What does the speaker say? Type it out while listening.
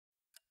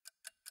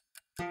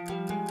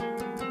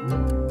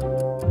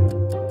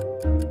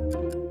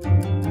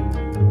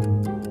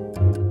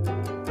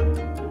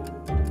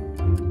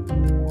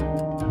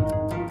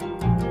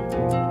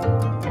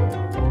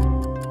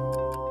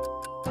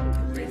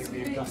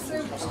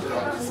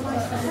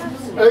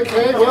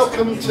Okay,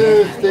 welcome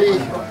to the,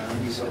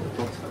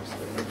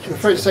 I'm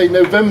afraid to say,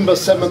 November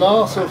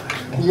seminar. So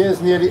the year's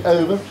nearly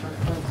over.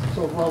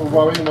 Sort of rather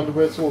worrying, wonder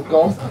where it's all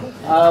gone.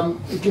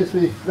 It gives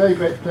me very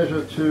great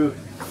pleasure to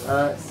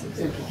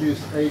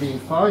introduce Aileen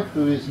Fyfe,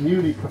 who is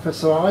newly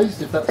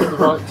professorised, if that's the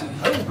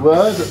right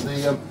word, at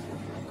the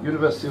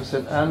University of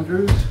St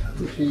Andrews.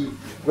 She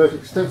wrote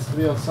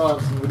extensively on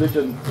science and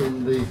religion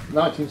in the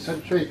 19th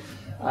century,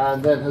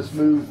 and then has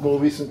moved more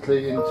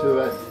recently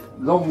into a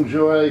longue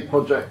durée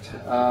project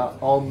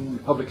on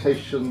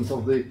publications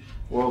of the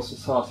Royal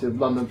Society of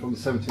London from the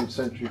 17th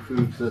century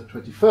through to the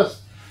 21st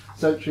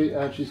century,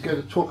 and she's going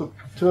to talk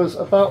to us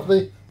about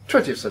the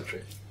 20th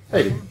century.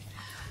 Aileen.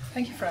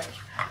 Thank you, Frank.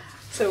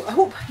 So I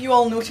hope you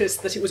all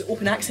noticed that it was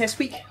Open Access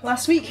Week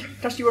last week.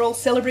 Trust you were all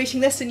celebrating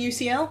this in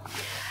UCL?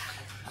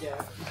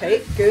 Yeah.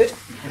 Okay, good.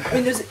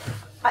 I mean,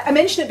 I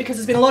mention it because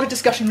there's been a lot of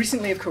discussion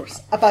recently, of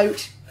course,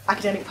 about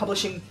academic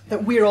publishing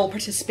that we're all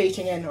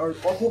participating in or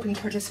hoping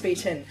to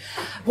participate in.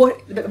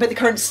 About the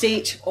current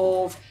state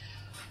of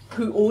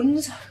who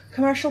owns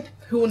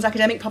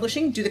academic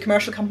publishing? Do the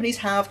commercial companies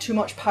have too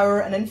much power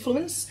and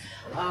influence?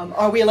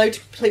 Are we allowed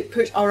to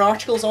put our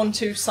articles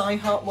onto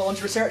Sci-Hub,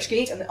 onto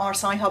ResearchGate, and are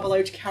Sci-Hub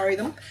allowed to carry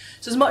them?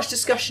 So there's much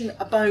discussion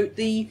about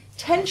the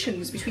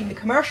tensions between the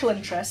commercial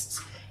interests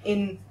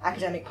in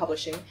academic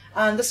publishing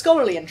and the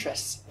scholarly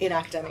interests in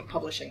academic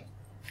publishing.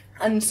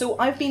 And so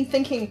I've been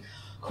thinking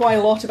quite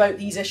a lot about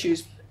these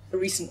issues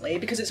recently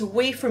because it's a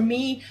way for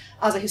me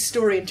as a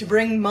historian to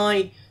bring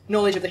my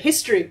knowledge of the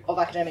history of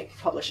academic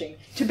publishing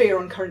to bear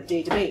on current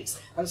day debates.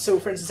 And so,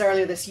 for instance,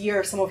 earlier this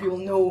year, some of you will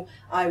know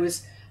I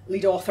was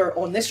lead author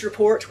on this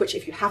report, which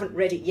if you haven't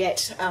read it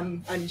yet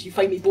and you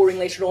find me boring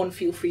later on,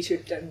 feel free to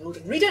download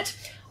and read it,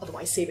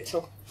 otherwise save it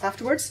till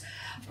afterwards.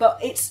 But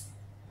it's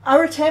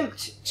our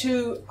attempt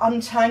to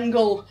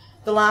untangle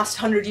the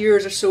last 100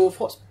 years or so of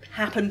what's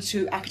happened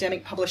to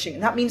academic publishing.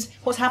 And that means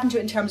what's happened to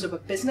it in terms of a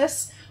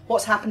business,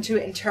 what's happened to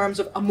it in terms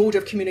of a mode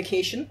of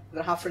communication.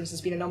 There have, for instance,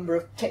 been a number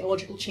of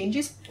technological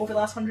changes over the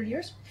last 100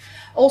 years.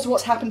 Also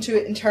what's happened to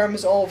it in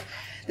terms of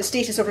the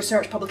status of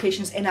research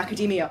publications in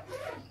academia,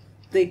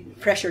 the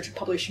pressure to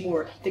publish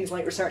more, things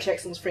like research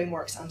excellence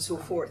frameworks and so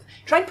forth.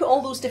 Try and put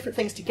all those different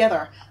things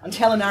together and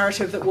tell a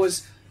narrative that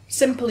was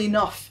simple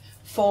enough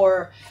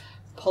for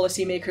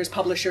policymakers,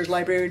 publishers,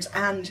 librarians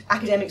and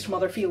academics from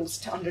other fields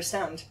to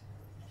understand.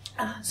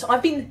 So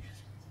I've been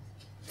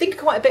thinking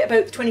quite a bit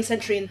about the 20th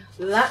century in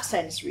that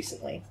sense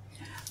recently,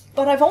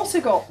 but I've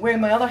also got, wearing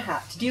my other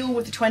hat, to deal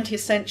with the 20th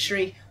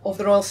century of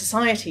the Royal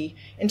Society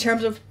in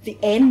terms of the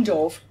end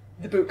of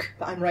the book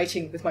that I'm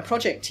writing with my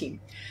project team.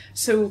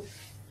 So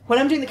when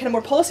I'm doing the kind of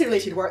more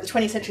policy-related work, the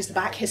 20th century is the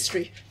back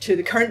history to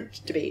the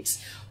current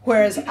debates,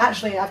 whereas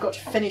actually I've got to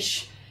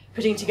finish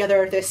putting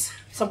together this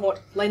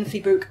somewhat lengthy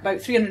book about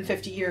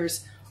 350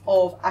 years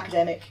of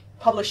academic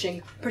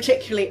publishing,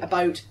 particularly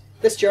about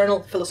this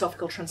journal,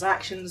 Philosophical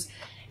Transactions.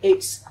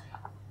 It's,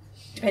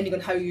 depending on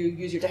how you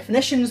use your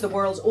definitions, the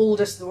world's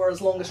oldest, the world's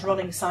longest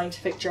running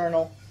scientific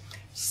journal,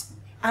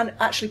 and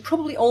actually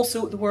probably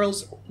also the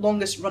world's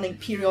longest running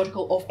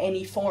periodical of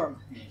any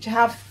form. To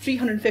have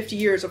 350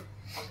 years of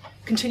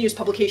continuous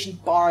publication,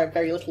 bar a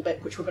very little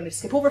bit, which we're going to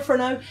skip over for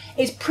now,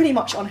 is pretty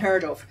much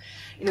unheard of.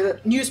 You know,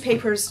 the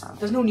newspapers,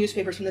 there's no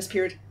newspapers from this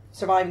period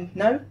surviving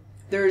now.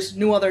 There's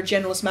no other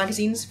generalist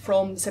magazines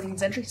from the 17th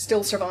century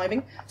still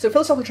surviving. So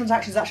Philosophical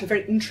Transactions is actually a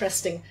very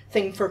interesting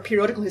thing for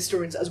periodical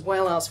historians as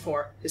well as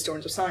for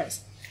historians of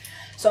science.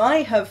 So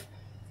I have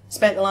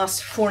spent the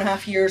last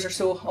 4.5 years or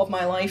so of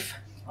my life,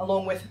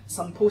 along with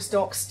some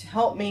postdocs to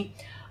help me,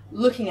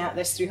 looking at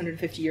this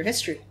 350-year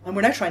history, and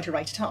we're now trying to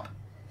write it up.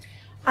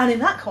 And in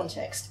that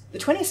context, the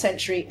 20th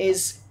century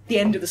is the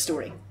end of the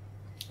story.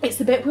 It's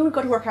the bit where we've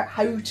got to work out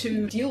how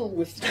to deal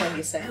with the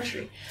 20th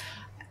century.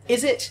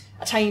 Is it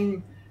a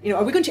time,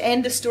 are we going to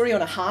end this story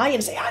on a high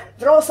and say,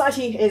 the Royal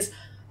Society is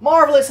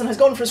marvellous and has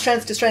gone from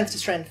strength to strength to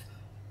strength?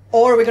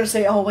 Or are we going to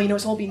say, oh, well,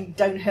 it's all been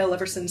downhill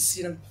ever since,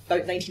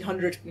 about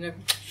 1900,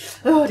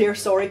 oh dear,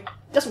 sorry.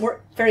 It doesn't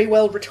work very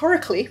well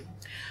rhetorically.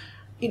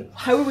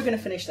 How are we going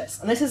to finish this?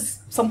 And this is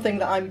something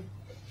that I'm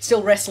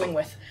still wrestling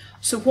with.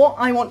 So what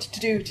I want to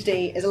do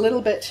today is a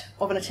little bit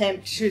of an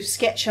attempt to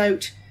sketch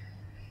out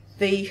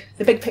the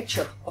big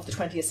picture of the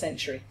 20th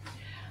century.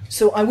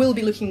 So I will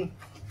be looking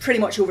pretty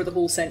much over the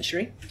whole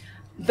century.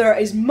 There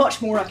is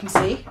much more I can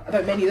say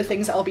about many of the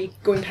things that I'll be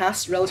going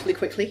past relatively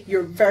quickly.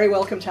 You're very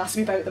welcome to ask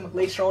me about them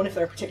later on if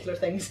there are particular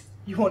things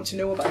you want to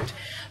know about.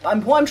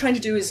 But what I'm trying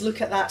to do is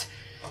look at that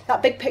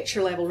big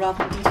picture level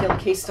rather than detailed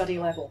case study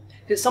level.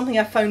 It's something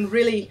I found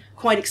really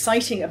quite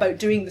exciting about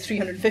doing the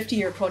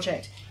 350-year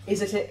project, is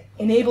that it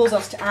enables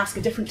us to ask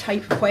a different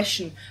type of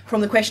question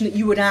from the question that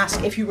you would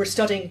ask if you were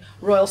studying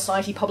Royal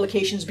Society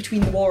publications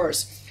between the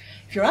wars.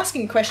 If you're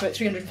asking a question about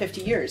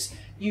 350 years,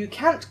 you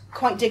can't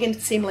quite dig into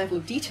the same level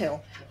of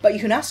detail, but you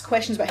can ask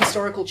questions about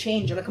historical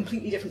change on a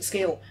completely different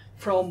scale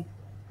from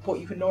what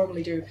you could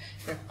normally do.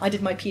 I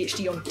did my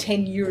PhD on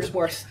 10 years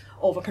worth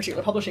of a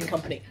particular publishing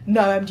company.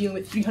 Now I'm dealing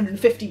with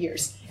 350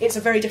 years. It's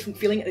a very different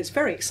feeling and it's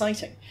very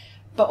exciting,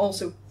 but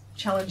also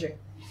challenging.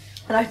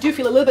 And I do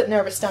feel a little bit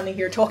nervous standing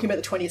here talking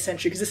about the 20th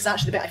century, because this is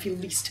actually the bit I feel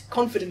least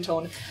confident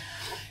on,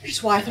 which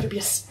is why I thought it would be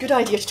a good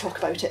idea to talk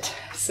about it.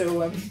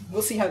 So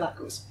we'll see how that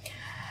goes.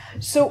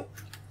 So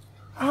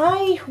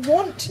I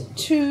want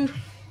to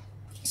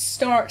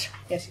start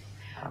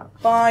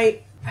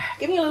by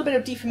giving a little bit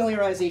of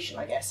defamiliarization,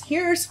 I guess.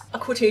 Here's a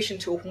quotation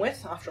to open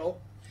with, after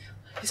all.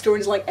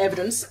 Historians like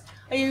evidence.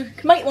 You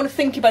might want to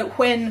think about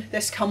when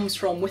this comes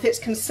from, with its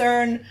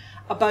concern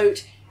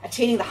about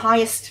attaining the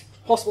highest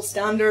possible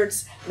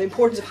standards, the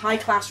importance of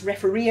high-class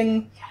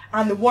refereeing,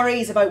 and the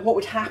worries about what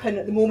would happen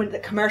at the moment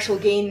that commercial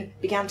gain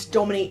began to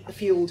dominate the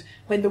field,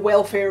 when the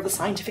welfare of the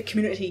scientific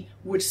community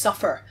would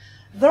suffer.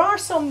 There are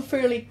some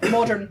fairly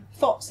modern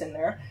thoughts in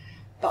there,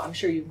 but I'm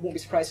sure you won't be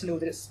surprised to know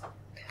that it's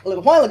a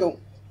little while ago.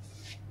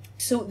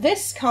 So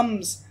this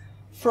comes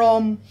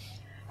from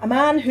a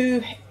man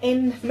who,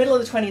 in the middle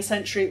of the 20th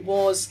century,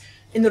 was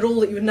in the role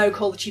that you would now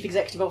call the Chief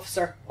Executive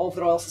Officer of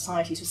the Royal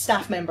Society, so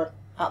staff member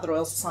at the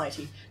Royal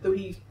Society, though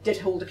he did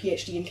hold a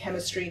PhD in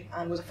chemistry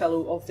and was a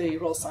Fellow of the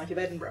Royal Society of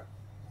Edinburgh,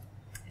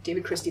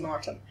 David Christie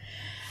Martin.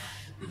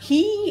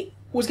 He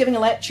was giving a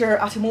lecture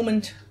at a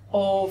moment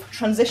of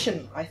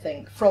transition, I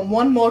think, from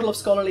one model of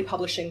scholarly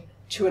publishing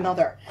to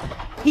another.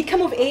 He'd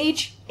come of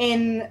age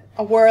in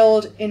a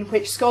world in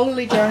which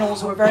scholarly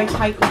journals were very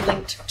tightly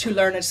linked to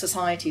learned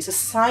societies. The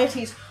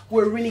societies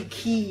were really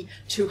key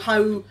to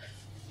how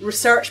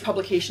research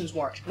publications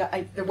worked. Now,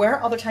 there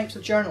were other types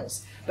of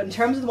journals, but in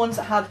terms of the ones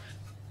that had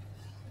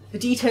the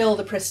detail,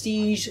 the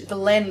prestige, the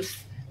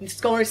length, and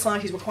scholarly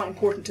societies were quite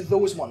important to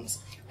those ones.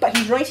 But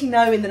he's writing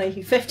now in the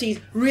 1950s,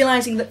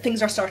 realising that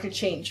things are starting to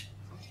change.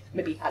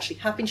 Maybe actually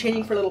have been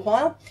changing for a little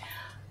while.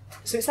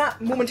 So it's that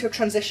moment of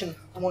transition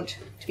I want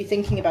to be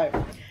thinking about.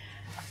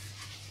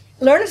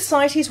 Learned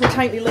societies were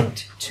tightly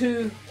linked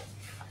to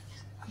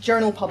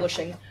journal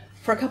publishing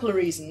for a couple of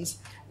reasons.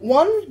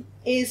 One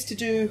is to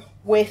do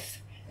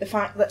with the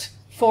fact that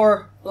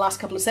for the last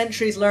couple of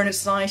centuries, learned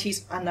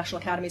societies, and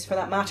national academies for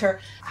that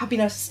matter, have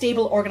been a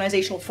stable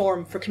organisational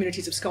form for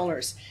communities of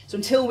scholars. So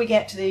until we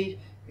get to the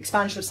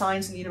expansion of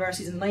science in the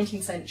universities in the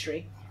 19th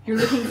century, you're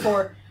looking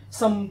for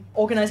some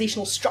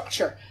organisational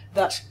structure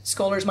that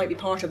scholars might be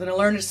part of, and a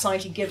learned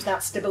society gives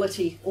that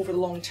stability over the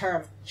long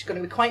term, which is going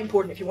to be quite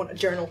important if you want a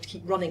journal to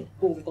keep running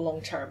over the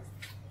long term.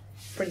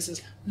 For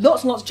instance,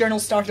 lots and lots of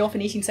journals started off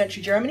in 18th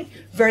century Germany.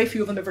 Very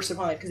few of them ever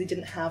survived because they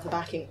didn't have the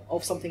backing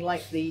of something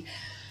like the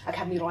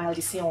Académie Royale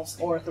des Sciences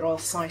or the Royal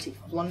Society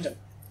of London.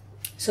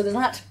 So there's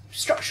that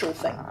structural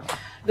thing.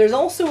 There's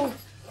also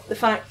the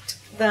fact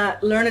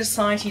that learned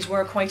societies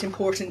were quite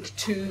important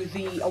to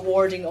the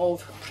awarding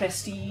of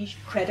prestige,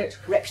 credit,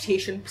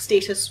 reputation,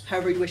 status,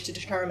 however you wish to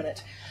determine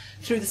it,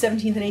 through the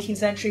 17th and 18th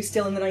century,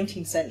 still in the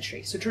 19th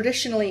century. So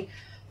traditionally,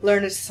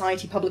 learned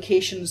society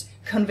publications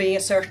convey a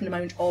certain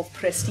amount of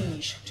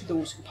prestige to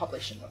those who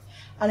publish in them.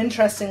 And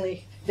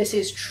interestingly, this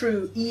is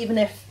true even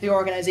if the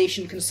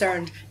organisation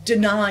concerned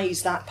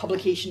denies that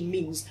publication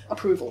means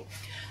approval,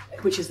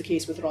 which is the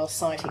case with the Royal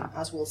Society,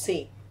 as we'll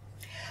see.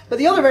 But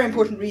the other very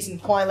important reason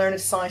why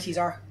learned societies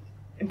are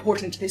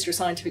important to the history of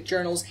scientific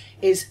journals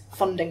is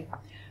funding,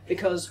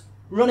 because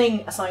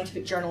running a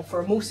scientific journal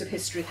for most of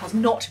history has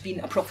not been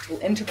a profitable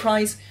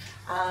enterprise,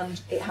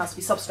 and it has to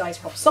be subsidised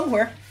from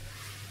somewhere,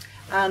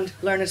 and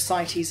learned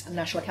societies and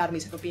national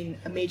academies have been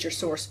a major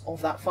source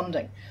of that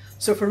funding.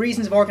 So for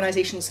reasons of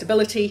organisational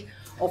stability,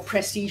 of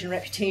prestige and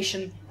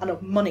reputation, and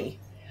of money,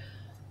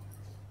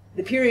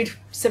 the period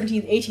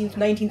 17th, 18th,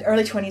 19th,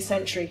 early 20th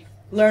century,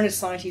 learned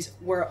societies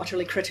were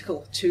utterly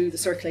critical to the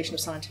circulation of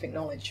scientific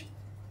knowledge.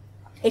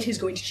 It is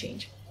going to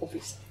change,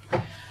 obviously.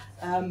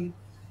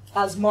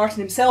 As Martin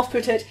himself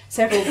put it,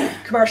 several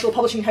commercial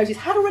publishing houses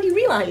had already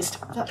realised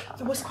that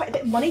there was quite a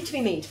bit of money to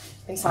be made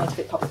in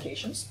scientific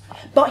publications,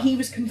 but he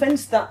was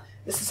convinced that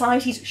the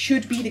societies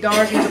should be the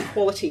guardians of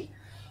quality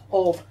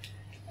of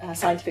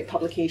scientific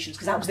publications,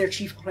 because that was their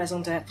chief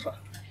raison d'etre.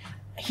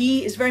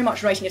 He is very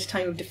much writing at a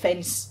time of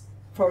defence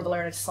for the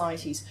learned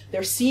societies.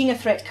 They're seeing a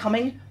threat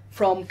coming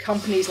from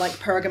companies like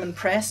Pergamon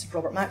Press,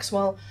 Robert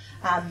Maxwell,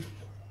 and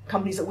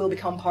companies that will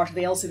become part of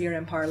the Elsevier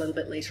empire a little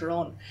bit later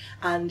on.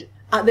 And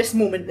at this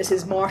moment, this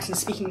is Martin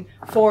speaking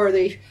for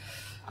the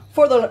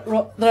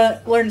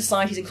learned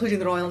societies, including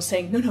the Royal, and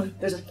saying, no,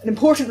 there's an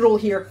important role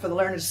here for the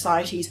learned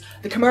societies.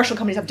 The commercial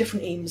companies have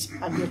different aims,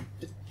 and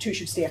the two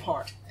should stay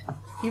apart.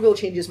 He will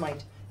change his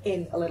mind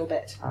in a little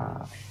bit.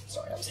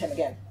 Sorry, that was him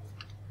again.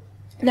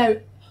 Now,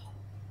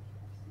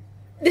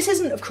 this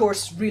isn't, of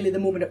course, really the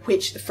moment at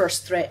which the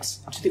first threats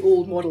to the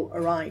old model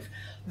arrive.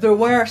 There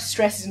were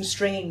stresses and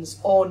strains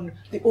on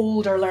the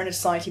older learned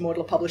society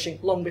model of publishing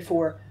long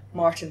before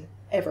Martin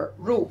ever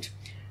wrote.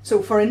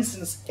 So, for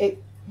instance,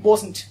 it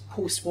wasn't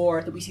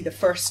post-war that we see the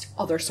first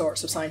other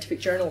sorts of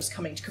scientific journals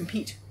coming to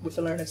compete with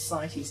the learned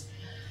societies.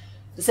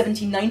 The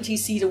 1790s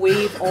sees a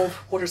wave of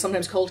what are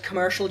sometimes called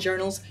commercial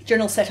journals,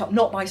 journals set up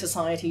not by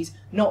societies,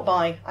 not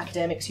by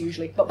academics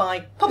usually, but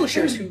by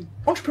publishers,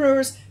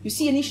 entrepreneurs who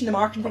see a niche in the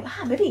market and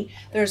think, maybe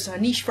there's a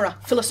niche for a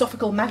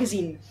philosophical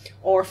magazine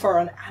or for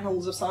an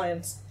annals of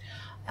science.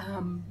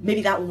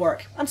 Maybe that will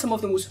work. And some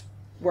of those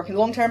work in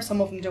the long term,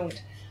 some of them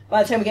don't.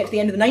 By the time we get to the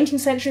end of the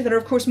 19th century, there are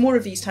of course more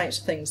of these types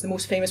of things. The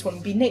most famous one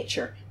would be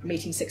Nature, from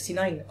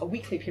 1869, a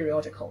weekly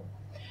periodical.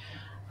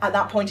 At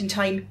that point in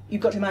time,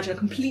 you've got to imagine a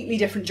completely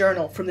different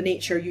journal from the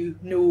Nature you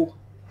know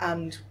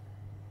and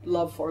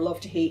love or love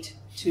to hate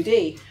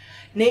today.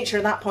 Nature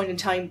at that point in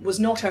time was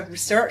not a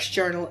research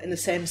journal in the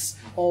sense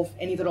of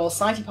any of the Royal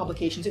Society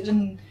publications. It was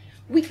a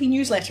weekly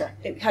newsletter.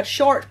 It had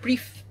short,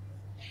 brief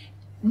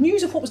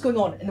news of what was going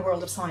on in the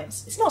world of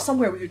science. It's not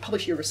somewhere where you would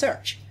publish your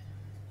research.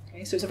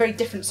 Okay, so it's a very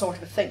different sort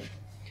of a thing.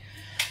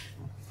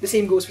 The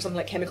same goes for something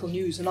like Chemical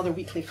News, another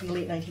weekly from the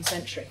late 19th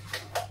century.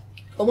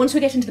 But once we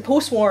get into the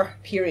post-war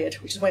period,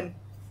 which is when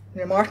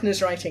Martin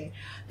is writing,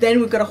 then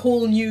we've got a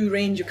whole new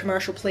range of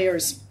commercial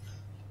players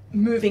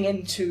moving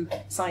into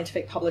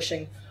scientific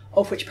publishing,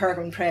 of which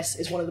Peregrine Press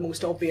is one of the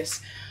most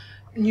obvious.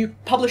 New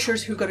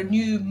publishers who've got a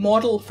new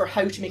model for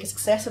how to make a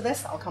success of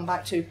this, that I'll come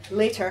back to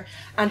later,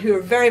 and who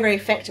are very, very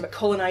effective at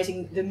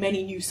colonising the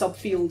many new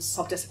subfields,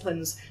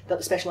 subdisciplines that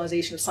the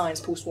specialisation of science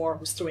post-war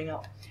was throwing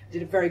up. They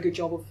did a very good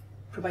job of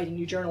providing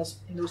new journals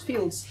in those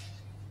fields.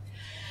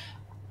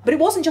 But it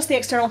wasn't just the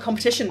external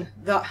competition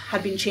that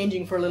had been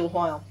changing for a little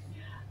while.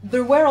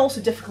 There were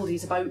also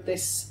difficulties about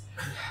this,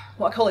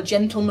 what I call a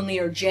gentlemanly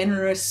or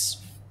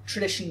generous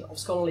tradition of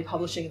scholarly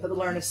publishing that the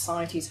learned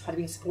societies had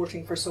been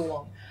supporting for so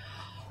long.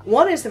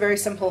 One is the very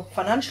simple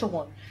financial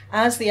one.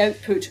 As the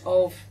output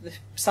of the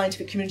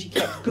scientific community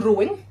kept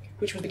growing,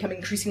 which was becoming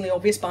increasingly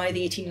obvious by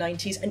the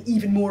 1890s and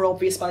even more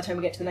obvious by the time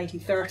we get to the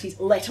 1930s,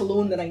 let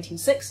alone the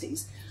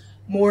 1960s,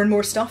 more and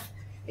more stuff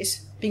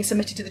is being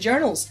submitted to the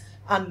journals,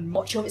 and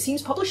much of it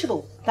seems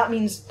publishable. That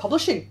means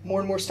publishing more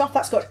and more stuff.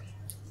 That's got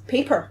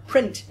paper,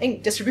 print,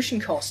 ink, distribution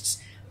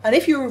costs. And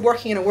if you're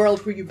working in a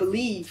world where you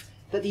believe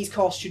that these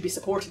costs should be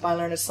supported by a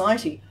learned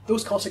society,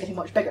 those costs are getting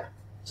much bigger.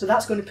 So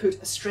that's going to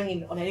put a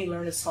strain on any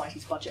learned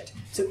society's budget.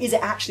 So is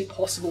it actually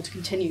possible to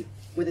continue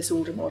with this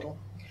older model?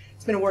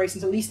 It's been a worry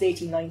since at least the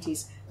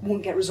 1890s. It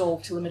won't get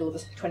resolved till the middle of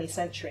the 20th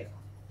century.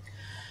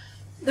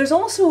 There's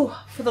also,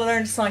 for the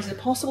learned societies, a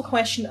possible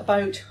question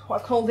about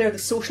what I've called there the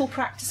social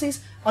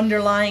practices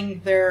underlying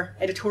their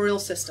editorial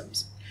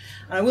systems.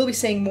 And I will be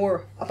saying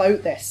more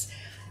about this.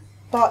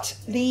 But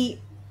the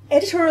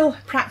editorial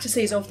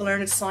practices of the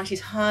learned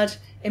societies had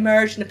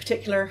emerged in a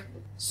particular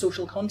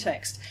social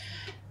context.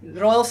 The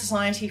Royal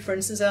Society, for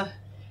instance,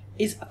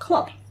 is a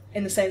club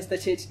in the sense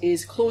that it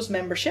is closed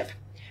membership.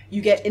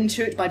 You get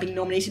into it by being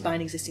nominated by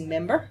an existing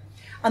member,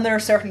 and there are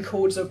certain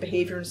codes of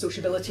behaviour and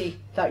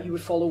sociability that you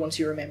would follow once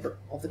you're a member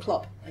of the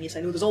club. And yes,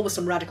 I know there's always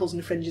some radicals and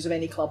the fringes of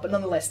any club, but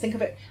nonetheless, think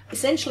of it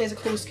essentially as a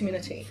closed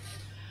community.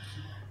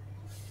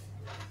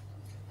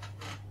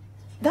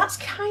 That's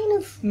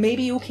kind of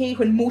maybe okay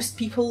when most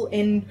people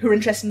who are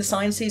interested in the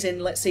sciences in,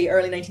 let's say,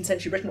 early 19th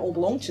century Britain all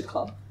belong to the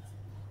club.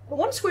 But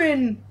once we're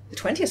in the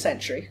 20th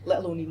century, let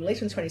alone even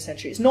later in the 20th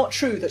century, it's not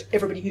true that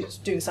everybody who's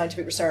doing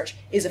scientific research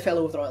is a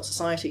fellow of the Royal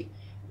Society.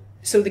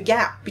 So the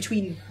gap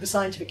between the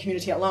scientific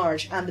community at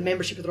large and the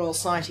membership of the Royal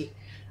Society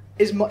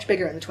is much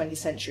bigger in the 20th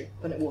century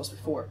than it was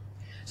before.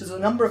 So there's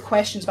a number of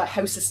questions about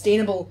how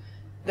sustainable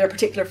their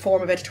particular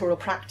form of editorial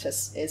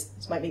practice is.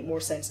 This might make more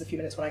sense in a few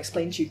minutes when I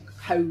explain to you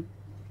how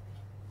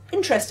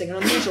interesting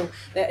and unusual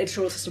their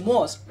editorial system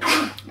was.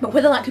 But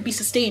whether that could be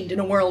sustained in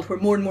a world where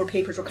more and more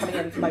papers were coming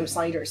in from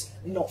outsiders,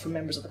 not from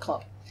members of the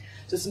club.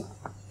 So there's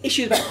some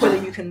issues about whether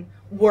you can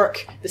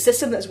work the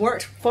system that's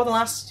worked for the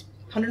last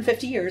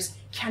 150 years,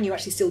 can you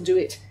actually still do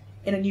it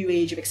in a new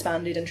age of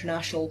expanded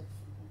international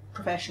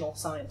professional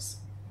science?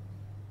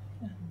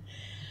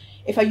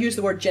 If I use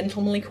the word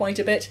gentlemanly quite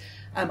a bit,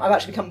 I've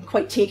actually become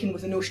quite taken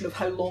with the notion of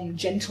how long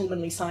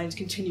gentlemanly science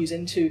continues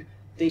into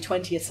the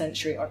 20th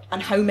century,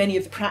 and how many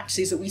of the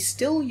practices that we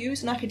still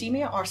use in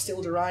academia are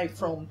still derived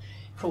from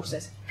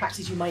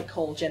practices you might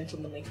call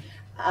gentlemanly.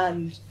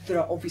 And there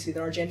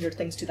are gendered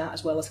things to that,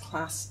 as well as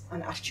class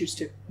and attitudes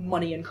to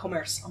money and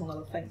commerce, among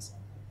other things.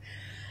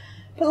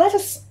 But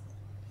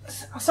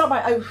I'll start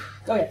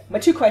by, my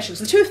two questions.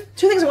 The two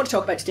things I want to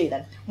talk about today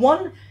then.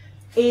 One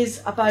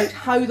is about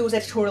how those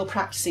editorial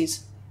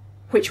practices,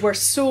 which were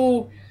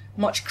so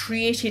much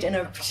created in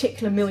a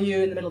particular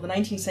milieu in the middle of the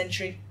 19th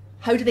century,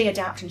 how do they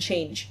adapt and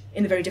change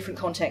in the very different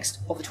context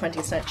of the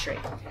 20th century?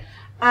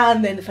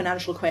 And then the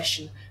financial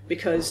question,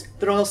 because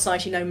the Royal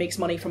Society now makes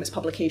money from its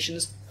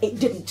publications. It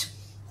didn't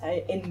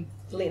in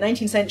the late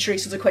 19th century,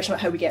 so there's a question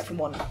about how we get from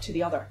one to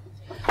the other.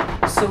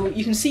 So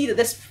you can see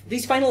that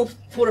these final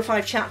 4 or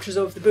 5 chapters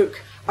of the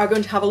book are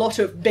going to have a lot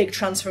of big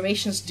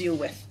transformations to deal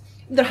with.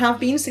 There have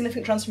been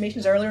significant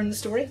transformations earlier in the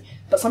story,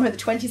 but somehow the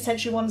 20th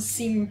century ones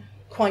seem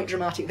quite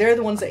dramatic. They're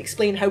the ones that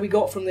explain how we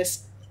got from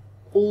this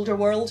older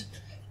world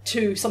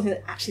to something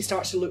that actually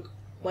starts to look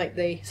like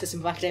the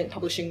system of academic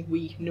publishing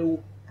we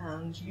know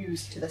and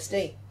use to this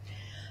day.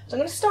 So I'm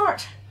going to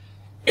start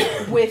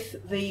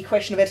with the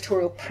question of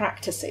editorial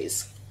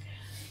practices.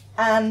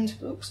 And,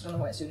 oops, I don't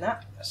know why it's doing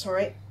that,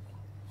 sorry.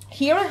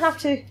 Here I have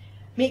to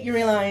make you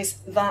realise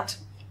that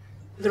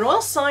the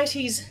Royal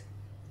Societies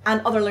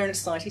and other learned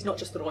societies, not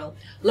just the Royal,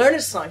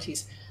 learned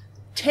societies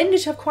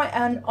tended to have quite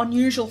an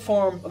unusual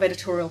form of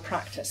editorial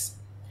practice.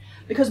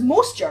 because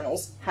most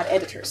journals had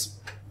editors.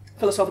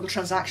 Philosophical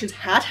Transactions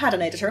had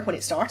an editor when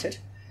it started,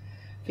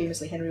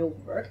 famously Henry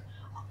Oldenburg.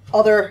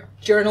 Other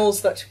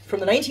journals that from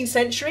the 19th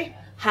century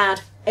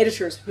had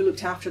editors who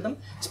looked after them.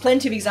 There's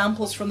plenty of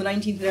examples from the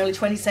 19th and early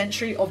 20th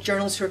century of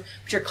journals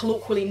which are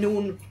colloquially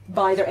known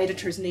by their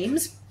editors'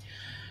 names.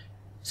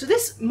 So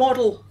this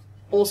model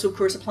also, of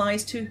course,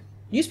 applies to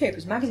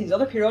newspapers, magazines,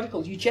 other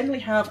periodicals. You generally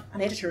have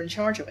an editor in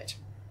charge of it.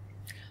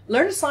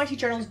 Learned Society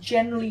journals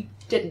generally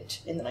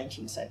didn't in the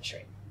 19th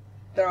century.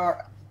 There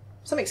are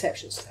some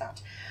exceptions to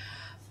that.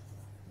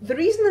 The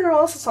reason the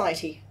Royal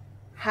Society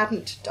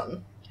hadn't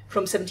done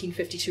from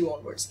 1752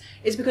 onwards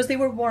is because they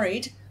were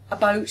worried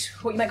about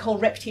what you might call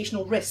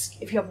reputational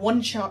risk. If you have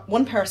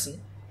one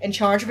person in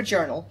charge of a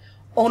journal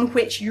on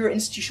which your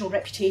institutional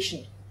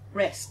reputation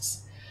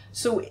rests.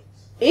 So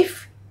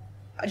if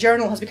a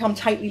journal has become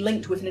tightly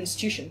linked with an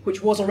institution,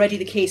 which was already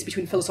the case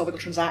between Philosophical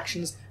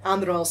Transactions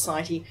and the Royal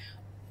Society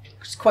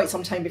quite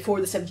some time before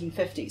the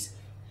 1750s,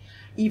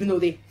 even though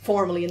they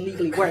formally and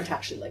legally weren't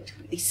actually linked,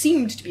 they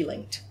seemed to be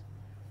linked,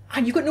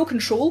 and you've got no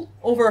control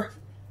over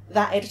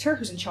that editor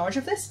who's in charge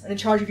of this and in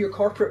charge of your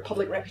corporate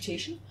public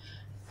reputation.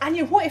 And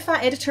you know, what if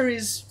that editor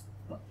is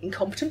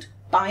incompetent,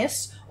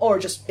 biased, or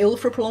just ill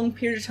for a prolonged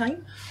period of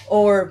time,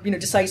 or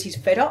decides he's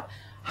fed up?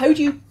 How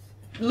do you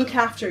look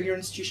after your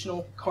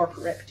institutional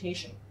corporate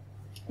reputation?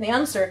 And the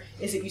answer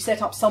is that you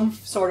set up some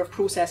sort of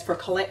process for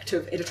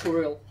collective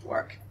editorial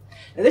work.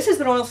 Now, this is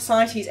the Royal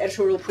Society's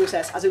editorial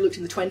process as it looked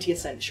in the 20th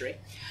century.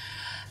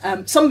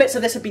 Some bits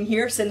of this have been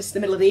here since the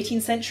middle of the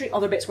 18th century,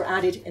 other bits were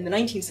added in the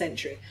 19th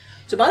century.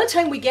 So by the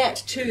time we get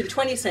to the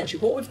 20th century,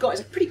 what we've got is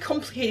a pretty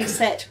complicated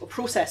set of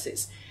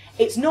processes.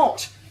 It's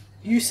not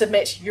you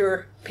submit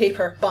your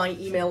paper by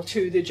email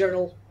to the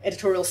journal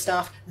editorial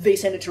staff, they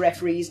send it to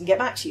referees and get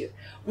back to you.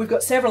 We've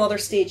got several other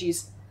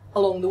stages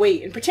along the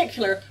way. In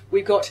particular,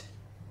 we've got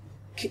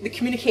the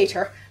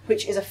communicator,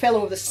 which is a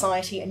fellow of the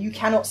society, and you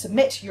cannot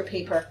submit your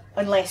paper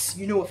unless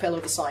you know a fellow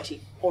of the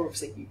society, or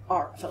obviously you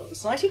are a fellow of the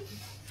society.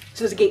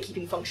 So there's a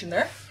gatekeeping function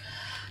there.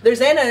 There's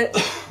then a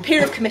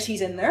pair of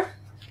committees in there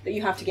that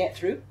you have to get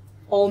through,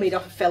 all made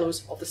up of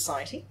fellows of the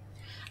society.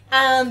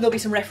 And there'll be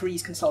some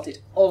referees consulted,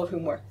 all of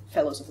whom were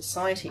fellows of the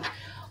society.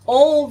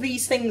 All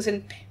these things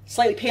in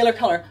slightly paler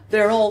colour,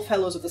 they're all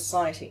fellows of the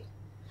society.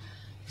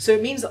 So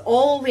it means that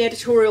all the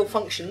editorial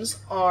functions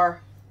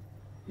are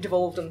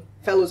devolved on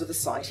fellows of the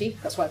society.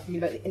 That's why I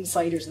mean about the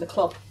insiders in the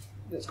club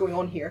that's going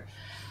on here.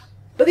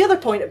 But the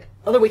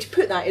other way to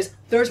put that is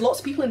there's lots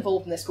of people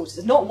involved in this process.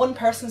 It's not one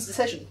person's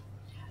decision.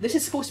 This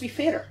is supposed to be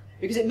fairer,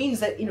 because it means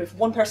that if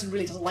one person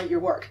really doesn't like your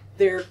work,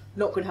 they're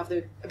not going to have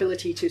the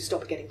ability to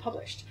stop it getting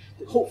published.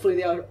 Hopefully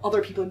the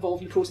other people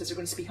involved in the process are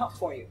going to speak up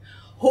for you.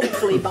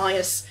 Hopefully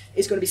bias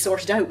is going to be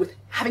sorted out with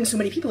having so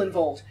many people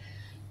involved.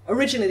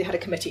 Originally they had a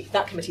committee.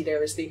 That committee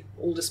there is the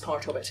oldest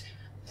part of it.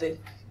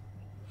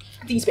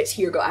 These bits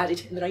here got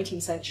added in the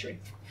 19th century.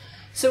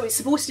 So it's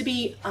supposed to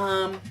be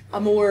a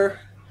more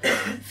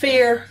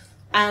fair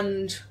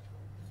and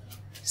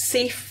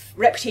safe,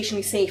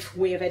 reputationally safe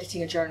way of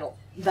editing a journal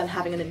than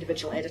having an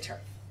individual editor.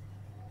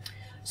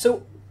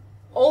 So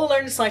all the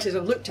learned societies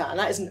I've looked at, and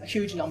that isn't a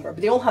huge number,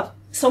 but they all have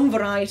some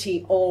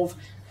variety of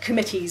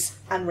committees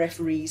and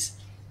referees,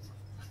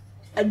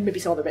 and maybe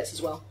some other bits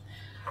as well,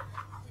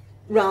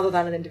 rather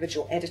than an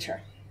individual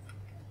editor.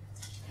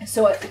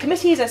 So the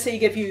committees, I say,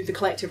 give you the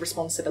collective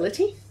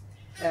responsibility.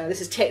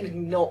 This is technically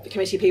not the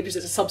Committee of Papers,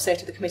 it's a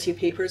subset of the Committee of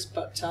Papers,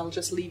 but I'll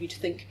just leave you to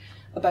think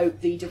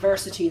about the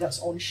diversity that's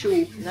on show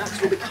in that,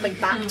 because we'll be coming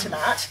back to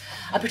that.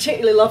 I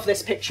particularly love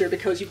this picture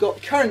because you've got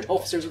the current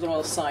officers of the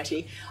Royal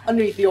Society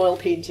underneath the oil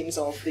paintings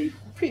of the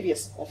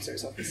previous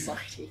officers of the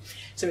Society.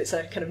 So it's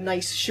a kind of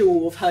nice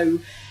show of how,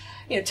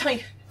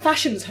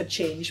 fashions had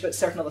changed, but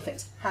certain other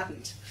things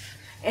hadn't.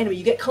 Anyway,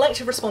 you get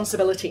collective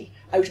responsibility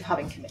out of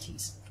having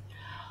committees.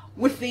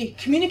 With the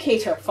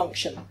communicator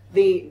function,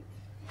 the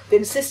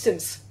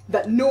insistence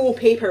that no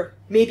paper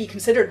may be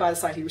considered by the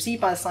Society,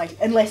 received by the Society,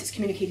 unless it's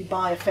communicated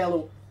by a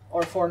fellow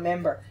or a foreign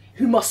member,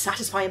 who must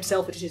satisfy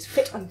himself that it is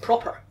fit and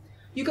proper.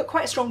 You've got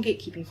quite a strong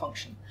gatekeeping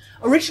function.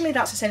 Originally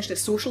that's essentially a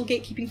social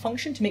gatekeeping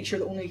function to make sure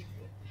that only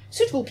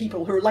suitable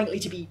people who are likely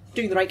to be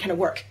doing the right kind of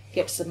work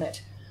get to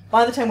submit.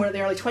 By the time we're in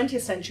the early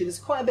 20th century, there's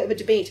quite a bit of a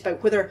debate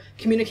about whether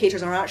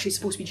communicators are actually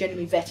supposed to be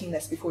genuinely vetting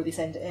this before they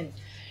send it in.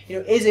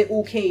 Is it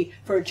okay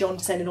for John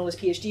to send in all his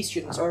PhD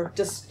students, or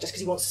just because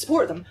he wants to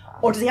support them,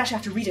 or does he actually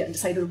have to read it and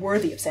decide they're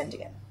worthy of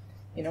sending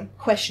in?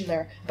 Question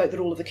there about the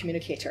role of the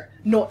communicator,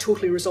 not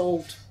totally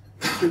resolved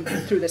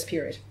through this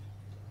period.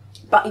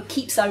 But it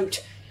keeps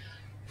out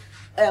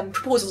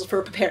proposals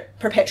for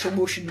perpetual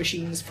motion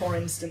machines, for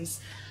instance,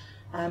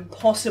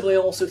 possibly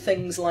also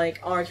things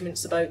like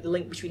arguments about the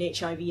link between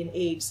HIV and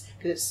AIDS,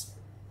 because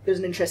there's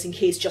an interesting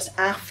case just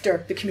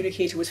after the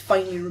communicator was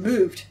finally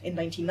removed in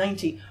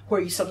 1990,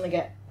 where you suddenly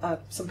get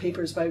some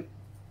papers about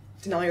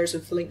deniers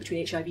of the link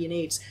between HIV and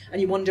AIDS,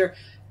 and you wonder,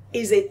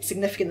 is it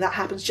significant that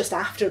happens just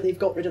after they've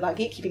got rid of that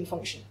gatekeeping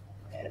function?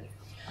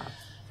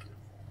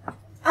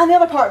 And the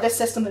other part of this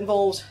system that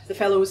involves the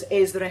fellows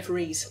is the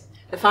referees.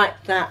 The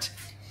fact that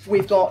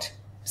we've got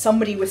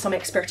somebody with some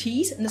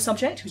expertise in the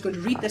subject who's going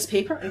to read this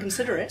paper and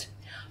consider it.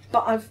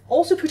 But I've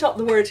also put up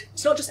the word,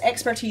 it's not just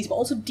expertise, but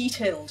also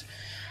detailed,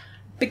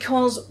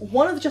 because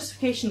one of the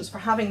justifications for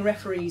having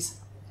referees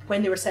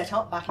when they were set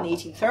up back in the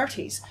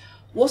 1830s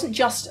wasn't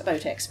just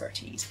about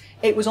expertise.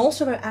 It was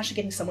also about actually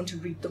getting someone to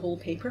read the whole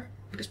paper.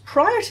 Because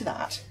prior to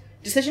that,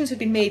 decisions had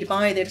been made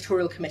by the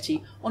editorial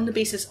committee on the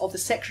basis of the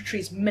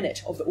secretary's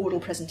minute of the oral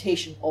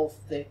presentation of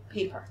the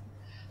paper.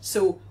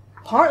 So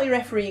partly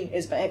refereeing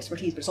is about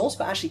expertise, but it's also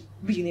about actually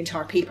reading the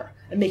entire paper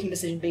and making a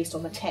decision based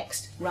on the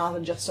text rather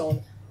than just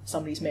on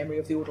somebody's memory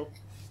of the oral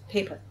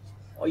paper,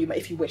 or you might,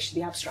 if you wish,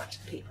 the abstract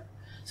of the paper.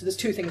 So there's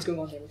two things going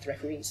on there with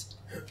referees.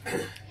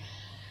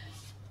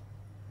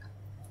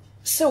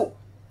 So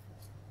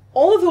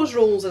all of those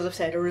roles, as I've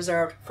said, are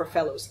reserved for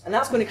fellows, and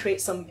that's going to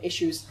create some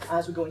issues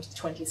as we go into the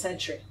 20th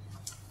century.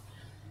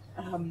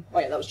 Oh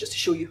yeah, that was just to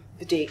show you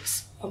the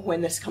dates of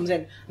when this comes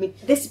in. I mean,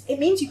 it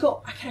means you've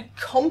got a kind of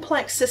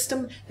complex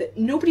system that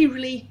nobody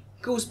really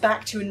goes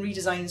back to and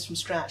redesigns from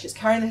scratch. It's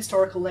carrying the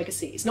historical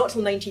legacy. It's not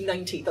till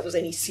 1990 that there's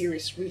any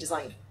serious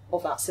redesign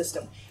of that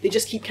system. They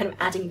just keep kind of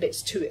adding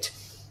bits to it,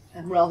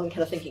 rather than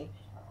kind of thinking,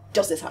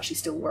 does this actually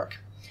still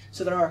work?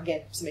 So there are,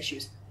 again, some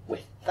issues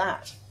with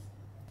that.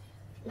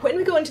 When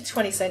we go into the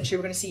 20th century,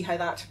 we're going to see how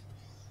that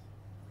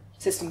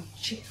system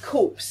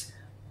copes.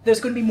 There's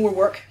going to be more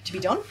work to be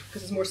done,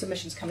 because there's more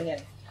submissions coming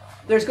in.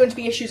 There's going to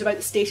be issues about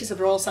the status of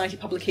the Royal Society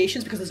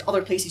publications, because there's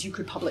other places you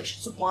could publish,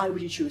 so why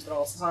would you choose the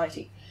Royal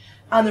Society?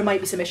 And there might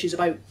be some issues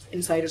about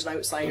insiders and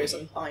outsiders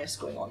and bias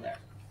going on there.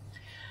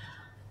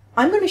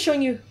 I'm going to be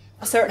showing you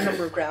a certain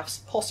number of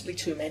graphs, possibly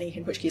too many,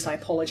 in which case I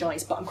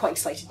apologise, but I'm quite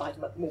excited by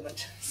them at the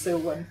moment. So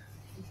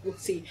we'll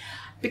see.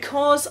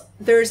 Because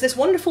there's this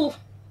wonderful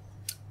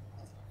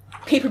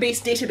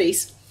paper-based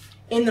database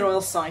in the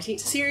Royal Society.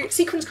 It's a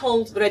sequence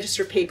called the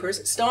Register of Papers.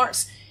 It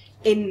starts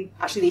in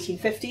actually the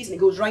 1850s and it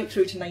goes right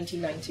through to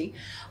 1990.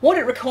 What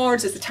it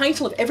records is the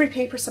title of every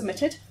paper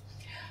submitted,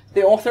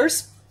 the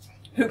authors,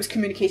 who it was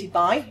communicated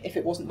by, if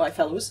it wasn't by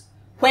fellows,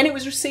 when it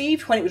was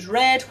received, when it was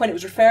read, when it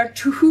was referred,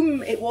 to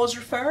whom it was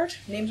referred,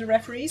 names of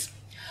referees,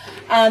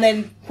 and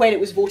then when it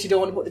was voted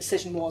on, what the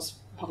decision was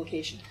for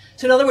publication.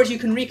 So in other words, you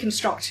can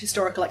reconstruct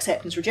historical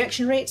acceptance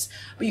rejection rates,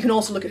 but you can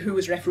also look at who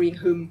was refereeing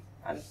whom,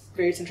 and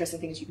various interesting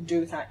things you can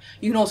do with that.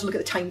 You can also look at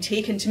the time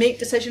taken to make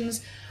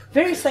decisions,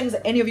 various things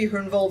that any of you who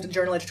are involved in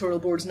journal editorial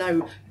boards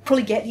now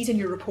probably get these in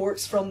your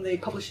reports from the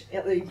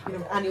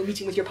annual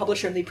meeting with your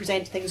publisher, and they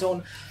present things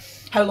on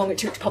how long it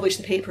took to publish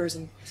the papers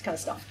and this kind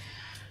of stuff.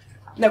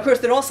 Now, of course,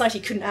 the Royal Society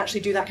couldn't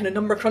actually do that kind of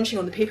number crunching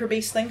on the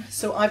paper-based thing,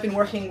 so I've been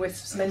working with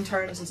some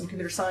interns and some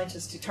computer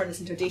scientists to turn this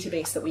into a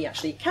database that we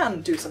actually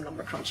can do some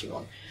number crunching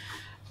on.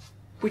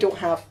 We don't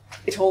have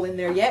it all in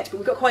there yet, but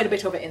we've got quite a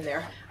bit of it in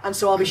there. And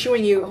so I'll be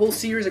showing you a whole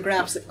series of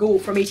graphs that go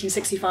from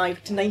 1865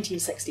 to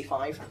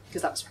 1965,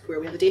 because that's where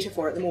we have the data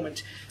for at the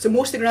moment. So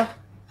most of the graphs,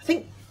 I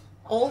think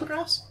all the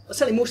graphs, well,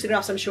 certainly most of the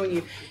graphs I'm showing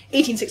you,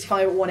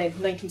 1865 at one end,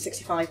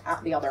 1965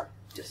 at the other,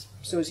 just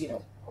so as you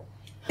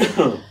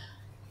know.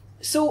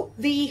 So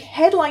the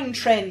headline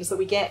trends that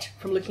we get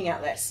from looking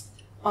at this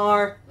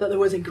are that there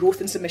was a growth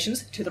in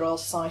submissions to the Royal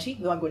Society,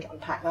 though I'm going to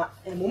unpack that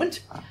in a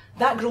moment.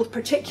 That growth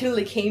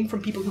particularly came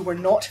from people who were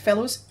not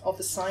fellows of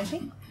the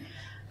Society,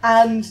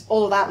 and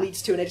all of that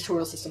leads to an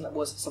editorial system that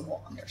was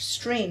somewhat under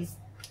strain.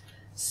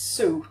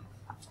 So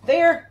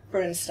there,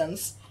 for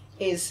instance,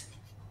 is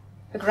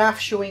a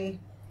graph showing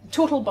the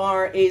total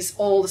bar is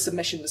all the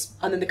submissions,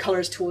 and then the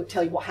colours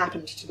tell you what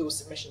happened to those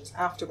submissions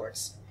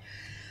afterwards.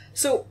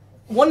 So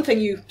one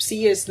thing you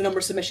see is the number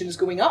of submissions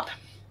going up,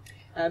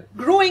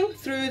 growing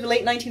through the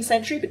late 19th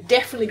century, but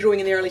definitely growing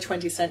in the early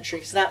 20th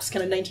century. So that's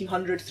kind of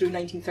 1900 through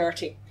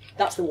 1930.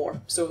 That's the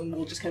war, so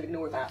we'll just kind of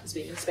ignore that as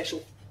being a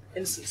special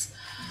instance.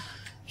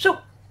 So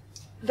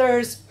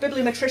there's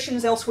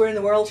bibliometricians elsewhere in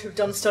the world who've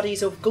done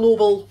studies of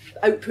global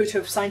output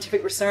of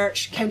scientific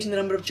research, counting the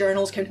number of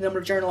journals, counting the number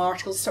of journal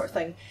articles, sort of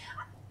thing.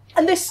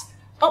 And this,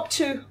 up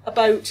to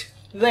about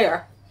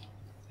there,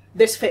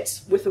 this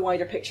fits with the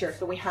wider picture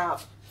that we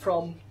have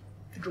from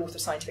the growth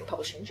of scientific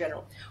publishing in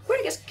general. Where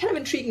it gets kind of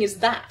intriguing is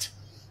that,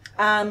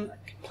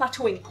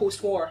 plateauing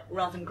post-war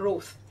rather than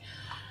growth.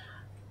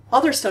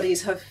 Other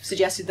studies have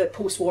suggested that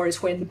post-war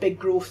is when the big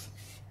growth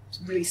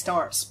really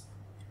starts.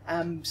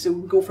 So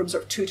we go from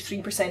sort of 2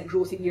 to 3%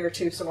 growth a year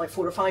to something like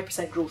 4 or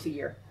 5% growth a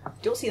year.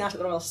 Don't see that at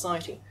the Royal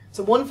Society.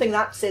 So one thing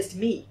that says to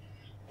me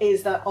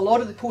is that a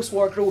lot of the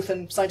post-war growth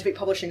in scientific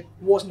publishing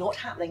was not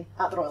happening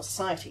at the Royal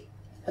Society.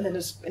 And then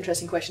there's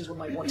interesting questions one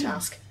might want to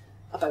ask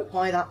about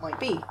why that might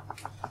be.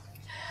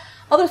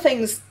 Other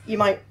things you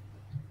might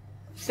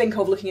think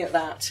of looking at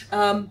that.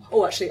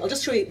 Actually, I'll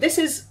just show you. This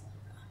is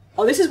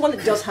one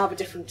that does have a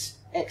different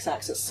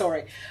x-axis,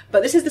 sorry.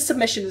 But this is the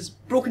submissions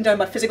broken down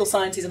by physical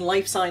sciences and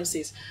life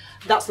sciences.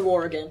 That's the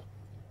war again.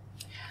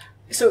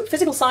 So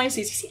physical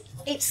sciences, you see,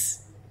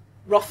 it's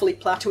roughly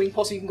plateauing,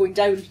 possibly even going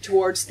down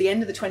towards the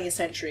end of the 20th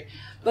century.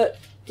 But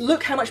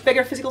look how much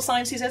bigger physical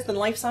sciences is than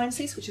life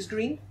sciences, which is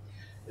green.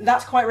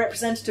 That's quite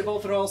representative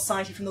of the Royal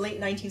Society from the late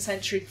 19th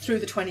century through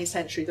the 20th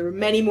century. There were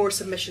many more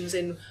submissions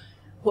in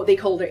what they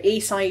call their A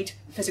side,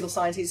 physical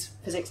sciences,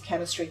 physics,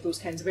 chemistry, those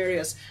kinds of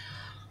areas.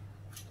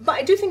 But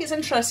I do think it's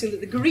interesting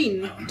that the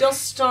green does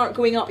start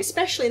going up,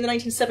 especially in the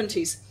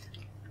 1970s.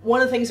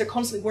 One of the things they're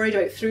constantly worried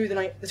about through the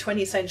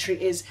 20th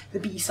century is the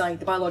B side,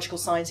 the biological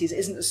sciences,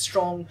 isn't as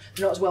strong,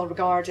 they're not as well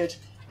regarded,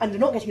 and they're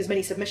not getting as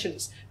many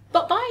submissions.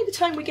 But by the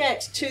time we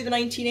get to the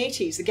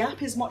 1980s, the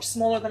gap is much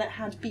smaller than it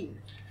had been.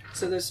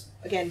 So there's,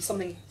 again,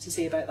 something to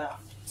say about that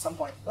at some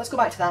point. Let's go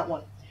back to that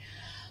one.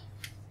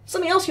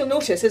 Something else you'll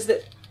notice is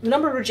that the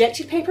number of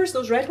rejected papers,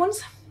 those red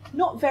ones,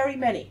 not very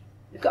many.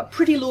 They've got a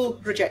pretty low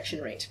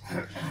rejection rate.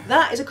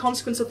 That is a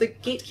consequence of the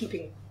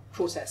gatekeeping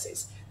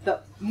processes,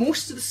 that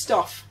most of the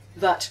stuff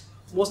that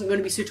wasn't going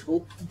to be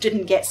suitable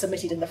didn't get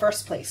submitted in the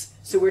first place.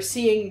 So we're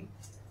seeing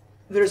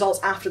the results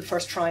after the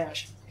first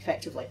triage,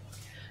 effectively.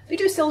 They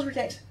do still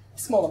reject a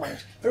small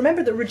amount. But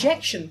remember that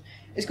rejection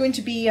is going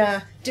to be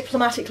a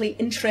diplomatically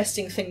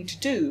interesting thing to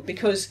do,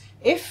 because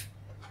if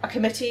a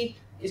committee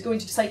is going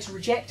to decide to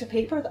reject a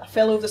paper that a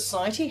fellow of the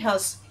society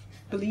has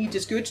believed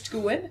is good to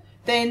go in,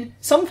 then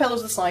some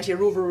fellows of the society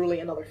are overruling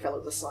another fellow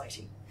of the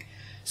society.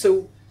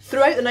 So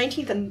throughout the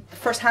 19th and the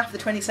first half of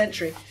the 20th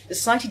century, the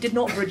society did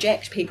not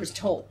reject papers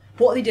at all.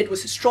 What they did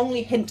was to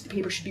strongly hint the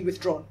paper should be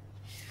withdrawn.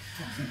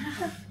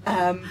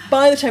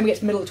 By the time we get to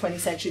the middle of the 20th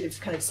century, they've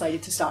kind of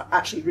decided to start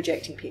actually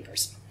rejecting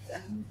papers.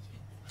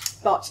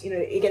 But,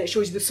 again, it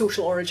shows you the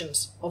social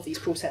origins of these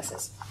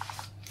processes.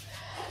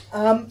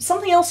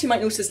 Something else you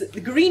might notice is that the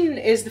green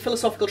is the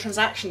philosophical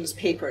transactions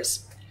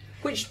papers,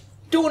 which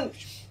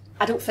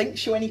I don't think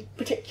show any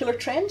particular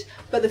trend,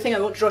 but the thing I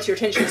want to draw to your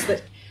attention is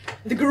that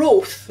the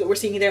growth that we're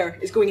seeing there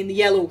is going in the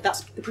yellow,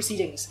 that's the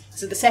proceedings.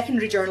 So the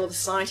secondary journal of the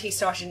society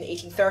started in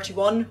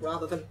 1831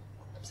 rather than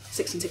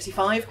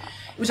 1665.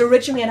 It was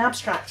originally an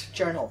abstract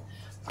journal,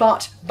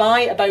 but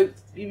by about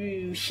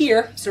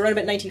here, so around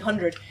about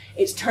 1900,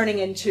 it's turning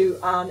into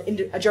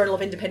a journal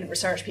of independent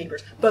research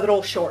papers, but they're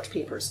all short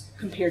papers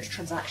compared to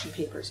transaction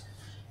papers.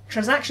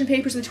 Transaction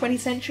papers in the 20th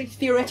century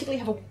theoretically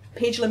have a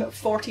page limit of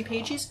 40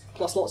 pages,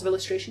 plus lots of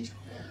illustrations.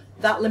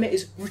 That limit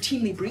is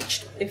routinely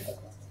breached if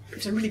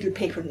it's a really good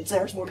paper and it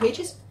deserves more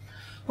pages.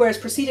 Whereas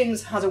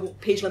Proceedings has a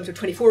page limit of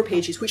 24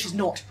 pages, which is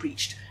not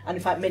breached. And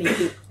in fact,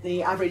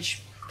 the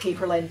average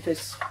paper length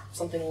is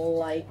something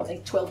like, I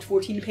think, 12 to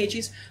 14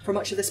 pages for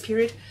much of this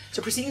period.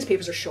 So Proceedings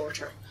papers are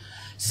shorter.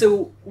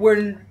 So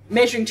we're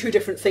measuring two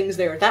different things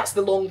there. That's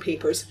the long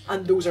papers,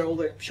 and those are all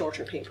the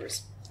shorter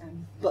papers.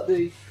 But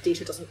the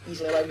data doesn't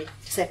easily allow me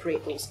to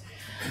separate those.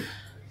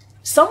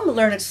 Some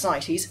learned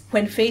societies,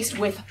 when faced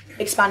with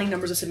expanding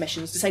numbers of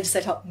submissions, decide to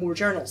set up more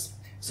journals.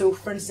 So,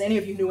 for instance, any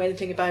of you know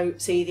anything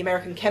about, say, the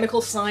American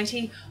Chemical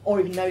Society, or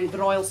even now the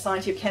Royal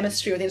Society of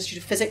Chemistry or the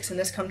Institute of Physics in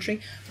this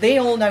country, they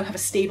all now have a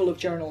stable of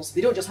journals.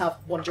 They don't just have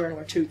one journal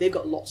or two, they've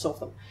got lots of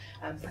them.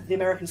 The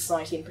American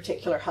Society in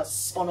particular has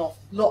spun off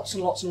lots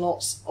and lots and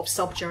lots of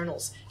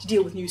sub-journals to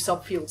deal with new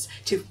subfields,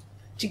 to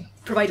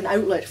provide an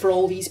outlet for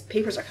all these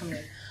papers that are coming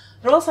in.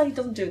 The Royal Society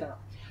doesn't do that.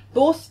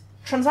 Both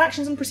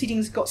Transactions and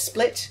Proceedings got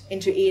split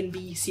into A and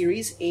B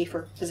series, A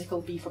for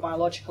physical, B for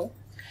biological.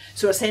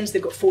 So in a sense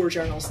they've got 4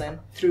 journals then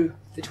through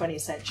the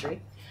 20th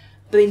century.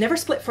 But they never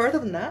split further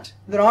than that.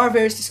 There are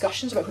various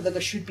discussions about whether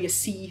there should be a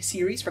C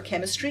series for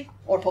chemistry,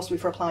 or possibly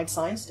for applied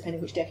science,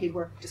 depending which decade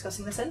we're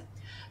discussing this in.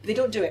 But they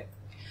don't do it.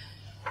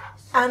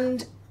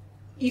 And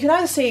you can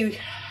either say,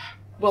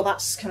 well,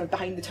 that's kind of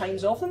behind the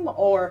times of them,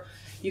 or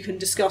you can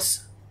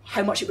discuss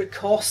how much it would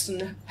cost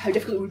and how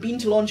difficult it would be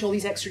to launch all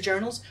these extra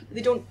journals. But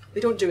they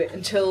don't do it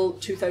until the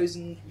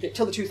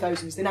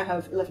 2000s. They now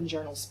have 11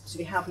 journals, so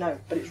they have now.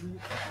 But it's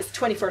the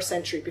 21st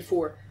century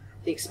before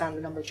they expand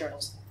the number of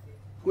journals,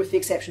 with the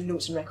exception of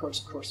Notes and Records,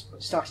 of course,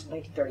 which started in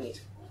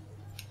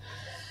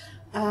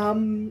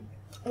 1938.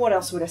 What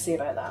else would I say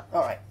about that?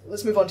 All right,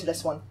 let's move on to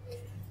this one.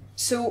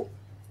 So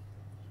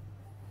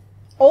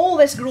all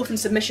this growth in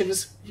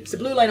submissions, it's the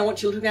blue line I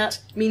want you to look at,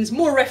 means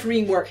more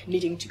refereeing work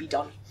needing to be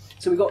done.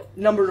 So we've got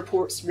number of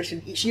reports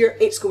written each year,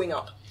 it's going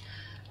up.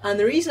 And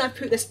the reason I've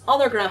put this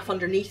other graph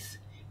underneath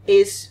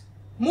is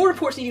more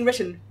reports needing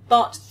written,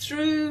 but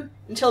through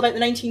until about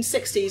the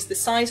 1960s, the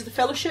size of the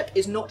fellowship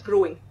is not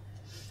growing.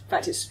 In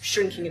fact, it's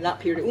shrinking in that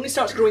period. It only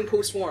starts growing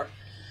post-war.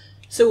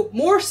 So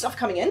more stuff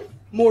coming in,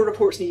 more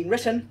reports needing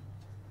written,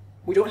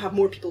 we don't have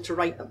more people to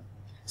write them.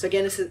 So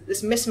again,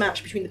 this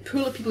mismatch between the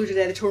pool of people who did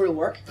editorial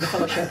work for the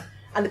fellowship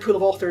and the pool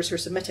of authors who are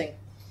submitting,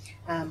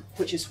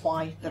 which is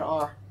why there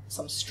are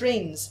some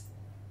strains.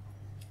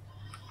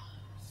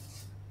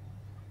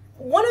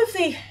 One of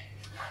the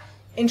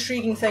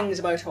intriguing things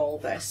about all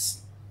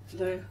this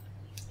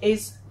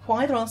is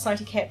why the Royal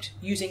Society kept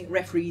using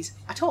referees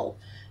at all.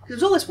 Because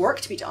there's all this work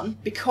to be done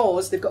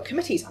because they've got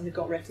committees and they've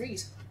got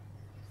referees.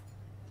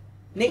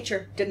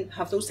 Nature didn't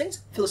have those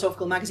things.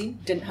 Philosophical Magazine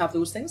didn't have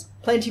those things.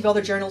 Plenty of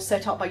other journals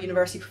set up by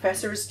university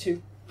professors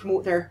to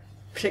promote their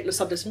particular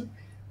subdiscipline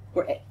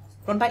were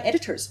run by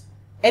editors.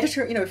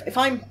 If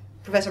I'm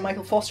Professor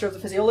Michael Foster of the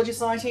Physiology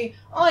Society,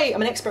 I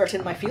am an expert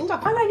in my field.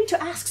 Why do I need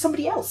to ask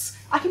somebody else?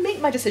 I can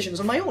make my decisions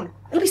on my own.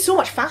 It'll be so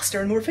much faster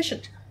and more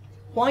efficient.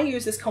 Why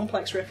use this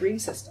complex refereeing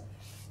system?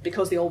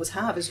 because they always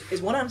have,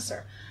 is one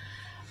answer.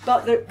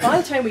 But by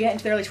the time we get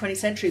into the early 20th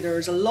century,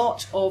 there's a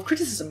lot of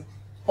criticism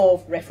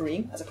of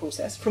refereeing as a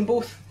process from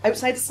both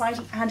outside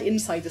society and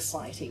inside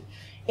society.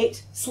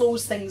 It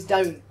slows things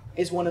down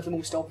is one of the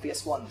most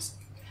obvious ones.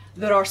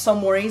 There are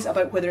some worries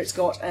about whether it's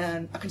got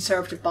a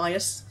conservative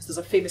bias. There's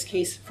a famous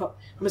case from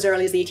as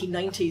early as the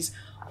 1890s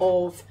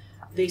of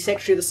the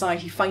Secretary of the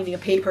Society finding a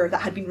paper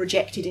that had been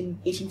rejected in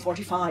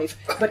 1845,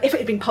 but if it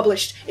had been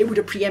published, it would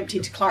have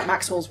preempted Clerk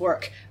Maxwell's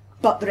work,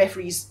 but the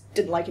referees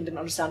didn't like it, didn't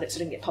understand it, so it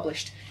didn't get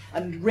published.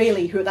 And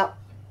Rayleigh,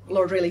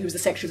 Lord Rayleigh, who was the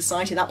Secretary of the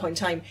Society at that point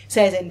in time,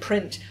 says in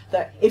print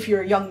that if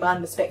you're a young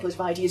man with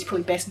speculative ideas, you're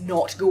probably best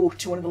not go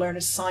to one of the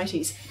learned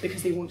societies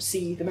because they won't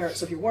see the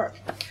merits of your work.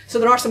 So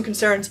there are some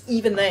concerns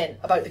even then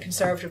about the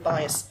conservative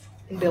bias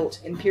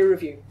inbuilt in peer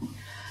review.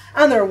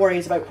 And there are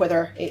worries about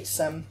whether it's,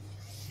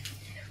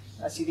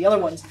 let's see the other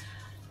ones.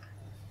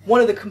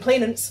 One of the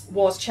complainants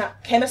was a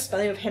chemist by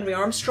the name of Henry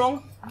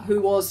Armstrong,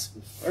 who was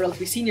a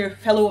relatively senior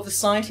fellow of the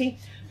Society,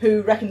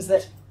 who reckons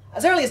that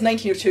as early as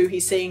 1902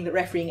 he's saying that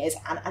refereeing is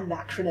an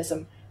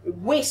anachronism. It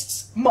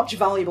wastes much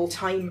valuable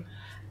time,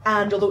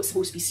 and although it's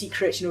supposed to be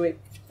secret,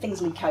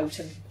 things leak out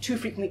and too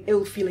frequently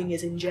ill feeling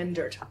is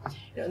engendered.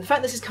 And the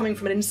fact this is coming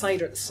from an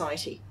insider at the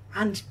Society,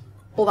 and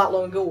all that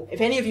long ago.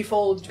 If any of you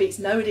follow the debates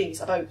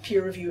nowadays about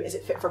peer review, is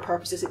it fit for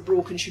purpose, is it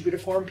broken, should we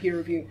reform peer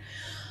review?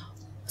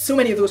 So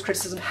many of those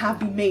criticisms have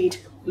been made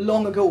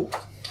long ago,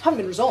 haven't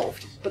been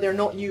resolved, but they're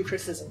not new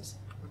criticisms.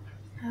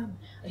 And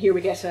here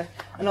we get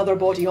another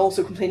body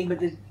also complaining about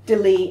the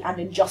delay and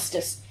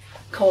injustice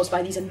caused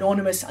by these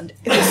anonymous and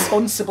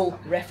irresponsible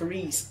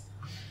referees.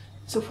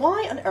 So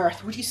why on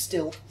earth would you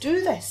still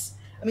do this?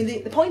 I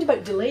mean, the point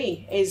about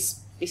delay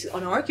is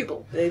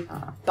unarguable.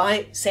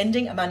 By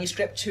sending a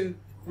manuscript to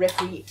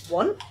referee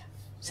 1,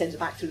 sends it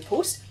back through the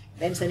post,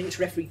 then sending it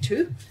to referee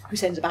 2, who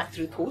sends it back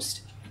through the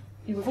post.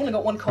 We've only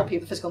got one copy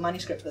of the physical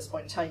manuscript at this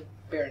point in time,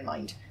 bear in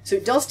mind. So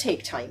it does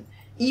take time,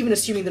 even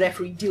assuming the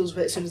referee deals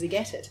with it as soon as they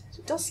get it. So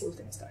it does slow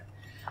things down.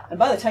 And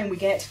by the time we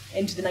get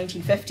into the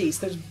 1950s,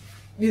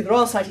 the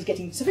Royal Society is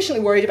getting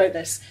sufficiently worried about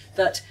this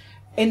that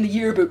in the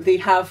yearbook they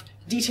have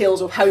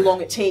details of how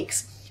long it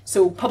takes.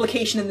 So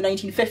publication in the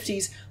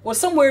 1950s was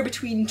somewhere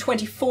between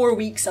 24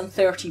 weeks and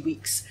 30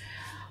 weeks.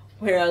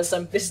 Whereas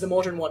this is the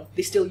modern one,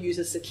 they still use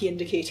as a key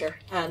indicator.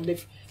 And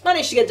they've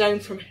managed to get down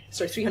from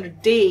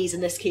 300 days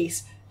in this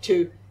case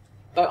to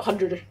about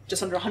 100,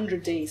 just under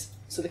 100 days.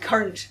 So the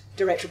current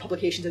Director of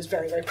Publications is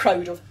very, very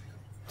proud of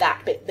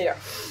that bit there,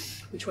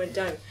 which went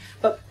down.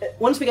 But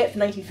once we get to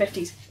the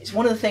 1950s, it's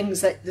one of the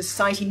things that the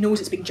Society knows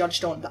it's being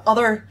judged on. The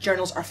other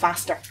journals are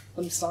faster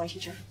than the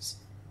Society journals.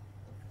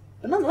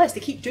 But nonetheless,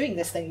 they keep doing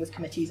this thing with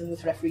committees and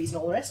with referees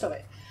and all the rest of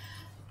it.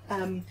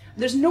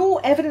 There's no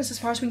evidence, as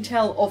far as we can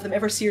tell, of them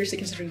ever seriously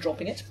considering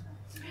dropping it.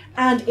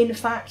 And in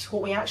fact,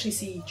 what we actually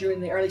see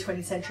during the early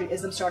 20th century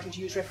is them starting to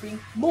use refereeing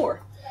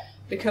more.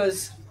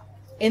 Because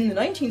in the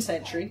 19th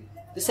century,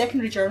 the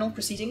secondary journal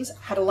proceedings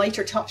had a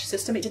lighter touch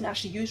system. It didn't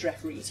actually use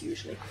referees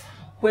usually.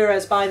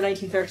 Whereas by the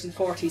 1930s and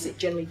 40s, it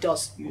generally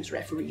does use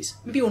referees.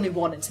 Maybe only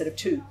 1 instead of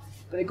 2,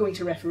 but they're going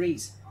to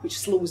referees, which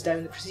slows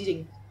down the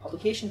proceeding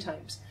publication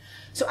times.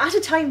 So at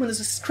a time when there's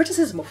this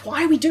criticism of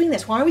why are we doing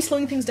this? Why are we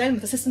slowing things down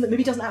with a system that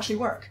maybe doesn't actually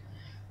work?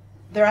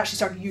 They're actually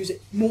starting to use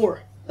it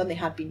more than they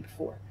had been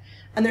before.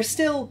 And they're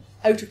still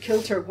out of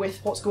kilter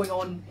with what's going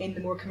on in the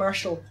more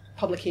commercial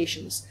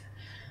publications,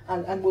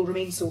 and will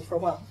remain so for a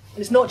while. And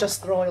it's not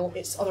just the Royal,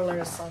 it's other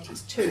learned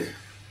societies too.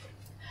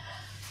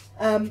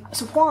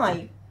 So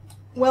why?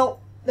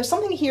 Well, there's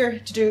something here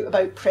to do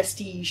about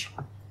prestige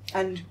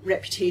and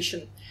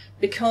reputation,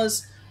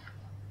 because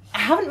I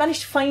haven't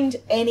managed to find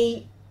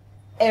any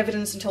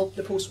evidence until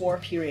the post-war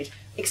period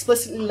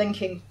explicitly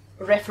linking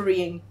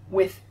refereeing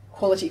with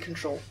quality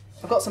control.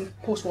 I've got some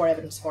post-war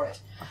evidence for it.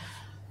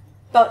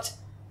 But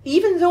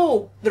even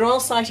though the Royal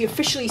Society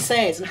officially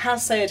says, and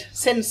has said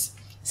since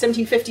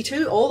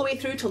 1752 all the way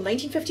through till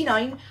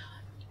 1959,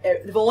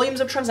 the volumes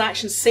of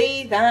transactions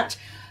say that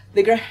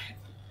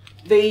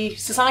the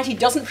Society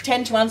doesn't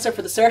pretend to answer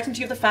for the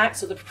certainty of the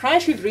facts or the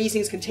propriety of the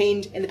reasonings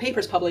contained in the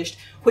papers published,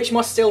 which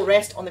must still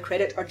rest on the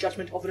credit or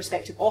judgment of the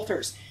respective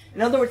authors.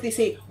 In other words, they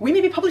say, we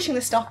may be publishing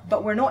this stuff,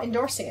 but we're not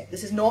endorsing it.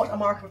 This is not a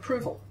mark of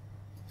approval.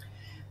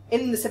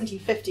 In the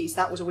 1750s,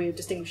 that was a way of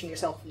distinguishing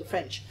yourself from the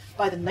French.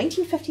 By the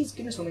 1950s,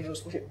 goodness only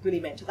knows what it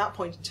really meant at that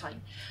point in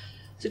time.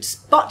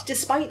 But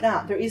despite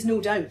that, there is no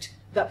doubt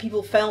that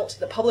people felt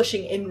that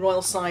publishing in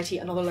Royal Society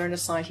and other learned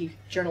society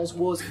journals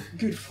was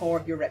good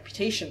for your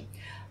reputation.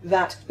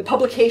 That the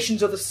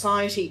publications of the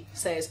Society,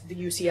 says the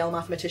UCL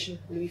mathematician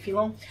Louis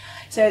Filon,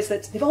 says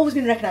that they've always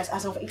been recognised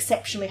as of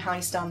exceptionally high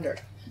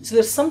standard. So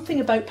there's something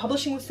about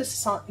publishing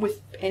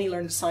with any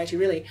learned society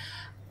really,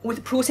 with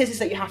the processes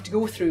that you have to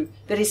go through,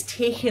 that is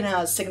taken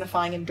as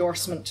signifying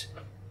endorsement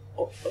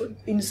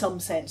in some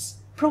sense.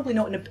 Probably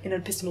not in an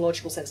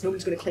epistemological sense.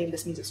 Nobody's going to claim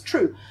this means it's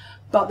true,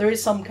 but there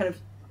is some kind of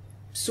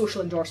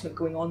social endorsement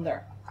going on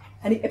there.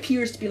 And it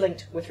appears to be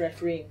linked with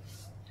refereeing.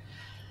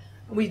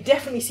 We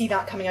definitely see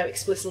that coming out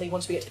explicitly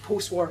once we get to the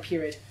post-war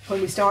period, when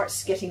we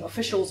start getting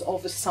officials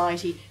of the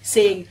society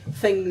saying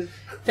things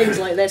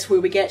like this,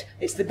 where we get,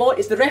 it's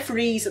the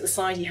referees that the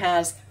society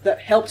has that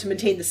help to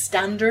maintain the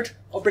standard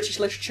of British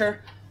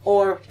literature,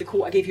 or the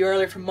quote I gave you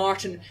earlier from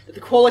Martin, that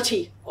the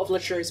quality of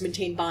literature is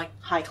maintained by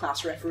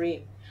high-class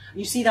refereeing. And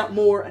you see that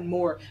more and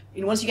more.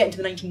 You know, once you get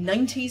into the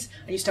 1990s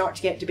and you start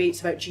to get debates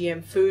about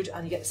GM food,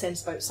 and you get the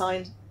sense about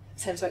science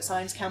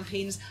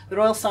campaigns, the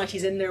Royal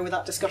Society's in there with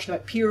that discussion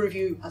about peer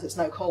review, as it's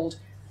now called,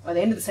 by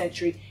the end of the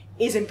century,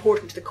 is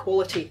important to the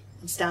quality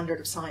and standard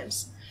of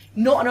science.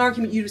 Not an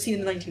argument you'd have seen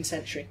in the 19th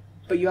century,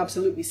 but you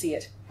absolutely see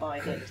it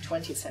by the end of the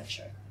 20th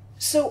century.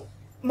 So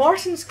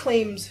Martin's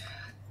claims,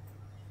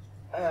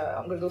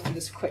 I'm going to go through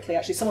this quickly,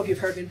 actually some of you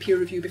have heard me in peer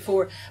review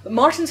before, but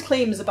Martin's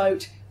claims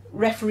about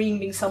refereeing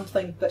being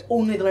something that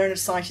only the learned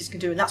societies can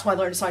do, and that's why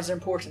learned societies are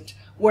important,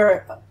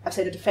 were, I've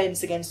said, a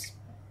defence against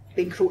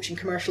the encroaching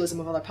commercialism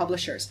of other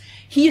publishers.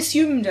 He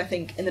assumed, I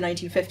think, in the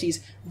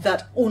 1950s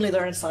that only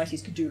learned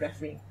societies could do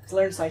refereeing, because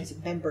learned societies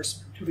had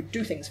members who would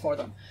do things for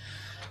them.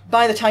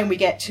 By the time we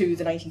get to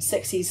the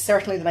 1960s,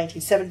 certainly the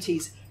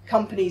 1970s,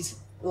 companies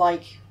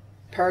like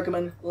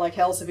Pergamon, like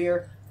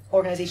Elsevier,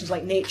 organisations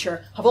like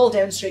Nature, have all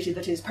demonstrated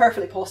that it is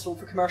perfectly possible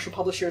for commercial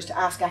publishers to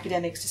ask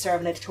academics to serve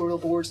on editorial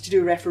boards, to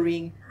do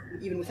refereeing,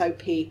 even without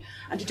pay,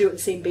 and to do it on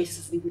the same basis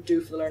as they would do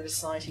for the learned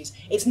societies.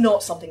 It's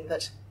not something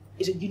that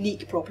is a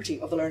unique property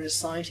of the learned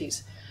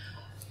societies.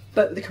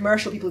 But the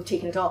commercial people who've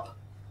taken it up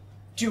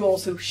do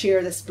also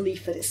share this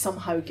belief that it's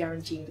somehow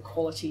guaranteeing the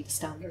quality, the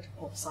standard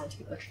of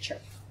scientific literature.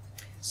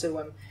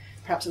 So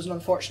perhaps it was an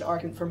unfortunate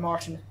argument for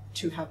Martin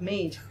to have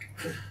made.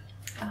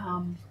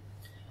 And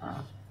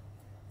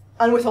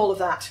with all of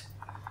that,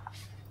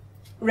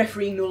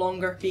 refereeing no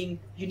longer being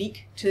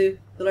unique to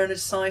the learned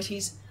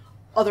societies,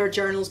 other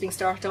journals being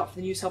started up for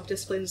the new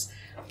subdisciplines.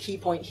 Key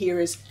point here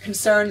is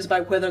concerns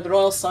about whether the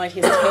Royal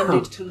Society has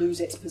tended to lose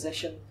its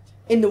position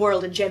in the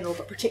world in general,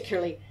 but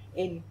particularly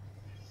in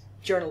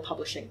journal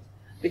publishing,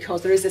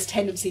 because there is this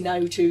tendency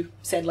now to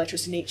send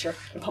letters to Nature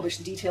and publish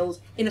the details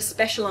in a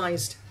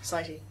specialised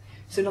society.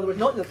 So in other words,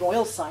 not in the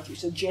Royal Society,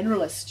 which is a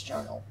generalist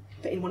journal,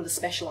 but in one of the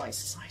specialised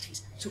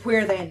societies. So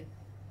where then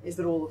is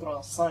the role of the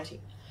Royal Society,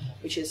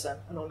 which is an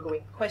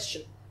ongoing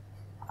question.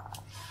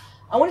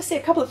 I want to say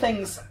a couple of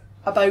things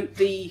about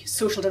the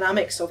social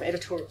dynamics of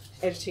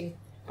editing,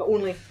 but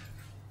only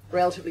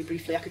relatively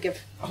briefly. I could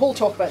give a whole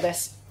talk about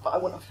this, but I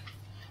won't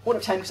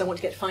have time because I want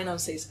to get to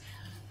finances.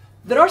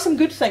 There are some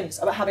good things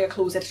about having a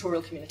closed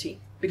editorial community,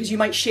 because you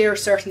might share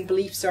certain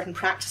beliefs, certain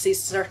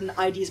practices, certain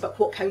ideas about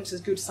what counts as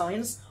good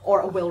science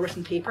or a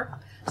well-written paper.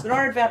 So there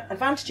are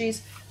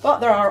advantages, but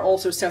there are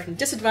also certain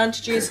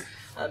disadvantages.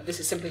 This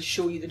is simply to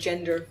show you the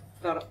gender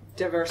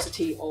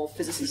diversity of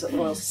physicists at the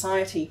Royal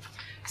Society.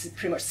 This is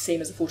pretty much the same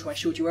as the photo I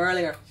showed you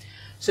earlier.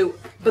 So,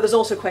 but there's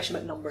also a question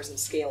about numbers and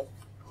scale.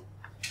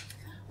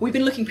 We've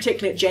been looking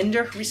particularly at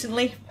gender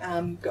recently.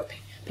 Got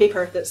a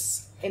paper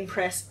that's in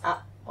press,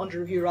 under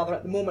review rather,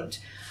 at the moment.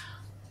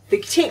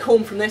 The take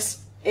home from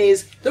this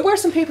is there were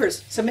some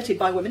papers submitted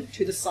by women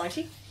to the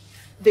Society.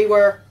 They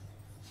were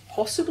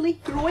possibly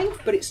growing,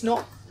 but it's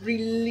not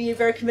really a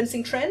very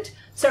convincing trend.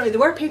 Certainly there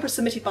were papers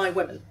submitted by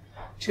women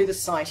to the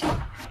Society,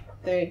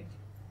 the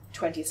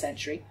 20th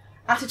century,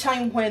 at a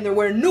time when there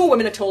were no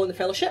women at all in the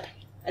fellowship,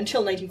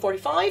 until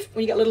 1945,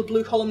 when you get a little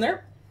blue column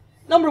there.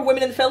 Number of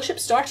women in the fellowship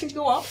starting to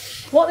go up.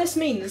 What this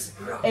means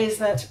is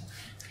that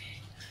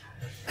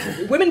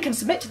women can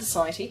submit to the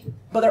Society,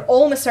 but they're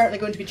almost certainly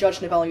going to be judged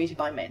and evaluated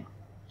by men.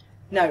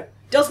 Now,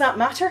 does that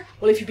matter?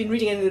 Well, if you've been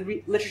reading any of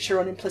the literature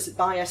on implicit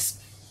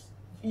bias,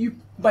 you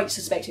might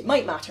suspect it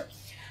might matter.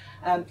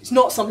 It's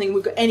not something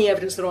we've got any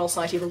evidence the Royal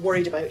Society ever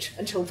worried about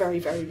until very,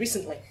 very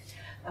recently.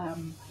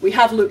 We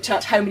have looked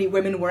at how many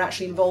women were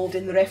actually involved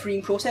in the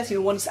refereeing process. You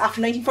know, once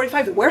after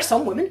 1945, there were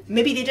some women.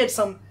 Maybe they did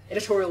some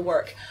editorial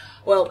work.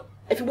 Well,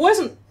 if it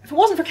wasn't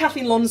for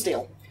Kathleen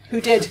Lonsdale,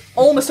 who did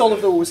almost all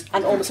of those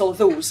and almost all of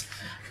those,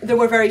 there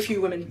were very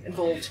few women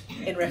involved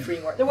in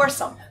refereeing work. There were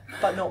some,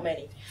 but not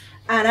many.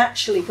 And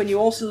actually, when you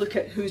also look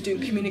at who's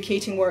doing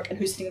communicating work and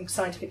who's sitting on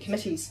scientific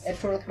committees,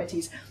 editorial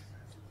committees,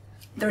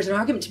 there is an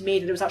argument to be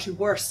made that it was actually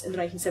worse in the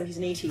 1970s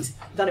and 80s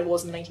than it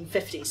was in the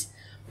 1950s,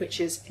 which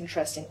is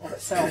interesting of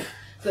itself.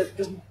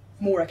 There's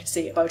more I could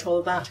say about all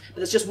of that,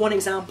 but it's just one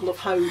example of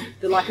how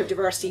the lack of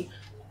diversity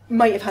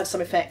might have had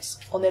some effects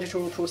on the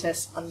editorial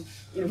process, and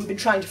you know, we've been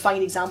trying to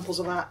find examples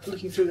of that,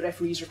 looking through the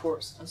referees'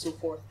 reports and so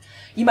forth.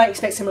 You might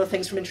expect similar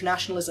things from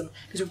internationalism,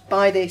 because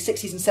by the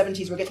 60s and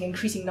 70s we're getting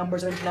increasing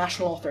numbers of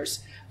international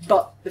authors,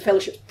 but the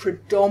fellowship,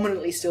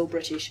 predominantly still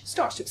British,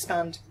 starts to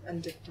expand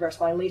and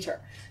diversify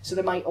later. So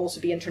there might also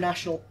be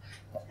international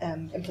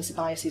implicit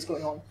biases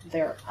going on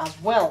there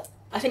as well.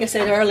 I think I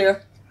said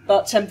earlier,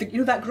 but you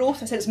know that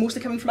growth, I said it's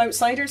mostly coming from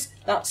outsiders,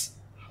 that's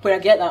where I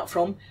get that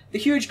from. The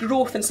huge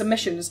growth in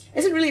submissions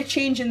isn't really a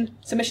change in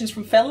submissions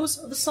from fellows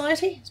of the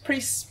Society. It's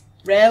pretty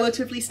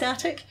relatively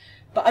static,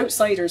 but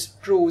outsiders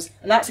grows,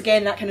 and that's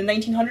again that kind of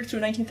 1900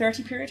 through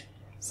 1930 period.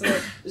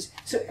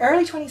 So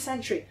early 20th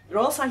century, the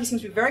Royal Society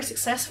seems to be very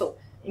successful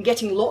in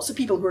getting lots of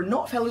people who are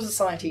not fellows of the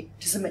society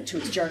to submit to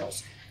its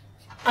journals,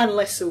 and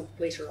less so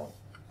later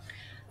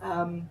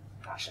on.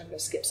 Actually, I'm going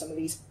to skip some of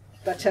these.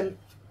 But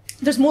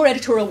there's more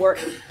editorial work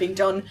being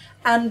done,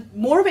 and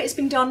more of it is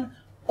being done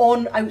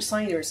on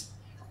outsiders.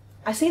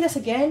 I say this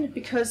again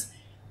because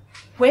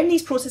when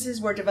these processes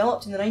were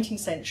developed in the 19th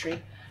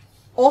century,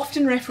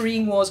 often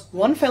refereeing was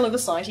one fellow of the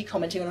society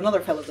commenting on another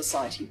fellow of the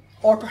society,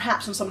 or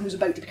perhaps on someone who's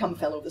about to become a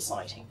fellow of the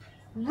society.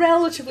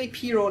 Relatively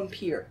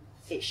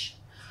peer-on-peer-ish.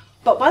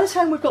 But by the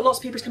time we've got lots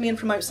of papers coming in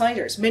from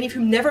outsiders, many of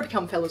whom never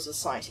become fellows of the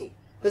society,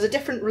 there's a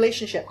different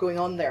relationship going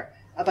on there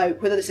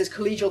about whether this is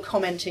collegial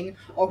commenting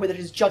or whether it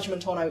is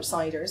judgment on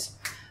outsiders.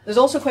 There's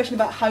also a question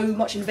about how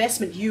much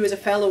investment you as a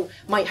fellow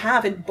might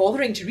have in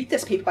bothering to read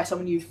this paper by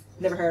someone you've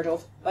never heard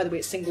of. By the way,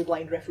 it's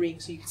single-blind refereeing,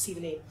 so you can see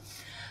the name.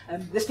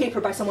 This paper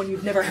by someone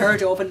you've never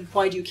heard of, and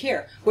why do you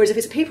care? Whereas if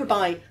it's a paper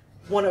by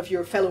one of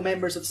your fellow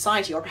members of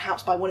society, or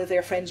perhaps by one of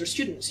their friends or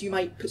students, you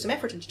might put some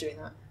effort into doing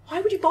that.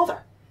 Why would you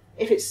bother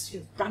if it's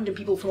random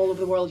people from all over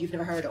the world you've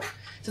never heard of?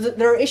 So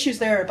there are issues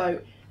there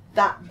about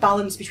that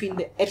balance between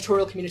the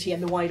editorial community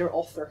and the wider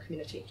author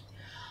community.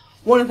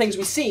 One of the things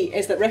we see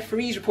is that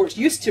referees' reports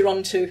used to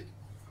run to,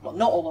 well,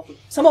 not all of them,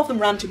 some of them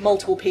ran to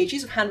multiple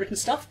pages of handwritten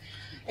stuff.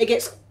 It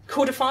gets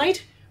codified,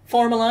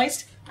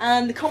 formalised,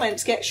 and the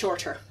comments get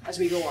shorter as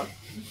we go on.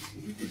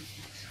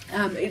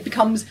 It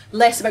becomes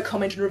less about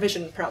comment and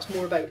revision, perhaps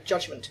more about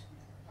judgment,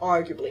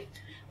 arguably.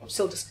 I'm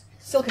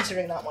still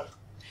considering that one.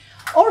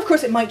 Or, of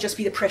course, it might just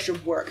be the pressure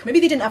of work. Maybe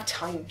they didn't have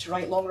time to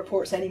write long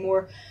reports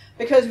anymore,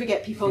 because we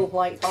get people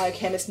like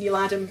biochemist Neil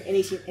Adam in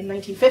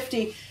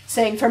 1950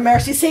 saying, for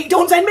mercy's sake,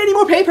 don't send me any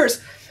more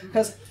papers,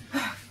 because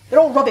they're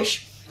all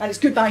rubbish, and it's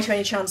goodbye to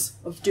any chance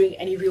of doing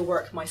any real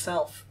work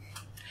myself.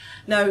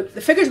 Now, the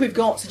figures we've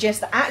got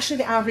suggest that actually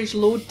the average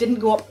load didn't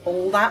go up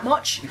all that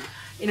much.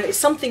 You know, it's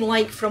something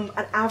like from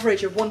an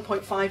average of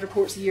 1.5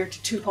 reports a year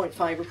to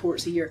 2.5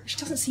 reports a year, which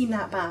doesn't seem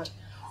that bad.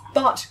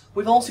 But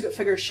we've also got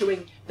figures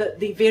showing that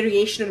the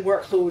variation in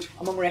workload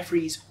among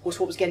referees was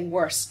what was getting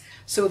worse,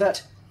 so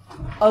that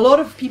a lot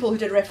of people who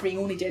did refereeing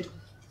only did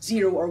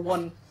 0 or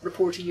 1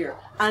 report a year,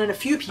 and a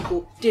few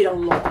people did a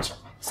lot.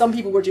 Some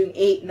people were doing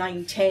 8,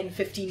 9, 10,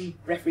 15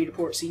 referee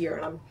reports a year,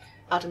 and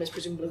Adam is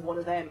presumably one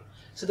of them.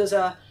 So there's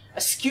a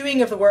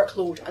skewing of the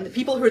workload, and the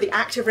people who are the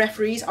active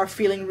referees are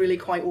feeling really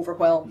quite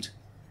overwhelmed.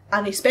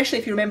 And especially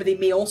if you remember, they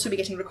may also be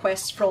getting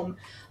requests from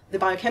the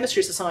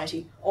Biochemistry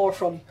Society, or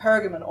from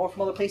Pergamon, or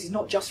from other places,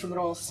 not just from the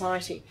Royal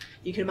Society.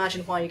 You can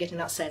imagine why you're getting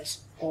that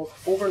sense of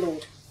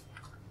overload.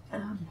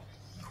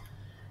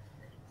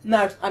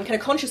 Now, I'm kind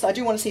of conscious that I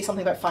do want to say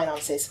something about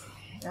finances,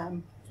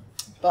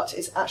 but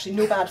it's actually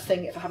no bad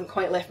thing if I haven't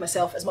quite left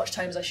myself as much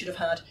time as I should have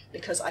had,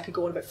 because I could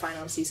go on about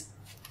finances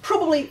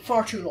probably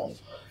far too long.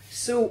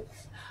 So,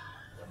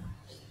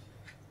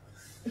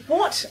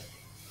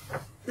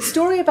 the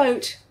story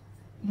about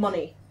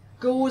money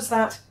goes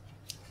that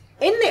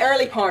in the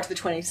early part of the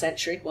 20th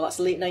century, well, that's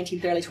the late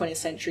 19th, early 20th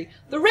century,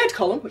 the red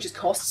column, which is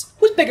costs,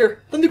 was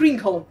bigger than the green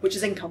column, which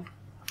is income.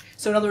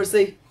 So in other words,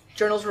 the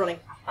journals were running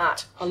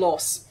at a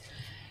loss.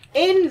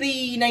 In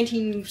the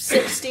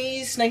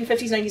 1960s,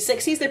 1950s,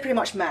 1960s, they pretty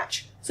much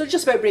match. So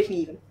just about breaking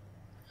even.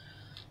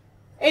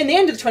 In the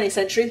end of the 20th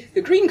century,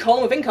 the green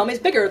column of income is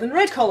bigger than the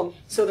red column,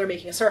 so they're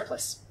making a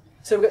surplus.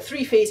 So we've got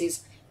 3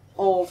 phases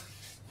of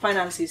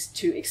finances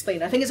to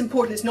explain. I think it's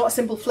important, it's not a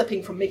simple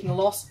flipping from making a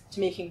loss to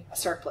making a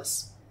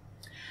surplus.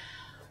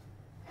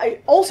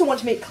 I also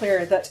want to make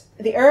clear that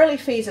the early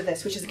phase of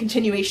this, which is the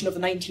continuation of the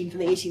 19th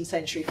and the 18th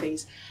century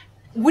phase,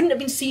 wouldn't have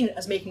been seen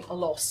as making a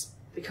loss,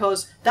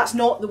 because that's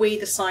not the way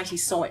the society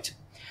saw it.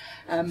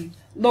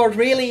 Lord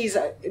Rayleigh's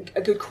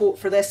a good quote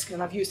for this,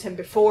 and I've used him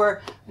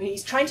before. I mean,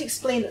 he's trying to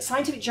explain that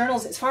scientific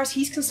journals, as far as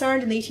he's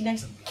concerned in the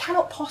 1890s,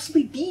 cannot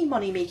possibly be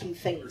money-making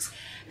things,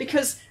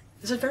 because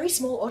there's a very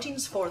small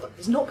audience for them.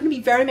 There's not going to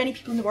be very many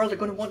people in the world who are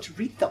going to want to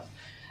read them.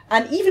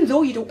 And even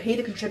though you don't pay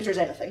the contributors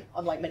anything,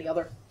 unlike many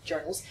other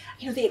journals,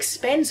 you know, the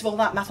expense of all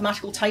that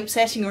mathematical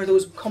typesetting or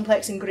those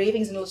complex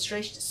engravings and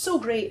illustrations is so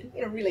great.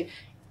 You know, really,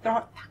 there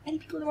aren't that many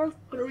people in the world who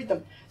are going to read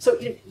them. So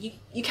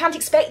you can't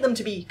expect them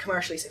to be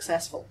commercially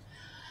successful.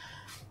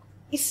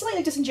 He's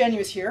slightly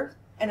disingenuous here,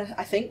 and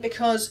I think,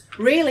 because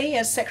Rayleigh,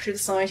 as Secretary of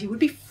the Society, would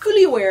be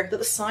fully aware that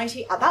the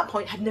Society at that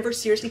point had never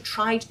seriously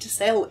tried to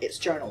sell its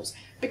journals,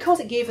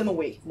 because it gave them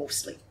away,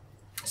 mostly.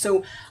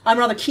 So I'm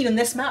rather keen on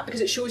this map because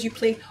it shows you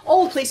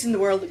all the places in the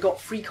world that got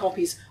free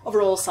copies of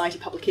Royal Society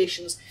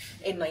publications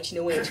in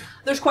 1908.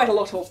 There's quite a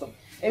lot of them.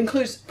 It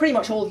includes pretty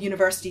much all the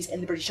universities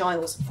in the British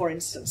Isles, for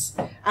instance,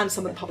 and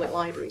some of the public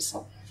libraries.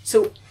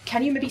 So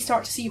can you maybe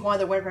start to see why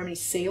there weren't very many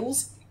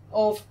sales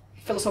of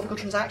philosophical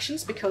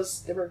transactions?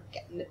 Because they were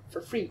getting it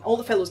for free. All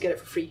the fellows get it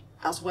for free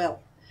as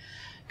well.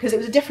 Because it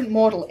was a different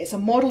model. It's a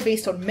model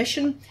based on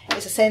mission.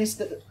 It's a sense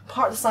that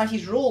part of the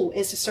Society's role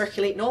is to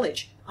circulate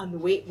knowledge. And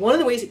one of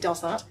the ways it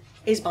does that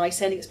is by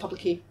sending its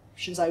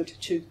publications out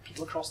to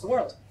people across the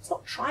world. It's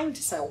not trying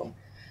to sell them.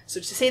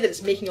 So to say that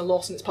it's making a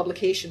loss in its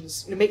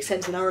publications, it makes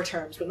sense in our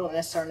terms, but not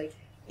necessarily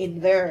in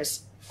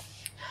theirs.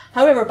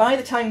 However, by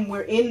the time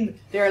we're in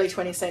the early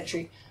 20th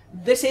century,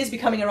 this is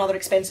becoming a rather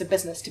expensive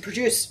business to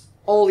produce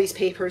all these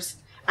papers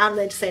and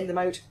then to send them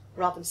out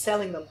rather than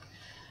selling them.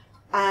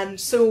 And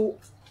so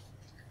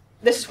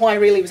this is why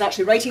really he was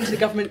actually writing to the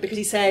government, because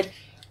he said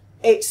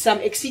it's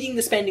exceeding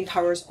the spending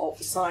powers of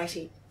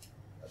societies,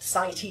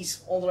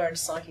 all the learned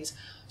societies.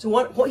 So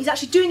what he's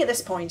actually doing at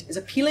this point is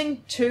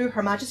appealing to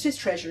Her Majesty's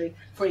Treasury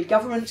for a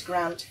government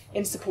grant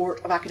in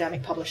support of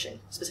academic publishing,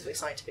 specifically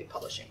scientific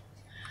publishing.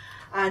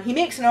 And he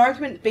makes an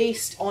argument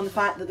based on the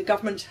fact that the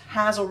government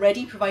has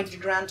already provided a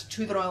grant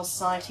to the Royal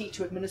Society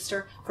to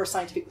administer for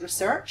scientific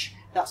research.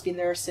 That's been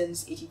there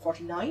since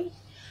 1849.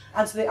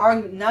 And so the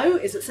argument now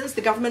is that since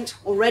the government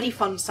already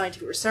funds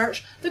scientific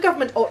research, the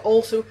government ought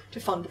also to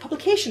fund the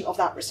publication of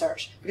that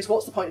research. Because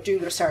what's the point of doing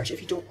the research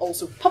if you don't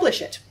also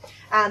publish it?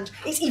 And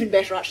it's even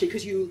better actually,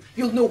 because you'll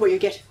know where you're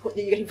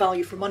getting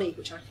value for money,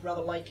 which I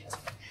rather like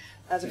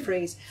as a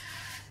phrase.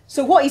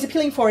 So what he's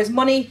appealing for is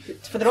money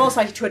for the Royal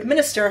Society to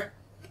administer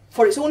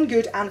for its own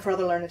good and for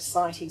other learned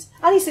societies.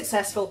 And he's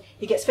successful.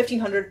 He gets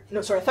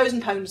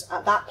 £1,000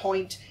 at that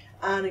point,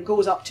 and it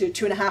goes up to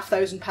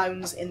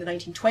 £2,500 in the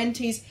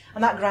 1920s,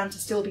 and that grant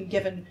has still been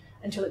given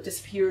until it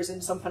disappears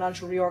in some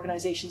financial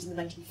reorganisations in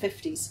the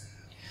 1950s.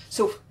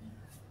 So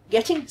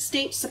getting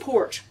state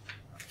support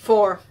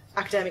for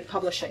academic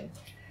publishing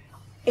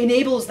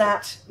enables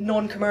that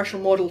non-commercial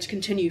model to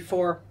continue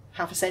for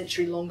half a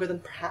century longer than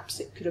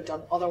perhaps it could have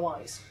done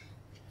otherwise.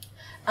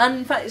 And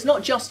in fact, it's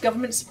not just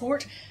government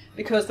support,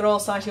 because the Royal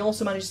Society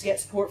also manages to get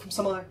support from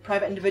some other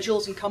private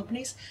individuals and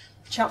companies.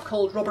 A chap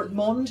called Robert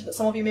Mond, that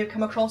some of you may have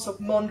come across, of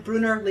Mond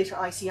Brunner, later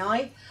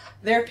ICI.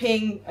 They're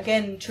paying,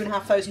 again,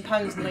 £2,500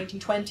 in the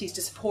 1920s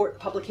to support the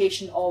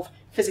publication of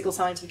physical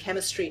science and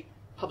chemistry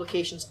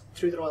publications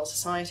through the Royal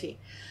Society.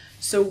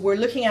 So we're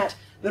looking at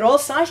the Royal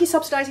Society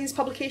subsidising these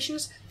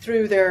publications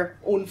through their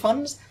own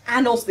funds,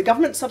 and also the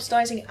government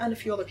subsidising, and a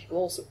few other people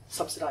also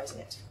subsidising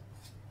it.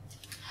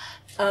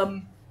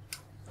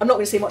 I'm not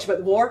going to say much about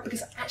the war,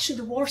 because actually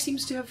the war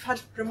seems to have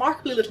had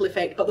remarkably little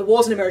effect, but there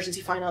was an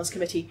emergency finance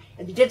committee,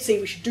 and they did say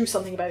we should do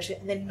something about it,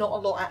 and then not a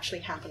lot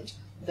actually happened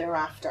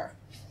thereafter.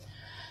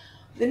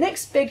 The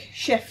next big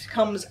shift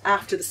comes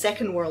after the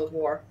Second World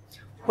War,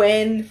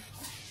 when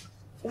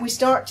we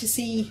start to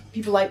see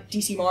people like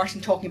D.C.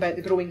 Martin talking about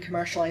the growing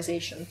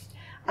commercialisation.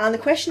 And the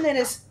question then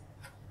is,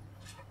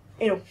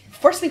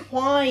 firstly,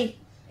 why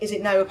is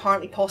it now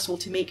apparently possible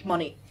to make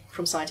money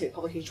from scientific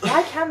publications?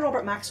 Why can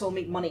Robert Maxwell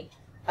make money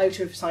out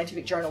of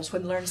scientific journals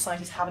when learned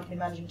scientists haven't been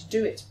managing to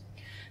do it?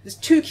 There's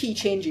two key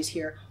changes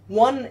here.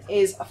 One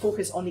is a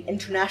focus on the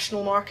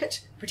international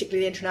market,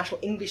 particularly the international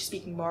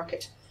English-speaking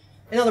market.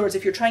 In other words,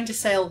 if you're trying to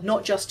sell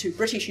not just to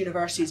British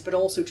universities, but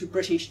also to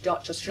British,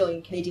 Dutch,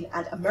 Australian, Canadian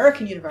and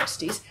American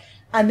universities,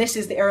 and this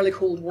is the early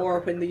Cold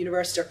War when the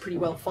universities are pretty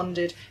well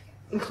funded,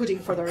 including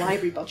for their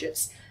library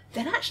budgets,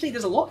 then actually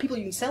there's a lot of people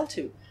you can sell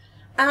to.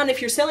 And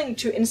if you're selling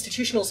to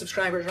institutional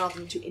subscribers rather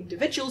than to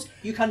individuals,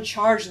 you can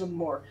charge them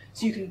more.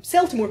 So you can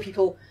sell to more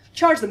people,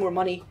 charge them more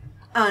money,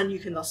 and you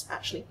can thus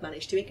actually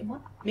manage to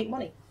make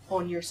money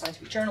on your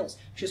scientific journals,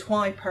 which is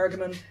why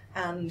Pergamon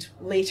and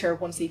later,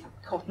 once they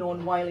cotton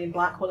on, Wiley and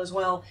Blackwell as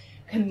well,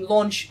 can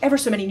launch ever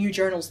so many new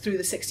journals through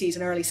the 60s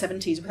and early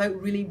 70s without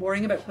really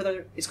worrying about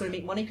whether it's going to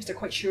make money, because they're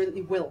quite sure that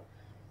they will.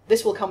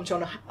 This will come to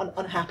an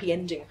unhappy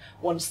ending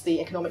once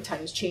the economic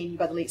times change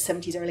by the late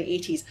 70s, early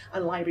 80s,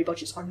 and library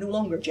budgets are no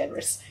longer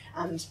generous,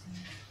 and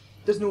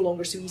it's no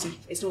longer so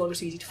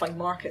easy to find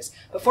markets.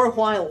 But for a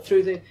while,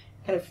 through the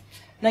kind of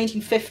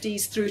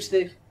 1950s through to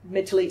the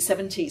mid to late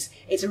 70s,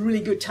 it's a really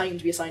good time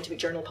to be a scientific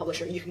journal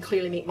publisher. You can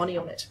clearly make money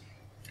on it.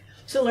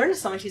 So learned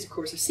societies, of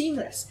course, are seeing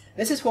this.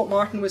 This is what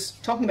Martin was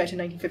talking about in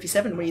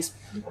 1957 when he's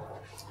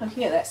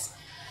looking at this,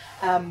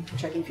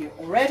 which I gave you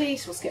already,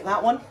 so we'll skip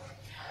that one.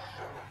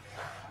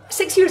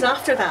 6 years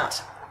after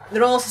that, the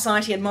Royal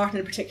Society, and Martin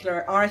in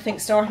particular, are, I think,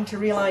 starting to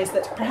realise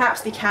that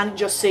perhaps they can't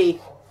just say,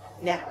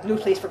 nah, no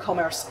place for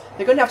commerce.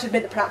 They're going to have to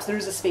admit that perhaps there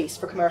is a space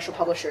for commercial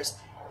publishers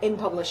in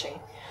publishing.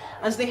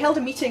 And so they held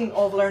a meeting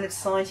of learned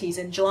societies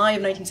in July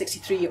of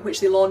 1963, at which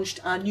they launched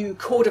a new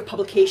code of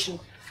publication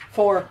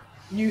for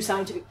new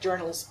scientific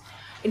journals,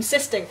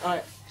 insisting,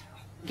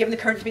 given the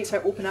current debates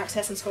about open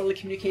access and scholarly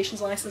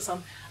communications licence, I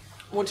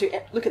want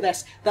to look at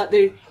this, that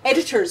the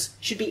editors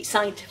should be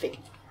scientific.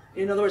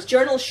 In other words,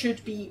 journals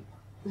should be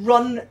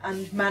run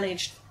and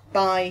managed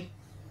by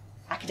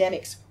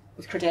academics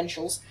with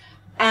credentials,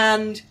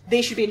 and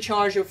they should be in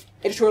charge of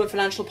editorial and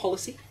financial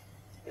policy.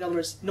 In other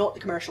words, not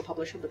the commercial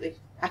publisher, but the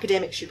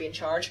academics should be in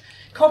charge.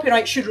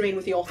 Copyright should remain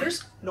with the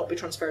authors, not be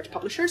transferred to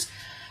publishers,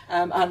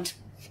 and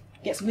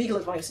get some legal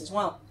advice as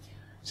well.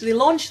 So they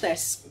launched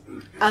this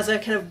as a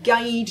kind of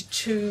guide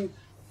to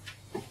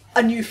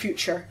a new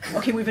future.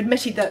 Okay, we've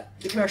admitted that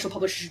the commercial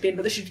publisher should be in,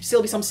 but there should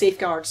still be some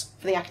safeguards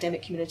for the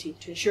academic community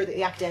to ensure that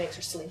the academics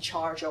are still in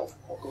charge of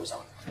what goes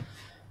on.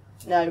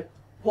 Now,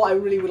 what I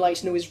really would like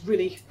to know is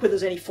really whether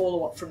there's any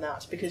follow-up from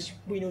that, because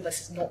we know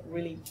this is not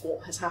really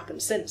what has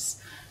happened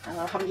since.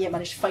 I haven't yet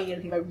managed to find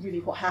anything about really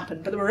what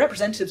happened, but there were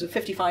representatives of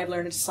 55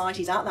 learned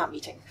societies at that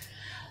meeting.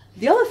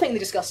 The other thing they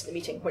discussed at the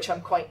meeting, which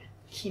I'm quite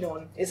keen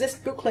on, is this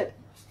booklet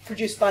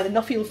produced by the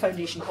Nuffield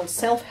Foundation called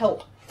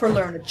Self-Help for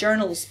Learned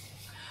Journals,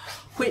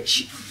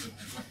 which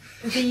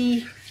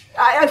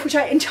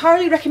I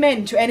entirely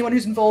recommend to anyone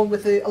who's involved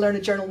with a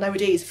learned journal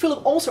nowadays, full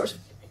of all sorts of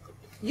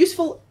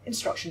useful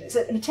instruction. It's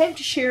an attempt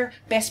to share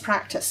best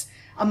practice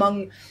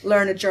among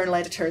learned journal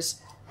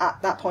editors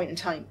at that point in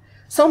time.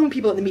 Some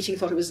people at the meeting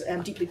thought it was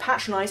deeply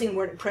patronising and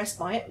weren't impressed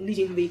by it,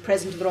 leading the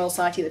president of the Royal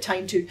Society at the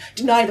time to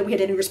deny that we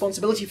had any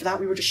responsibility for that.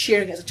 We were just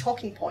sharing it as a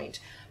talking point.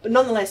 But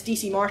nonetheless,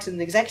 DC Martin,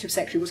 the executive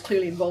secretary, was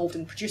clearly involved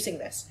in producing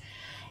this.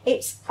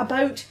 It's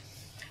about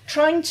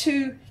trying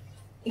to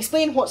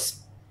explain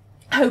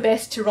how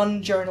best to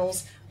run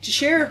journals, to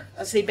share,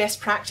 as I say,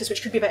 best practice,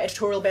 which could be about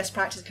editorial best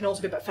practice, it can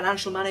also be about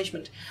financial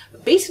management.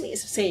 But basically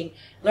it's saying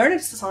learned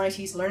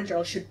societies, learned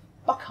journals should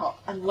buck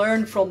up and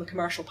learn from the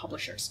commercial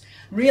publishers.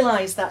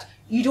 Realise that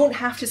you don't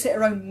have to sit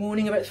around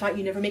moaning about the fact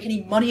you never make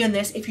any money on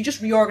this. If you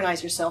just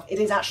reorganise yourself, it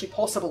is actually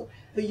possible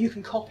that you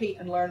can copy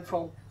and learn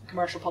from the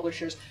commercial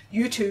publishers.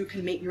 You too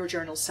can make your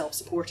journals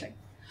self-supporting.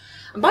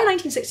 And by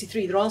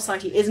 1963, the Royal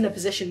Society is in a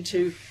position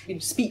to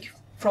speak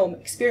from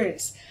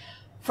experience.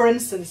 For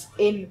instance,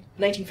 in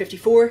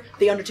 1954,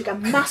 they undertook a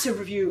massive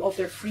review of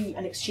their free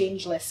and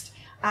exchange list,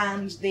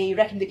 and they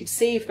reckoned they could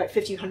save about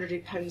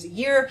 £1,500 a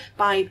year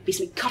by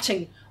basically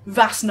cutting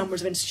vast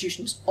numbers of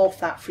institutions off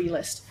that free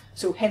list.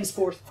 So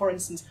henceforth, for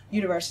instance,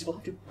 universities will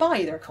have to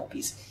buy their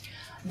copies.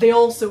 They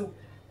also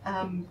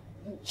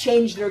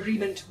changed their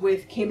agreement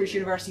with Cambridge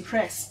University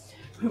Press,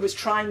 who was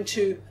trying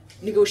to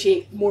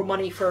negotiate more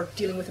money for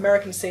dealing with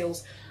American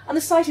sales. And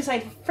the Society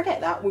decided,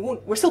 forget that,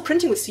 we're still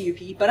printing with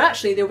CUP, but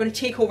actually they were going to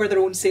take over their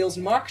own sales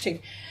and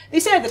marketing. They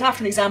said that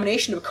after an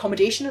examination of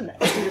accommodation and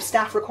of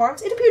staff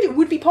requirements, it appeared it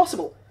would be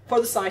possible for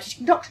the Society to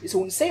conduct its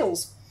own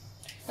sales,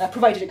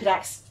 provided it could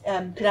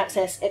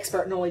access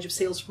expert knowledge of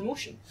sales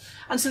promotion.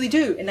 And so they do,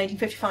 in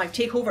 1955,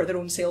 take over their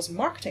own sales and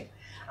marketing.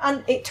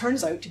 And it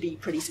turns out to be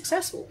pretty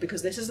successful,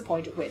 because this is the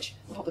point at which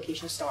the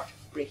publications start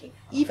breaking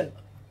even,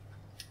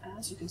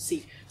 as you can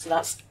see. So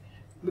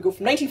we go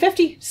from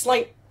 1950,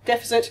 slight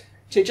deficit,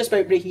 to just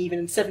about breaking even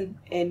in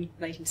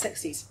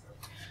 1960s.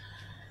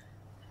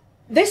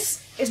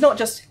 This is not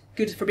just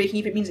good for breaking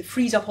even, it means it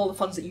frees up all the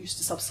funds that used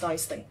to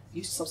subsidise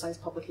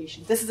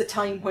publications. This is a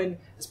time when,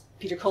 as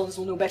Peter Collins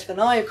will know better than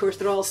I, of course,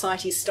 the Royal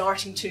Society is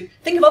starting to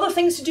think of other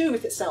things to do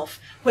with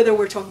itself, whether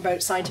we're talking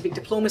about scientific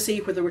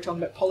diplomacy, whether we're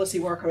talking about policy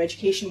work or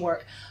education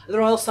work. The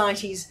Royal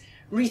Society's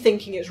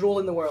rethinking its role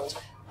in the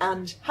world,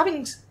 and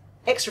having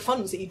extra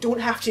funds that you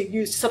don't have to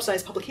use to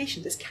subsidise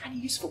publications is kind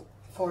of useful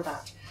for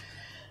that.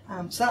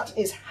 So that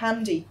is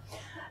handy.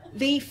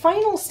 The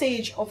final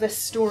stage of this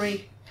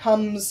story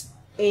comes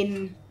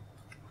in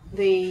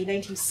the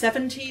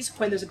 1970s,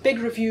 when there's a big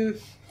review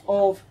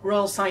of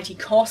Royal Society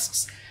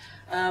costs.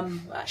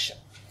 Actually,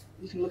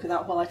 you can look at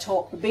that while I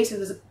talk, but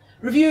basically there's a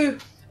review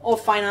of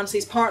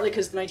finances, partly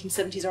because the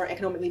 1970s are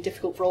economically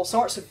difficult for all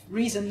sorts of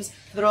reasons.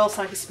 For the Royal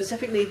Society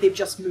specifically, they've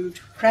just moved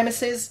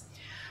premises,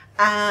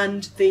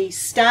 and the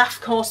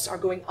staff costs are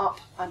going up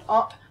and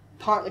up,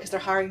 partly because they're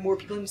hiring more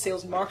people in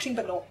sales and marketing,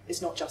 but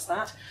it's not just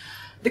that.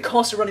 The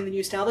cost of running the new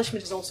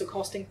establishment is also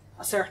costing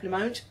a certain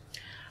amount.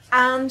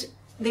 And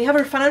they have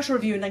a financial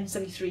review in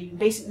 1973, and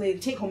basically the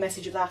take-home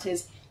message of that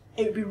is,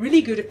 it would be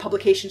really good if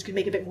publications could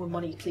make a bit more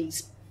money,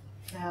 please.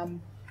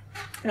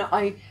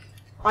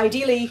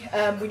 Ideally,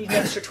 we need an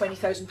extra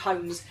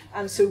 £20,000,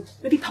 and so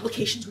maybe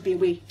publications would be a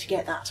way to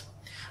get that.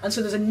 And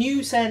so there's a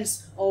new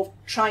sense of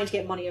trying to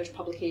get money out of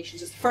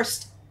publications. It's the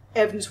first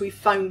evidence we've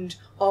found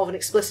of an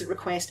explicit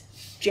request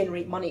to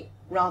generate money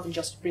rather than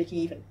just breaking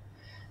even,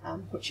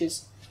 which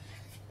is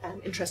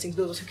interesting to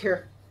those who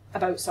care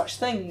about such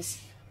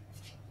things.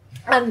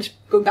 And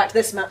going back to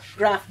this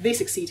graph, they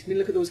succeed. We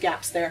look at those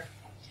gaps there.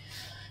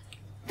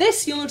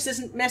 This, you'll notice,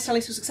 isn't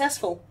necessarily so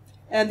successful.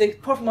 The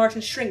profit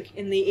margins shrink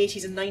in the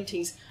 80s and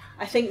 90s.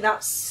 I think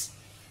that's,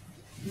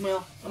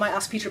 well, I might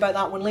ask Peter about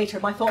that one later.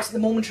 My thoughts at the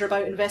moment are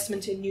about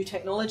investment in new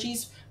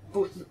technologies,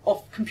 both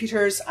of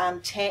computers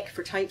and tech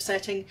for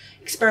typesetting,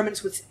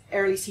 experiments with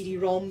early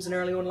CD-ROMs and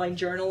early online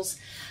journals,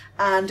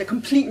 and a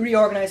complete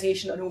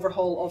reorganisation and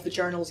overhaul of the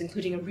journals,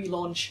 including a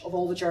relaunch of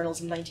all the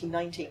journals in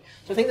 1990.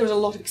 So I think there was a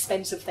lot of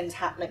expensive things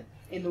happening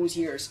in those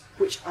years,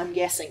 which I'm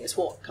guessing is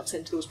what cuts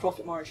into those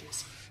profit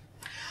margins.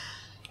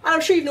 And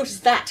I'm sure you've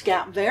noticed that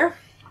gap there,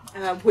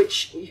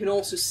 which you can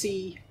also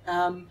see.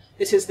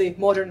 This is the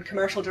Modern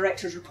Commercial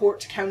Director's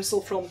Report to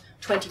Council from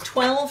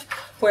 2012,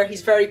 where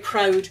he's very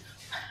proud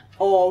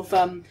of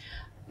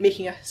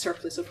making a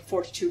surplus of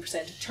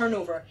 42% of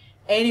turnover.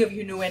 Any of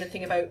you who know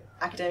anything about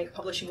academic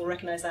publishing will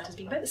recognise that as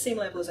being about the same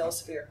level as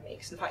Elsevier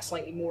makes, in fact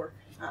slightly more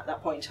at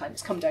that point in time.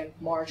 It's come down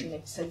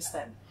marginally since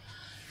then.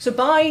 So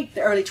by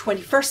the early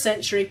 21st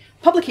century,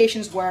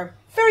 publications were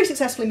very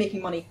successfully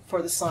making money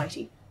for the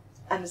Society,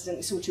 and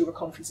incidentally so too were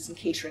conferences and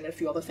catering and a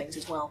few other things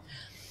as well.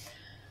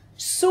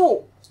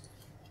 So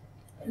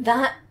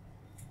that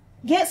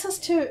gets us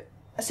to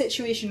a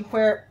situation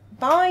where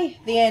by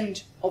the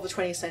end of the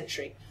 20th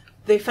century,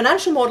 the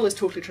financial model is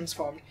totally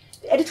transformed.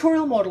 The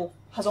editorial model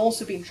has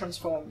also been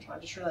transformed. I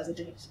just realised I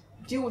didn't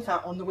deal with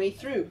that on the way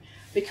through,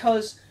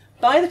 because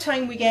By the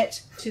time we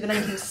get to the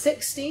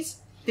 1960s,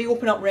 they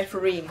open up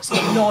refereeing, so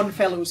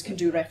non-fellows can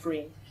do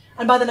refereeing.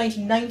 And by the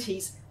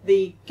 1990s,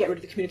 they get rid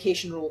of the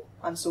communication role,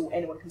 and so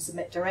anyone can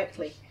submit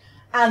directly.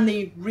 And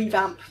they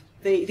revamp,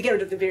 they get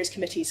rid of the various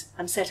committees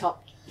and set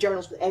up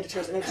journals with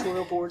editors and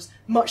editorial boards,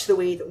 much the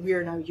way that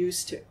we're now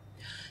used to.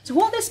 So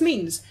what this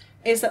means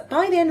is that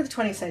by the end of the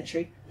 20th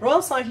century,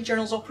 Royal Society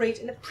journals operate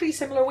in a pretty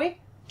similar way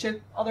to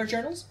other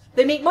journals.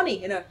 They make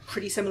money in a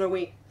pretty similar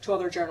way to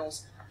other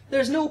journals.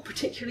 There's no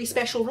particularly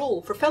special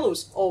role for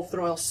fellows of the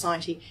Royal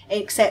Society,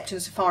 except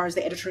insofar as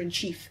the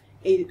editor-in-chief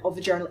of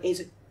the journal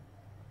is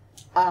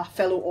a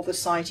fellow of the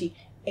Society,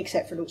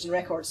 except for Notes and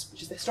Records,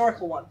 which is the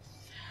historical one.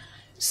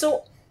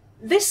 So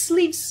this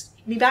leads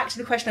me back to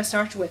the question I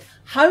started with.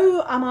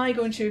 How am I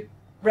going to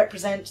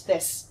represent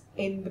this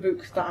in the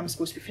book that I'm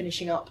supposed to be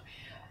finishing up?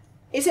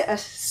 Is it a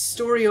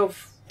story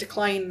of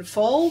decline and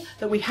fall,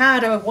 that we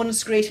had a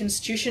once great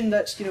institution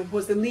that, you know,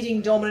 was the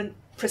leading, dominant,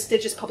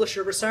 prestigious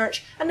publisher of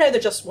research, and now they're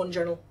just one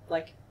journal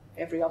like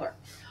every other?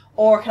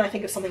 Or can I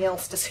think of something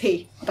else to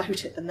say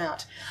about it than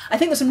that? I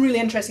think there's some really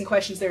interesting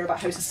questions there about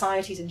how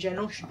societies in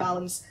general should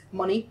balance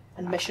money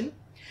and mission.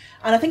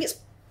 And I think it's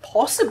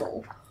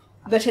possible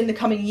that in the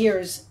coming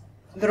years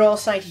the Royal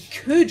Society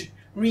could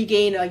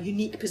regain a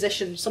unique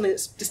position, something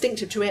that's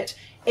distinctive to it,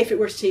 if it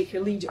were to take a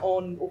lead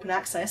on open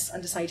access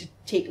and decide to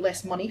take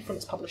less money from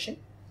its publishing.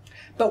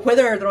 But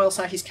whether the Royal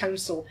Society's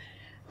Council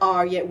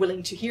are yet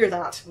willing to hear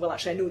that, well,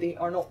 actually I know they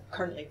are not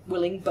currently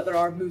willing, but there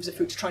are moves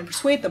afoot to try and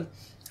persuade them.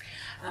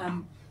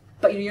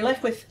 But you know, you're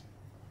left with,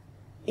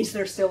 is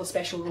there still a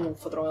special role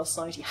for the Royal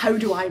Society? How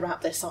do I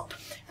wrap this up?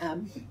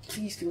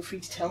 Please feel free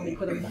to tell me,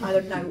 whether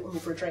either now or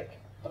over a drink,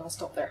 but I'll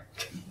stop there.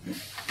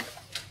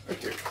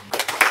 Thank you.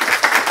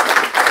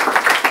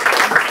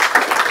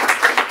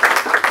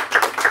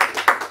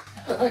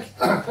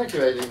 Thank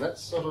you, Aileen.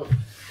 That's sort of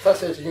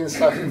fascinating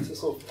insight into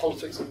sort of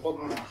politics of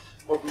modern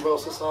Royal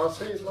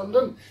Society in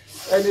London.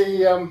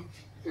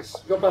 We've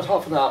got about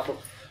half an hour for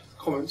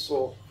comments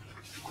or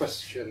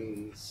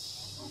questions.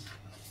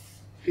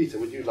 Peter,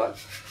 would you like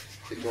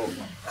to go?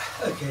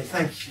 Okay,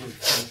 thank you.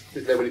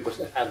 Did nobody put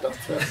their hand up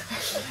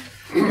first?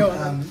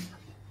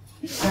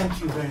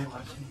 Thank you very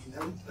much.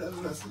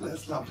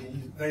 That's lovely.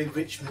 Very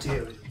rich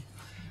material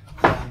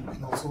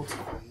in all sorts of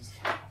ways.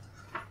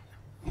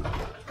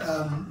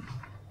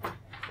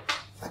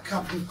 A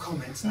couple of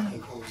comments, I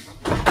think, or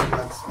I'd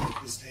like to speak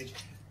at this stage.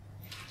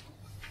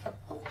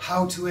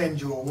 How to end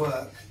your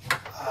work,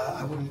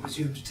 I wouldn't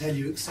presume to tell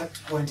you, except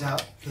to point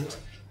out that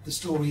the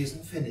story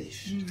isn't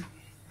finished.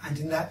 And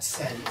in that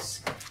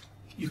sense,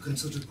 you can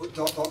sort of put ...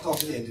 at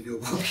the end of your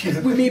book. You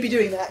know? We may be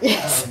doing that,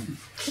 yes.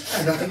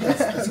 And I think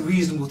that's a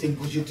reasonable thing,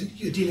 because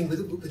you're dealing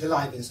with a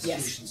live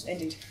institutions. Yes,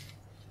 indeed.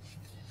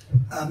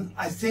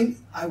 I think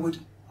I would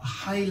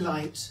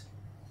highlight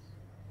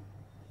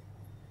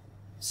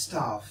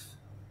staff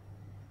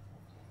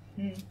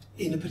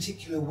in a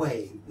particular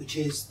way, which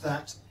is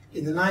that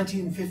in the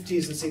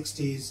 1950s and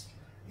 60s,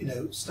 you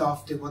know,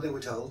 staff did what they were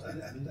told,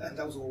 and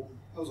that was all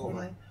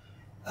right.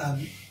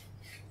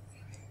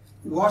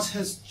 What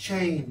has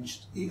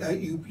changed?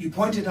 You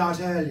pointed out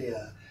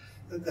earlier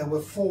that there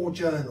were 4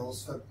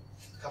 journals for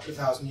a couple of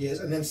thousand years,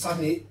 and then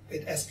suddenly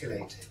it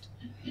escalated.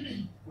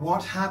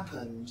 What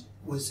happened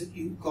was that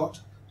you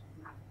got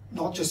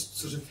not just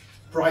sort of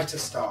brighter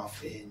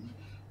staff in,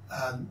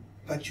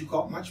 but you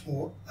got much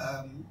more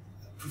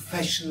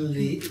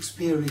professionally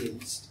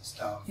experienced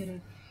staff.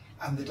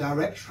 And the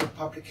director of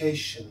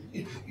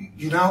publication,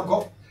 you now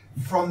got,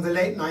 from the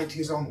late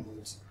 90s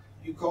onwards,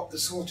 you got the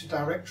sort of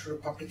director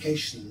of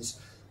publications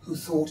who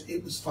thought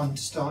it was fun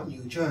to start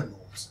new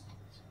journals,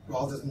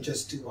 rather than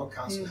just do what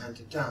council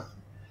handed down.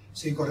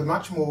 So you got a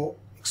much more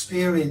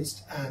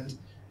experienced and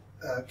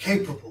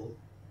capable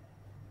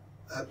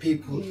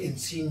people in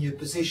senior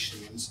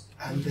positions,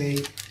 and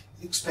they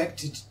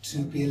expected to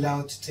be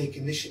allowed to take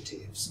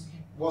initiatives.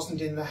 It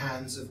wasn't in the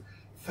hands of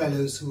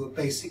fellows who were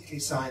basically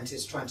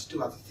scientists trying to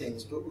do other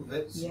things, but were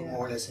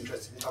more or less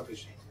interested in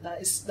publishing. That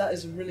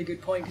is a really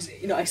good point, because,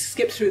 you know, I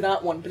skipped through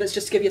that one, but it's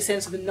just to give you a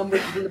sense of the number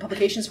of people in the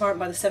publications department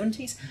by the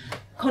 70s.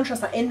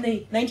 Contrast that, in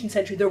the 19th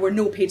century there were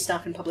no paid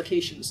staff in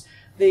publications.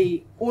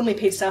 The only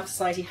paid staff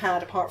society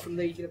had, apart from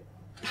the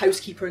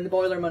housekeeper and the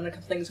boilerman and a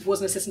couple of things, was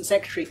an assistant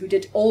secretary who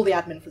did all the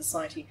admin for the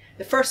society.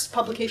 The first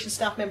publication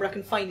staff member I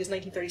can find is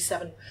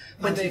 1937.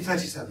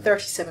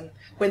 1937.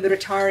 When the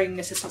retiring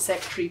assistant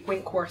secretary,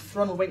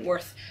 Ronald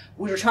Winkworth,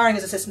 was retiring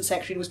as assistant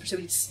secretary and was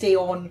persuaded to stay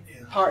on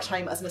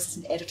part-time as an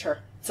assistant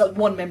editor. So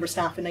one member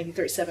staff in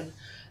 1937.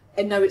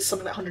 And now it's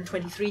something like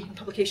 123 in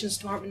publications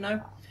department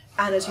now.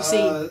 And as you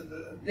say,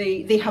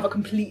 they have a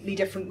completely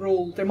different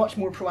role. They're much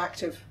more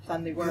proactive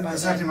than they were back then. They're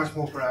certainly much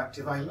more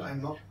proactive.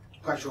 I'm not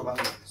quite sure about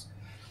those.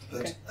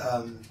 But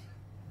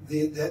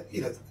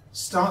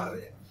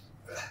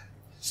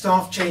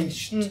staff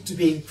changed to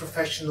being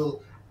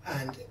professional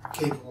and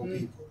capable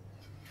people,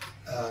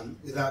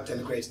 without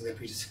denigrating their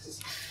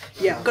predecessors.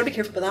 Yeah, I've got to be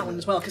careful about that one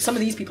as well, because some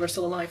of these people are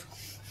still alive.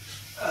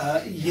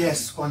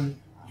 Yes,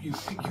 you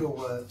pick your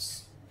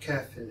words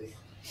carefully.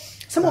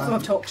 Some of them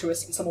have talked to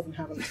us, and some of them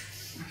haven't.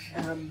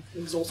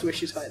 There's also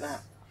issues about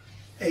that.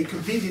 A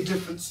completely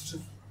different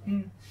sort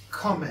of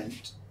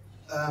comment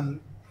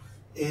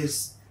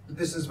is the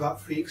business about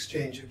free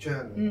exchange of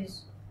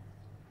journals.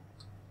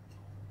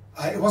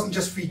 It wasn't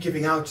just free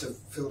giving out of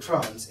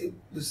filtrans, it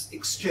was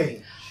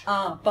exchange.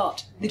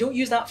 But they don't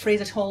use that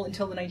phrase at all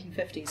until the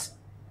 1950s.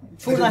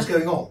 What was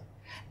going on?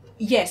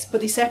 Yes,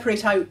 but they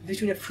separate out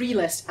between a free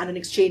list and an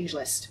exchange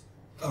list.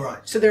 All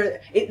right. So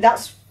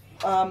that's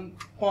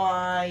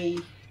why...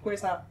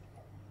 Where's that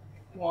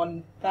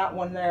one? That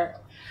one there.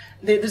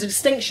 There's a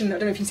distinction, I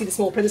don't know if you can see the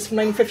small print, this is from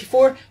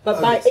 1954, but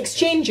by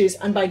exchanges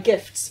and by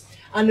gifts.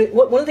 And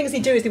one of the things they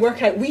do is they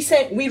work out,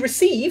 we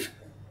receive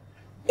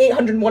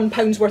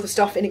 £801 worth of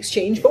stuff in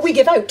exchange, but we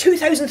give out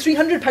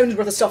 £2,300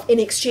 worth of stuff in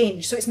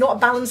exchange. So it's not a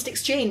balanced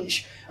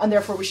exchange, and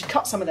therefore we should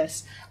cut some of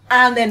this.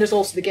 And then there's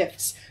also the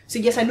gifts. So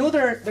yes, I know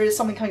there is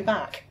something coming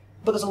back,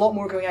 but there's a lot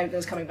more going out than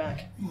is coming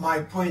back. My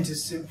point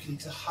is simply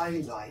to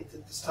highlight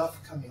that the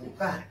stuff coming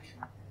back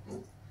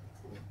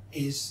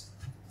is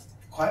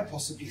quite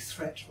possibly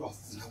threat rather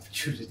than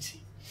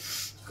opportunity,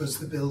 because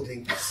the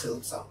building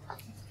silts up.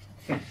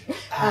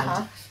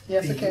 And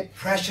yes, the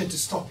pressure to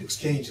stop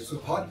exchanges was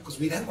partly because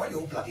we don't want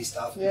your bloody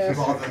stuff,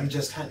 rather than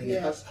just handing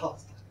it back to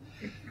us.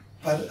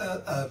 But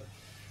a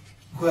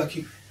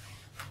quirky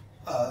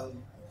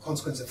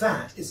consequence of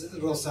that is that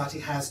the Royal Society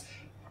has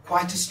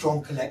quite a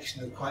strong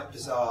collection of quite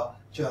bizarre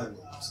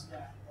journals.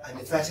 And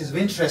if that is of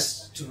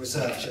interest to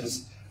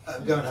researchers,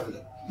 go and have a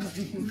look.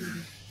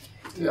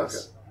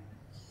 Yes.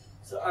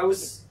 So I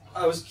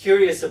was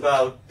curious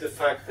about the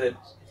fact that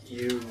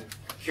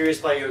curious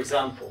by your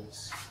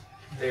examples.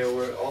 They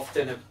were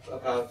often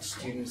about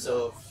students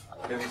of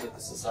members of the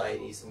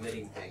society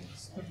submitting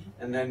things.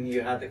 And then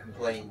you had the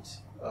complaint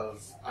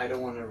of, I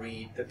don't want to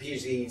read, the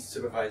PhD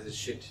supervisors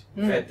should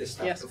vet this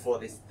stuff before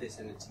they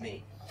send it to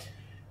me.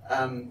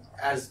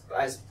 As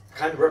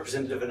kind of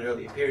representative of an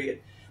earlier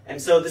period.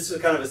 And so this was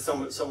kind of a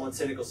somewhat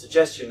cynical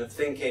suggestion of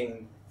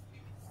thinking,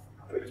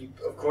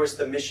 of course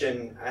the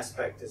mission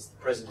aspect is the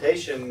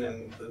presentation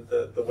and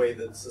the way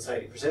that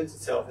society presents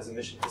itself as a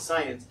mission to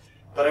science,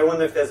 but I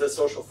wonder if there's a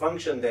social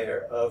function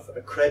there of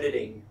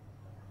accrediting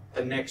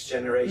the next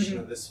generation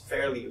of this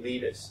fairly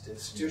elitist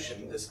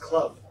institution, this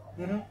club,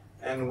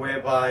 and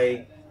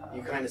whereby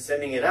you kind of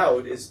sending it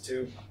out is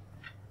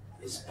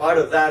part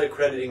of that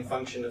accrediting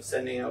function of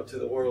sending out to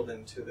the world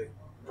and to the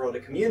broader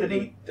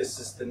community, this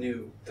is the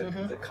new,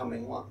 the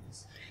coming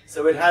ones.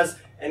 So it has,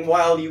 and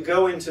while you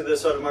go into the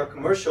sort of more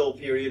commercial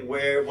period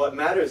where what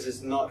matters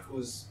is not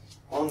who's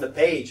on the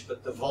page,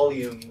 but the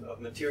volume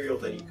of material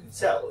that you can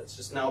sell, it's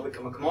just now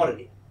become a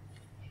commodity.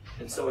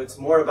 And so it's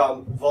more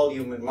about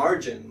volume and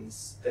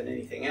margins than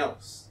anything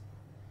else.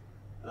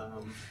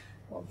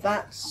 Well,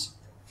 that's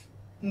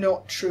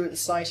not true at the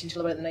Society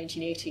until about the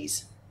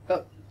 1980s.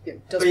 But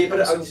it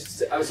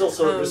does I was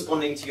also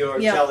responding to your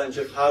challenge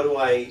of how do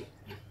I,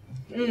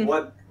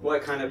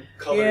 what kind of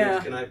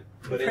coloring can I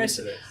put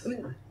into this? I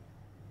mean,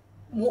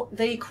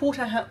 the quote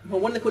I had, well,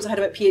 one of the quotes I had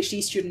about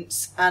PhD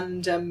students,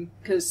 and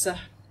because so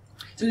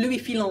Louis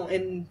Filon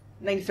in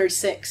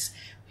 1936,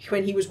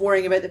 when he was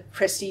worrying about the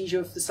prestige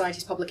of the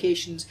Society's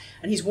publications,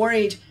 and he's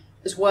worried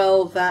as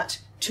well that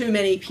too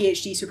many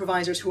PhD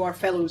supervisors who are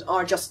fellows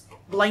are just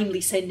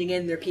blindly sending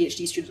in their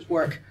PhD students'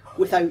 work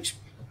without,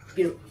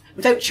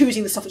 without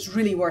choosing the stuff that's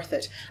really worth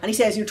it. And he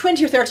says,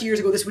 20 or 30 years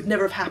ago this would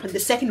never have happened. The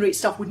second-rate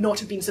stuff would not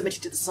have been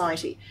submitted to the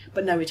Society,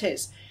 but now it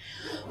is.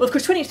 Well, of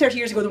course, 20 or 30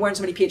 years ago there weren't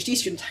so many PhD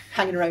students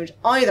hanging around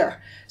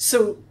either.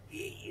 So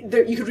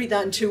you could read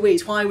that in two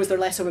ways. Why was there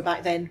less of it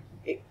back then?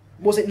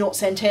 Was it not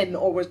sent in,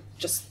 or was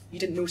just you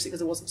didn't notice it because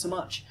there wasn't so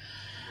much?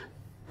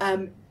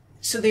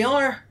 So they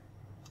are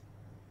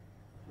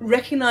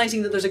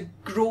recognising that there's a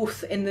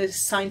growth in the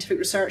scientific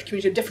research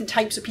community of different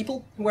types of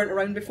people who weren't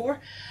around before.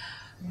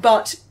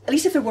 But at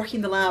least if they're working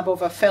in the lab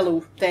of a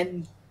fellow,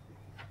 then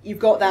you've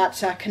got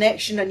that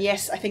connection. And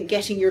yes, I think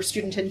getting your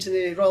student into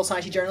the Royal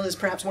Society Journal is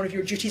perhaps one of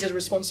your duties as a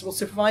responsible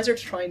supervisor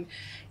to try and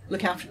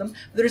look after them.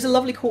 But there is a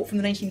lovely quote from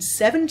the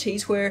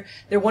 1970s where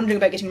they're wondering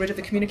about getting rid of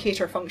the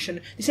communicator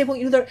function. They say,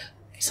 well,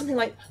 something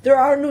like, there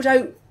are no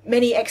doubt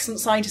many excellent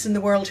scientists in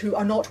the world who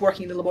are not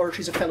working in the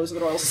laboratories of fellows of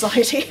the Royal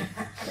Society.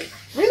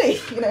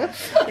 Really,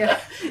 Yeah.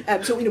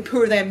 So,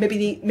 poor them.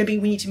 Maybe we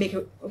need to make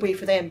a way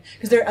for them,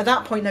 because they're at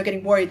that point now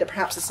getting worried that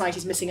perhaps the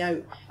Society's missing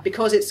out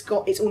because it's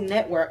got its own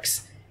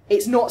networks.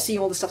 It's not seeing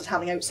all the stuff that's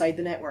happening outside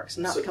the networks,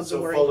 and that becomes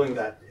a worry. So following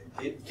that,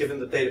 given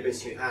the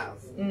database you have,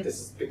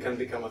 this can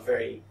become a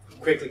very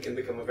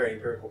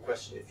empirical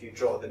question if you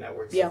draw the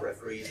networks of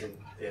referees and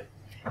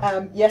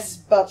yes,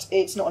 but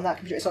it's not on that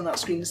computer; it's on that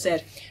screen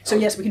instead. So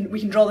yes, we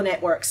can draw the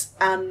networks,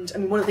 and I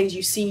mean one of the things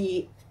you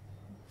see,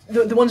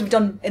 the ones we've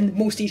done in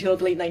most detail,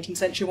 the late 19th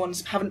century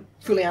ones, haven't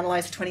fully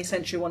analysed the 20th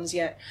century ones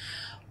yet,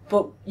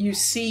 but you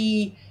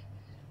see,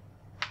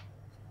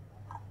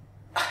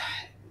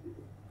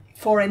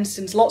 for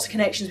instance, lots of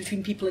connections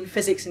between people in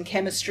physics and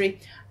chemistry,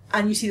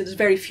 and you see that there's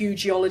very few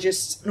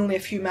geologists and only a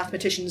few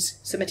mathematicians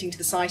submitting to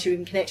the Society or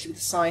even connected with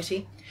the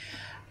Society.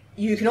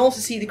 You can also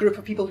see the group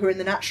of people who are in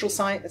the natural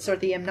science, or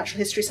the natural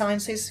history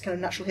sciences, kind of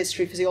natural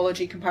history,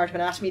 physiology, comparative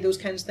anatomy, those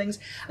kinds of things,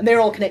 and they're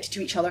all connected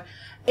to each other.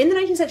 In the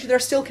 19th century, there are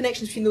still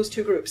connections between those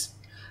two groups.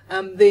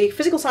 The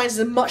physical sciences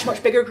is a much,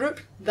 much bigger group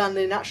than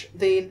the natural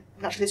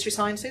history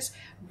sciences,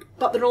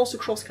 but there are also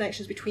cross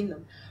connections between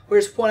them.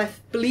 Whereas what I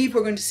believe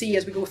we're going to see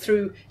as we go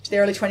through to the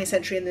early 20th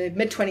century and the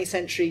mid-20th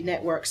century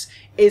networks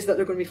is that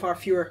there are going to be far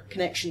fewer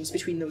connections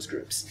between those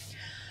groups.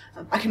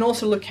 I can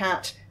also look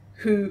at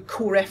who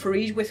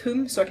co-refereed with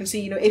whom, so I can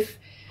see, if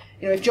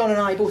John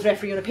and I both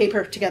referee on a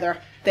paper together,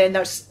 then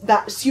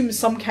that assumes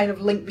some kind of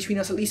link between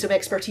us, at least of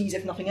expertise,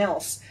 if nothing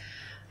else.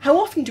 How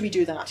often do we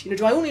do that?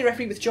 Do I only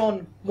referee with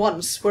John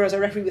once, whereas I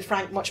referee with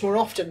Frank much more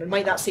often? And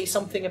might that say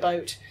something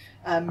about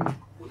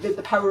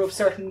the power of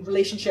certain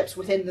relationships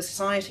within the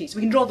society? So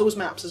we can draw those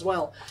maps as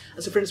well.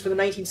 And so, for instance, for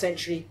the 19th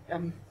century,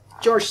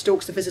 George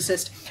Stokes, the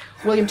physicist,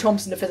 William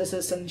Thomson, the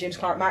physicist, and James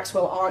Clerk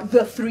Maxwell are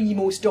the three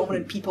most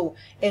dominant people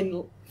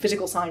in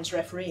physical science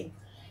refereeing.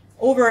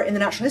 Over in the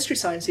natural history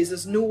sciences,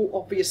 there's no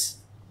obvious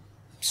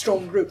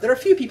strong group. There are a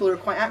few people who are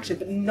quite active,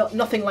 but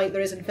nothing like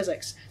there is in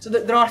physics. So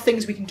there are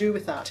things we can do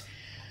with that.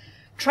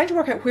 Trying to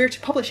work out where to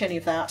publish any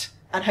of that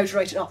and how to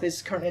write it up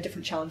is currently a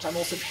different challenge I'm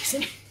also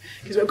facing.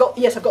 Because I've got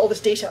all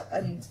this data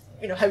and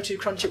how to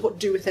crunch it, what to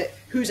do with it,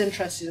 who's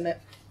interested in it.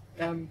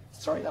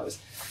 Sorry,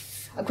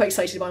 I'm quite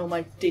excited by all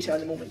my data at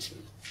the moment.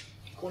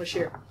 I want to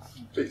share.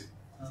 Please.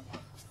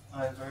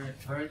 Very,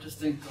 very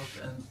interesting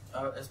talk,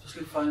 and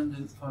especially found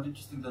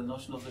interesting the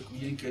notion of the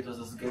communicators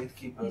as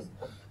gatekeepers.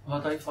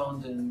 What I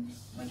found in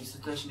my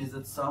dissertation is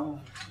that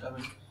some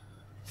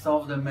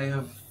of them may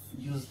have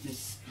used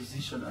this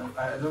position.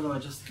 I don't know.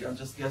 I'm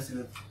just guessing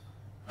that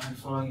I'm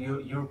following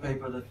your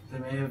paper that they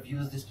may have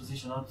used this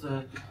position not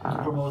to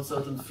promote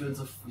certain fields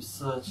of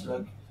research.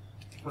 Like,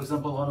 for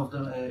example, one of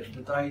them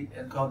that I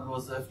encountered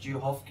was F.G.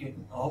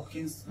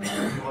 Hopkins.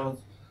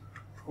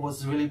 Who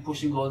was really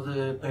pushing all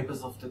the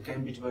papers of the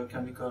Cambridge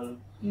Biochemical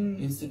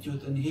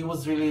Institute, and he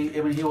was really,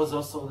 he was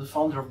also the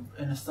founder,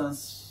 in a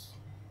sense,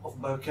 of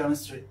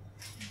biochemistry.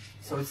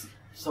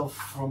 So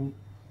from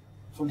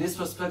this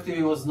perspective,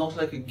 he was not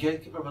like a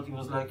gatekeeper, but he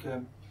was like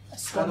a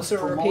sponsor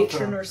or a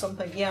patron or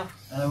something. Yeah.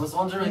 And I was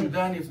wondering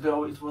then if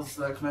it was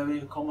like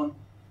maybe common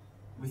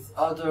with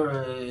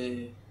other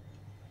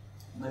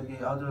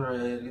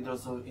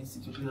leaders or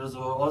institute leaders who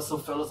are also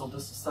fellows of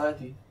the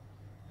society.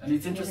 And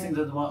it's interesting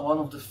that one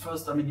of the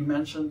first, you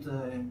mentioned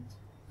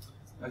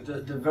like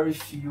the very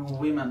few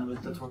women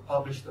that were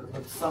published, but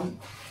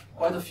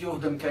quite a few of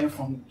them came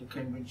from the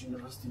Cambridge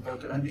University,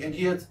 and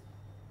he had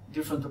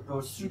different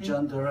approach to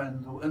gender,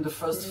 and the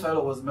first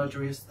fellow was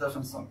Marjorie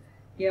Stephenson,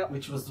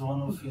 which was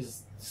one of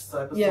his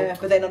disciples. Yeah,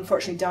 but then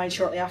unfortunately died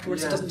shortly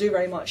afterwards. It doesn't do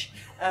very much.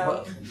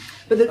 But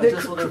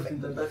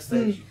the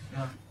backstage.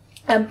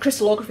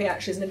 Crystallography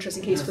actually is an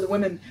interesting case for the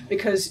women,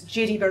 because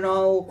J.D.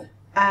 Bernal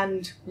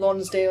and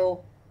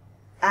Lonsdale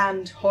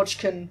and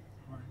Hodgkin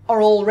are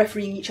all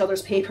refereeing each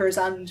other's papers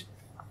and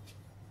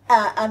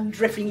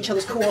refereeing each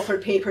other's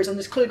co-authored papers, and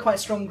there's clearly quite a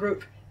strong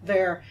group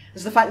there.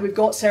 There's the fact that we've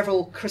got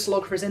several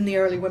crystallographers in the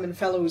early women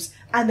fellows,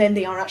 and then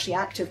they are actually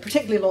active,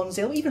 particularly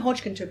Lonsdale, even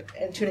Hodgkin to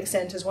an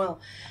extent as well.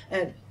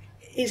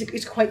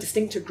 It's a quite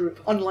distinctive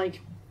group,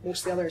 unlike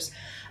most of the others.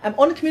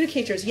 On the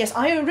communicators, yes,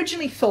 I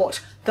originally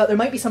thought that there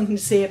might be something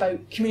to say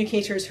about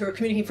communicators who are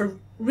communicating for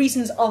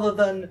reasons other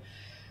than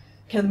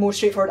kind of more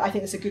straightforward. I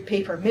think it's a good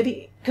paper.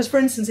 Maybe, because for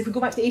instance, if we go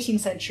back to the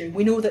 18th century,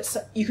 we know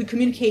that you could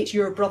communicate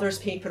your brother's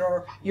paper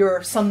or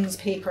your son's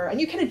paper, and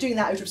you're kind of doing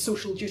that out of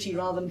social duty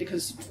rather than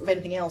because of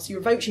anything else. You're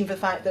vouching for the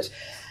fact that,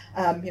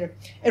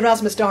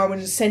 Erasmus Darwin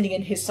is sending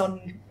in his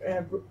son,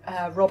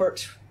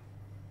 Robert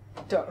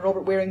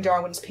Waring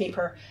Darwin's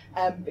paper,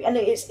 and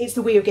it's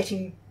the way of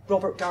getting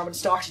Robert Darwin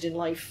started in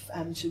life,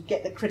 to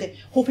get the credit,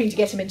 hoping to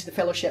get him into the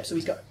fellowship, so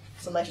he's got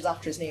some letters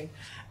after his name,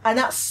 and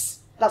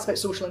that's about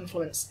social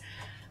influence.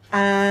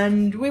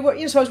 And we were,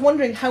 so I was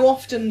wondering, how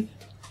often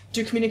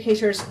do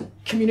communicators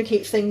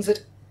communicate things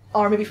that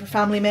are maybe for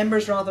family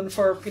members rather than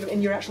for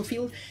in your actual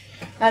field?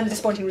 And the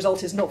disappointing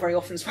result is not very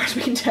often, as far as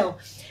we can tell.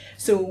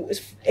 So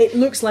it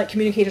looks like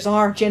communicators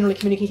are generally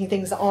communicating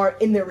things that are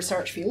in their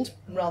research field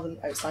rather than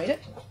outside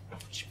it.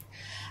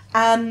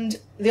 And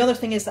the other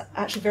thing is that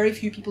actually very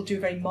few people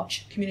do very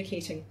much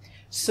communicating.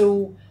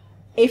 So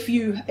if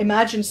you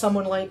imagine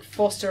someone like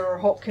Foster or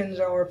Hopkins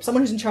or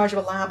someone who's in charge of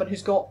a lab and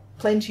who's got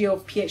plenty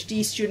of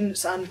PhD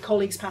students and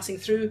colleagues passing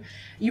through,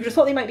 you would have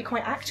thought they might be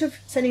quite active,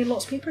 sending in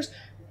lots of papers.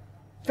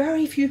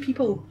 Very few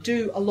people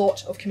do a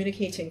lot of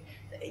communicating.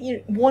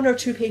 1 or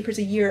 2 papers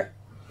a year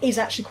is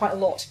actually quite a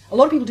lot. A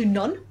lot of people do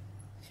none.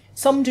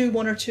 Some do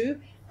 1 or 2,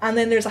 and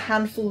then there's a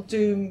handful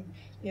do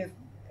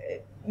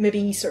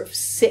maybe sort of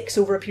 6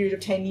 over a period of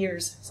 10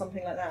 years,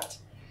 something like that.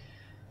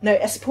 Now,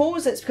 I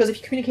suppose it's because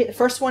if you communicate the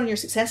first one and you're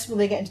successful,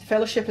 they get into the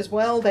fellowship as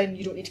well, then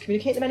you don't need to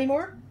communicate them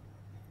anymore.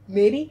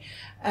 Maybe.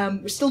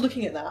 We're still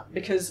looking at that,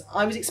 because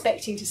I was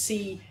expecting to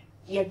see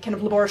kind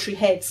of laboratory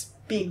heads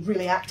being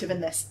really active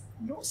in this.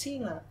 I'm not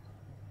seeing that.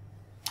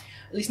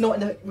 At least not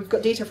in the... We've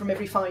got data from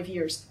every 5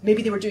 years.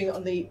 Maybe they were doing it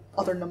on the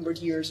other numbered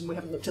years and we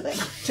haven't looked at them.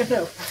 I don't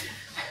know.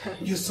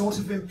 You're sort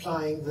of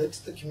implying that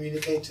the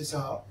communicators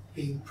are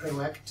being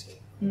proactive.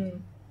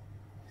 Mm.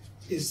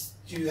 Do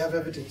you have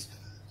evidence for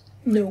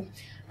that? No.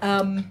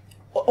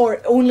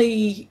 Or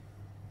only...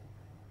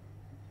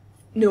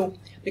 No,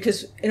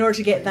 because in order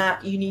to get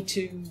that, you need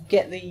to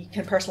get the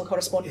kind of personal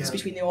correspondence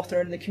between the author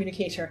and the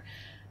communicator.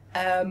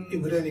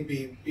 It would only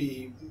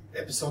be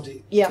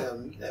episodic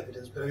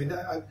evidence, but I mean,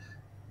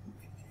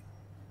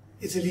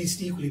 it's at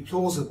least equally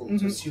plausible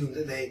to assume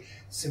that they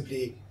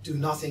simply do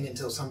nothing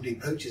until somebody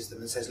approaches them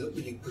and says, "Look,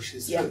 will you push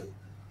this through?"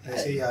 And they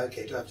say, "Yeah,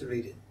 okay, do I have to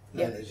read it?"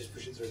 No, no, just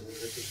push it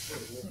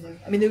through.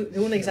 I mean,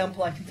 the only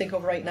example I can think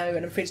of right now, and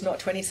I'm afraid it's not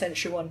a 20th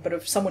century one, but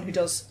of someone who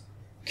does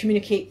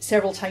communicate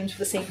several times with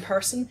the same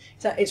person,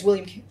 it's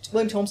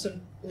William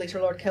Thomson,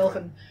 later Lord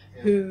Kelvin,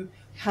 who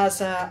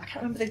has, I can't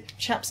remember the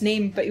chap's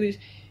name, but he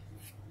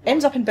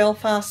ends up in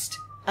Belfast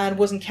and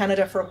was in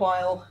Canada for a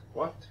while.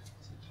 What?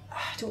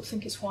 I don't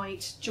think it's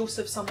White.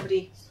 Joseph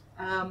somebody.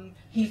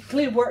 He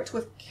clearly worked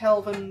with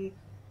Kelvin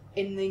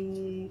in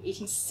the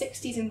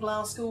 1860s in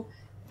Glasgow,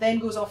 then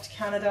goes off to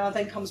Canada,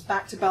 then comes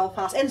back to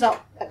Belfast, ends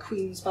up at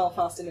Queen's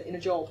Belfast in a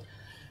job.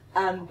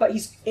 But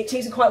it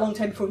takes him quite a long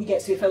time before he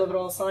gets to be a Fellow of the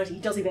Royal Society.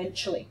 He does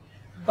eventually,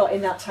 but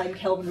in that time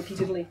Kelvin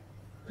repeatedly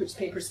puts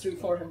papers through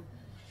for him.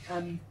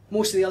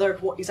 Most of the other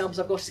examples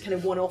I've got is kind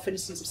of one-off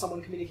instance of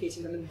someone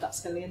communicating them, and that's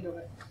kind of the end of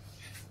it.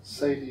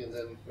 Sadie and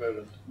then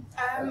Roland.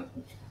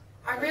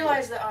 I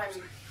realise that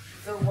I'm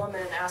the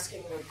woman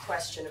asking the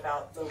question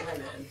about the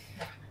women,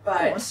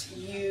 but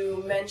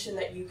you mentioned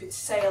that you could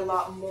say a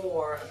lot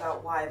more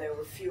about why there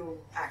were few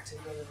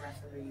active women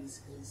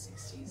referees in the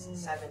 60s and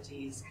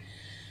 70s,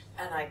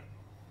 and I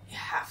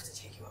have to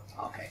take you up.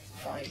 Okay,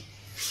 fine.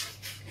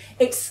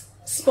 It's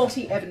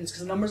spotty evidence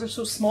because the numbers are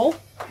so small,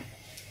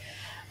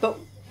 but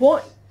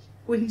what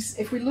we can,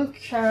 if we look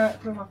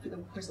at,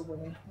 where's the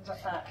women? Is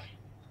that back?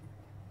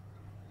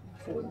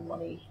 For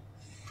money.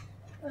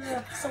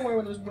 Somewhere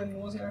where there was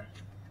women, wasn't there?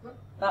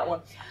 That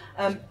one.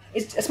 I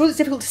suppose it's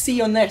difficult to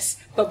see on this,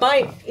 but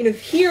by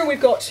here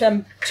we've got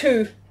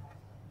 3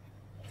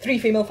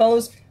 female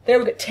fellows. There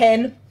we've got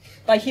 10.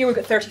 By here we've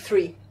got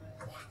 33.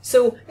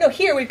 So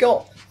here we've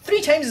got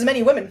 3 times as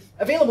many women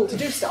available to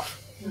do stuff.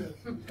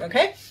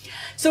 Okay,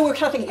 so we're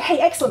kind of thinking, hey,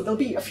 excellent. There'll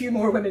be a few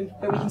more women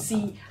that we can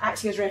see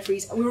acting as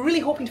referees, and we were really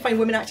hoping to find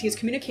women acting as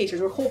communicators.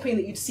 We were hoping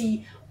that you'd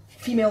see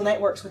female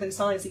networks within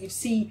science, that you'd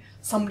see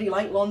somebody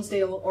like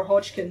Lonsdale or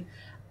Hodgkin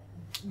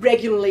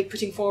regularly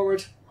putting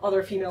forward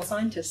other female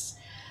scientists.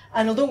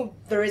 And although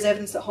there is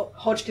evidence that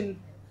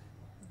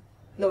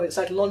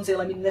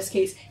Lonsdale, I mean in this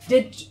case,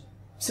 did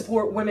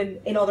support women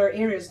in other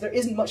areas, there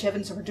isn't much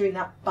evidence of her doing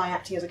that by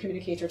acting as a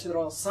communicator to the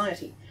Royal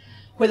Society.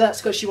 Whether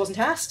that's because she wasn't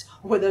asked,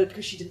 or whether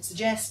because she didn't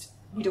suggest,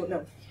 we don't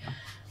know.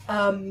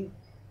 But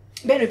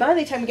anyway, by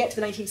the time we get to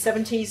the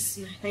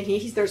 1970s,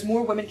 1980s, there's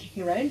more women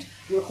kicking around.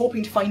 We were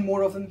hoping to find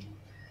more of them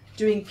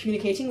doing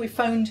communicating. We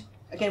found,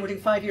 again, we're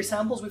doing 5-year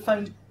samples, we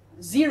found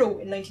 0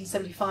 in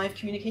 1975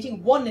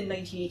 communicating, 1 in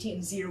 1980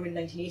 and 0 in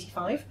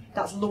 1985.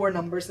 That's lower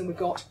numbers than we've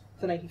got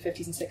for the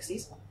 1950s and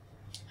 60s.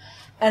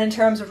 And in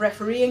terms of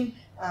refereeing,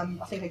 I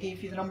think I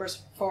gave you the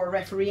numbers for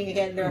refereeing.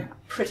 Again, they're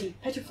pretty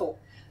pitiful.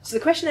 So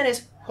the question then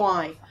is,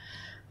 why?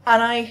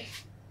 And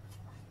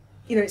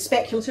it's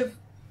speculative,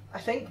 I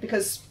think,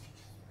 because,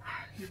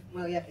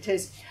 well, yeah, it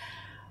is.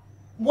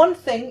 One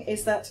thing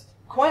is that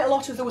quite a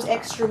lot of those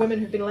extra women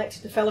who've been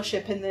elected to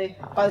fellowship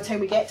by the time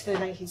we get to the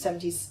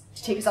 1970s,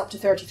 to take us up to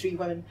 33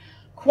 women,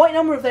 quite a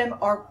number of them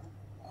are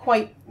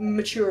quite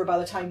mature by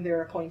the time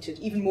they're appointed,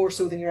 even more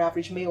so than your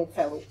average male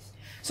fellow.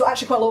 So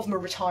actually quite a lot of them are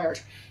retired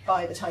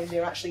by the time they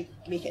actually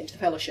make it into the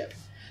fellowship.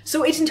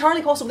 So it's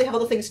entirely possible they have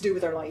other things to do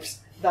with their lives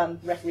than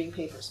refereeing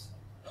papers.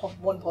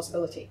 One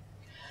possibility.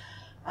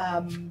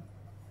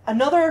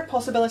 Another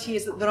possibility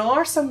is that there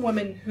are some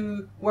women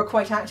who were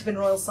quite active in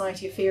Royal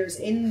Society affairs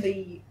in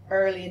the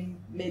early and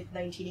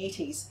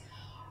mid-1980s,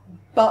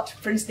 but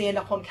for instance they end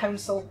up on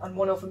council, and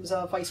one of them is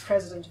a vice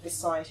president of the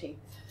society.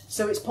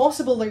 So it's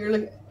possible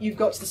that you've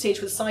got to the stage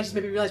where the societies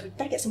maybe realise we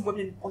better get some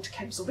women onto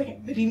council,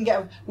 maybe even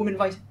get a woman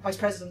vice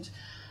president.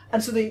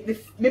 And so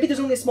maybe there's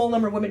only a small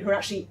number of women who are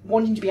actually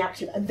wanting to be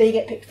active, and they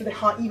get picked for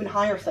the even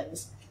higher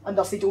things, and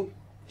thus they don't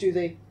do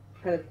the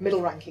kind of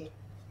middle ranking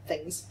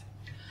things.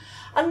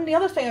 And the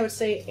other thing I would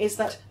say is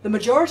that the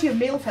majority of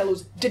male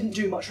fellows didn't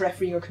do much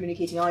refereeing or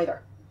communicating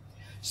either.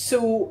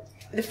 So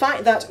the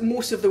fact that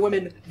most of the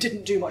women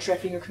didn't do much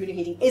refereeing or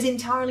communicating is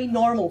entirely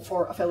normal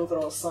for a fellow of the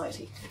Royal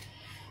Society.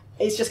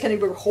 It's just kind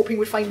of, we were hoping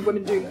we'd find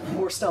women doing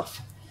more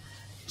stuff.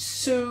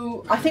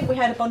 So I think we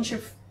had a bunch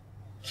of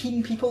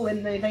keen people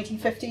in the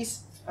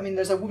 1950s. I mean,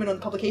 there's a woman on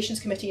the Publications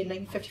Committee in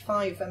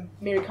 1955,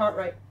 Mary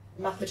Cartwright,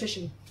 a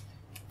mathematician,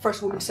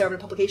 first woman to serve on the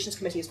Publications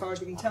Committee as far as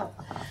we can tell.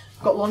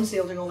 Got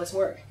Lonsdale doing all this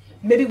work.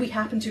 Maybe we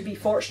happen to be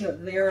fortunate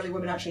that the early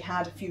women actually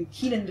had a few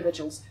keen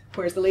individuals,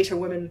 whereas the later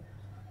women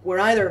were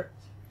either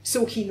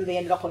so keen that they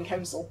ended up on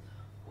council,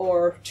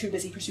 or too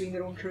busy pursuing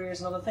their own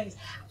careers and other things.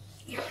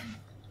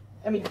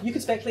 I mean, you can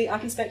speculate, I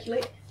can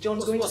speculate,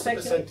 John's going to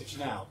speculate. What's the percentage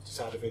now,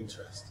 just out of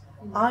interest?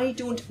 I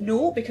don't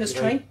know, because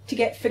trying to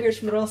get figures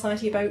from the Royal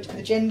Society about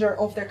the gender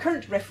of their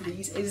current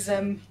referees is...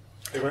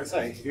 They won't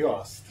say. Have you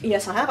asked?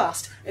 Yes, I have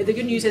asked. The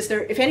good news is,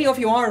 if any of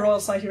you are Royal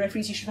Society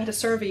referees, you should have had a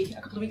survey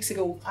a couple of weeks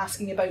ago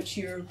asking about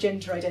your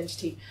gender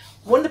identity.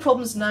 One of the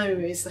problems now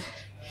is that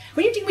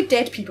when you're dealing with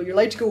dead people, you're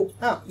allowed to go,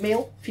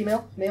 male,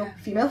 female, male,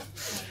 female.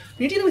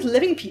 When you're dealing with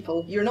living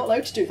people, you're not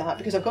allowed to do that,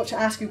 because I've got to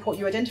ask you what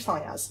you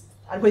identify as,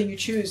 and whether you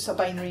choose a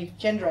binary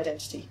gender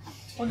identity.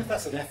 I wonder if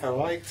that's an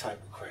FOI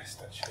type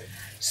request, actually.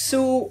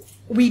 So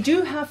we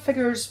do have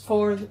figures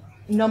for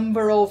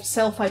number of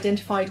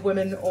self-identified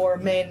women or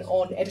men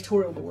on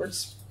editorial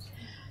boards,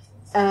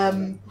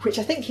 which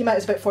I think came out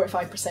as about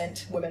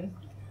 45% women.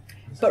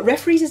 But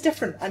referees is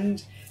different,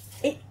 and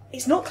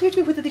it's not clear to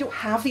me whether they don't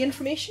have the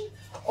information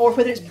or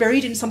whether it's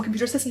buried in some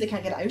computer system they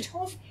can't get out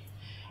of.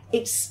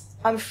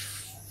 I'm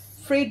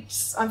afraid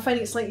I'm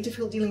finding it slightly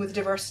difficult dealing with the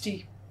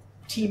diversity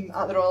team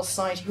at the Royal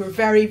Society, who are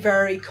very,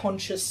 very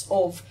conscious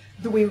of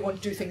the way we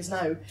want to do things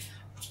now,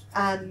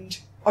 and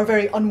are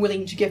very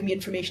unwilling to give me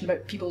information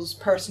about people's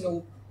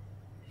personal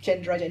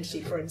gender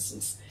identity, for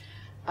instance.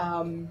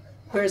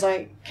 Whereas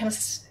I kind of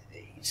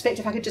expect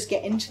if I could just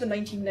get into the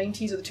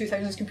 1990s or the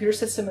 2000s computer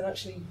system and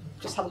actually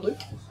just have a look,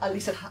 at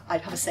least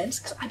I'd have a sense,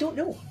 because I don't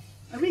know.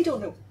 I really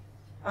don't know.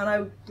 And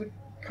I would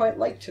quite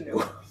like to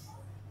know.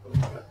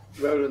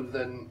 Roland,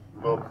 then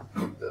Rob.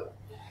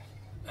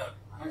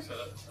 Thanks for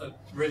that.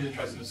 It's really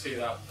interesting to see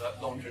that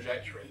long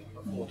trajectory and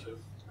look forward to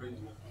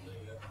reading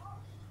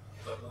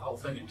the whole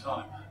thing in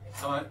time.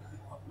 I'm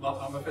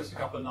going to fix a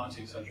couple of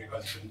 19th century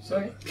questions.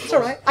 It's all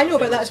right. I know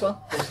about that as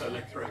well. Also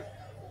link through.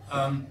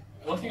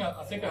 One thing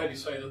I think I heard you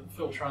say that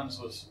Phil-Trans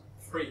was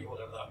free,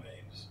 whatever that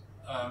means.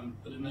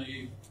 But in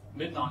the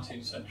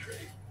mid-19th century,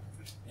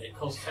 it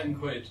cost 10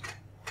 quid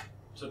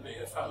to be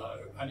a fellow,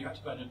 and you had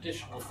to pay an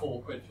additional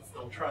 4 quid for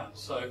Phil-Trans.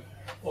 So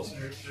what's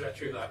the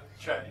trajectory of that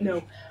change?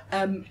 No.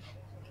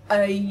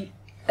 I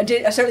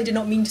certainly did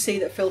not mean to say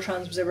that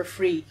Phil-Trans was ever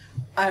free.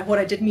 What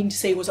I did mean to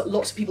say was that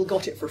lots of people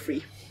got it for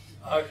free.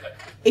 Okay.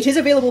 It is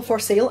available for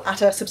sale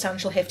at a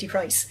substantial hefty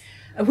price,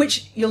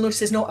 which you'll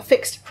notice is not a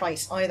fixed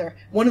price either.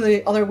 One of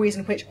the other ways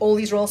in which all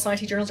these Royal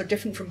Society journals are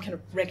different from kind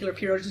of regular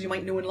periodicals you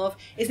might know and love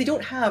is they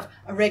don't have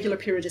a regular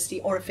periodicity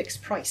or a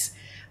fixed price.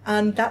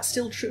 And that's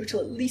still true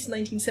till at least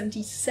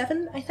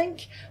 1977, I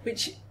think,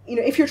 which,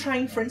 if you're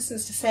trying, for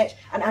instance, to set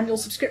an annual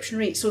subscription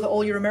rate so that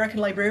all your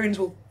American librarians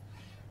will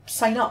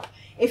sign up,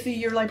 if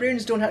your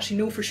librarians don't actually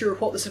know for sure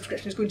what the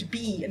subscription is going to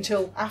be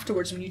until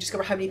afterwards when you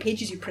discover how many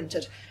pages you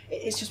printed,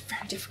 it's just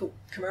very difficult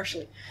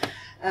commercially.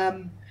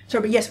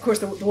 But yes, of course,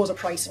 there was a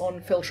price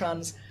on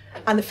Phil-Trans,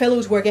 and the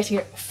fellows were getting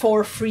it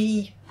for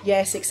free,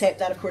 yes, except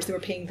that, of course, they were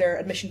paying their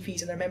admission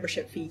fees and their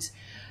membership fees.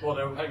 Well,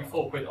 they were paying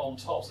 4 quid on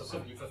top,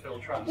 specifically for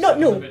Phil-Trans.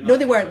 No,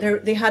 they weren't.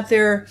 They had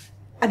their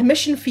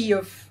admission fee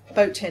of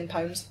about £10.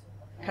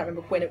 I can't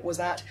remember when it was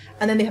at.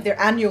 And then they have their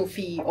annual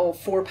fee of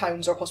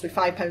 £4 or possibly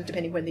 £5,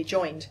 depending when they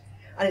joined.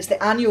 And it's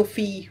the annual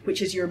fee,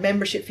 which is your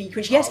membership fee,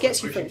 which, yes,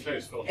 gets you...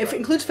 It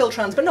includes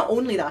Phil-Trans, but not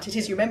only that, it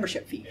is your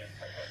membership fee. Yeah.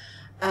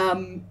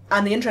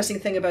 And the interesting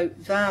thing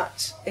about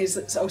that is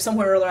that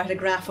somewhere or other I had a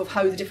graph of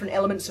how the different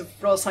elements of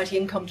Royal Society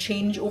income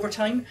change over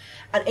time.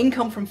 And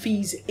income from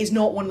fees is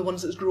not one of the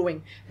ones that's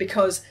growing,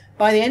 because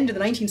by the end of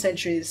the 19th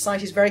century, the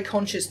Society is very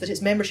conscious that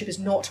its membership is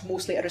not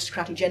mostly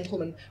aristocratic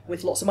gentlemen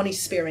with lots of money to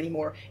spare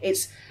anymore.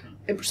 It's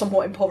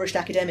somewhat impoverished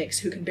academics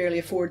who can barely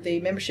afford the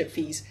membership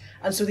fees,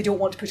 and so they don't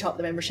want to put up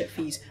the membership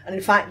fees. And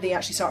in fact, they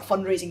actually start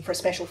fundraising for a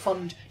special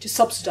fund to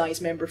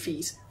subsidise member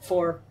fees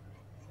for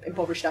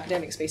impoverished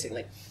academics,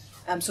 basically.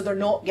 So they're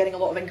not getting a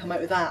lot of income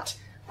out of that,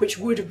 which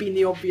would have been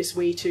the obvious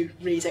way to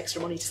raise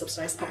extra money to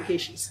subsidise the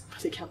publications, but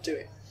they can't do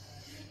it.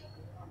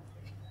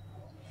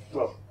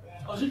 Well,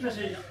 I was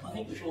interested in, I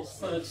think it was your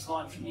third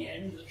slide from the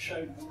end that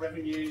showed the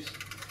revenues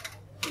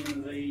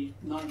in the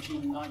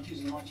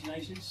 1990s and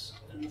 1980s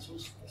and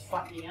sort of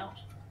flattening out.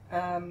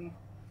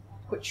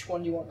 Which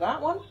one do you want?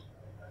 That one?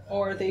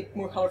 Or the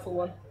more colourful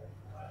one?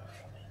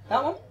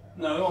 That one?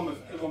 No,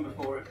 the one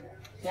before it.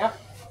 Yeah.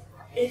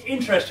 It's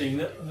interesting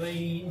that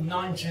the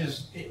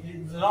 90s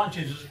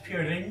was a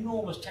period of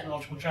enormous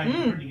technological change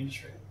in the printing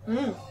industry.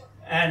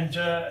 And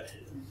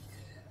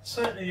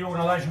certainly the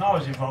organisation I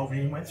was involved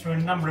in went through a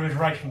number of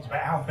iterations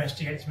about how best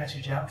to get its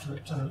message out to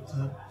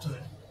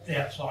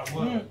the outside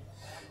world.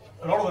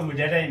 A lot of them were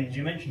dead ends.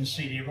 You mentioned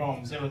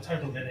CD-ROMs, they were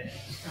total dead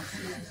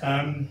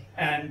ends.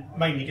 And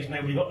mainly because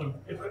nobody got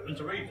the equipment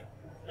to read them.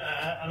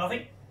 And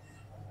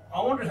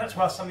I wonder if that's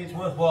why something that's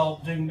worthwhile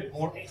doing a bit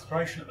more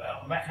exploration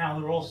about how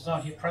the Royal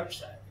Society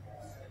approached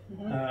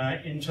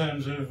that, in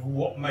terms of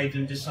what made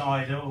them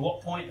decide, or at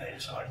what point they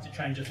decided to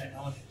change the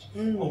technologies,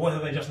 or whether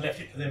they just left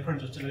it to their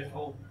printers to do it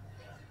for them.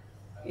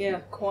 Yeah,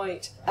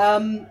 quite.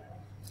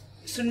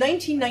 So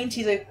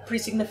 1990 is a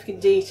pretty significant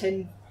date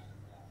in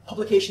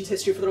publications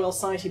history for the Royal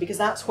Society, because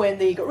that's when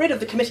they got rid of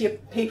the Committee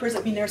of Papers that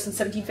had been there since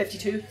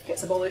 1752,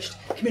 gets abolished,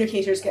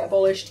 communicators get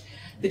abolished,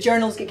 the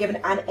journals get given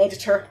an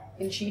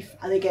editor-in-chief,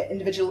 and they get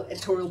individual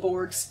editorial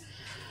boards.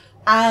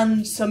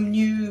 and some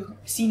new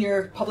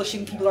senior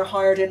publishing people are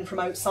hired in from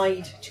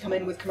outside to come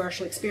in with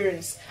commercial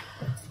experience.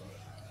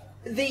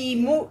 The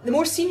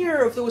more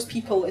senior of those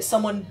people is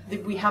someone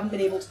that we haven't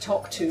been able to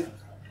talk to,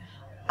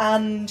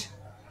 and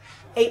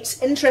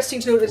it's interesting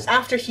to note that it's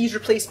after he's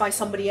replaced by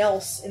somebody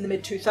else in the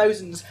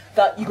mid-2000s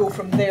that you go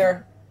from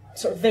there,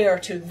 sort of there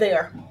to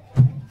there.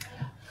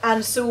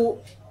 And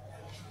so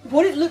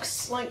what it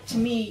looks like to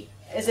me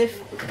is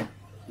if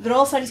the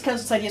Royal Society's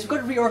Council decided, yes, we've got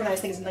to reorganise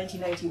things in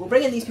 1990, we'll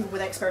bring in these people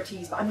with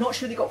expertise, but I'm not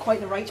sure they got quite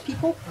the right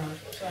people.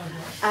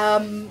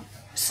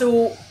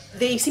 So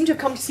they seem to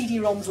have come to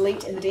CD-ROMs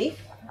late in the day,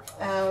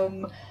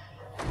 and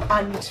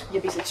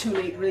basically too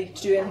late really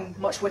to do anything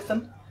much with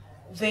them.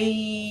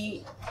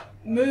 They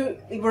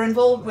were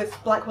involved with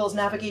Blackwell's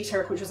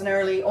Navigator, which was an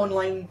early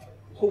online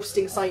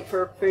hosting site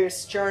for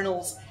various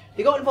journals.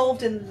 They got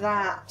involved in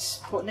that,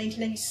 what,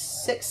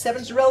 1996,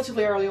 7, so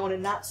relatively early on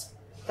in that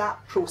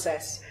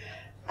process.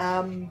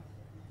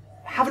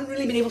 Haven't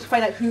really been able to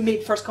find out who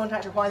made first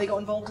contact or why they got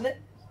involved in it.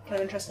 Kind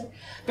of interesting.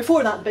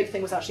 Before that, the big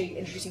thing was actually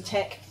introducing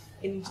tech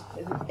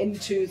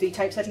into the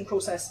typesetting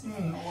process.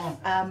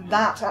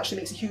 That actually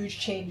makes a huge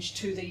change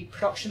to the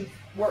production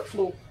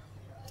workflow.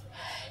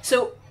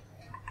 So,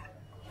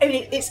 I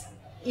mean,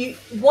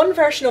 one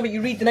version of it,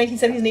 you read the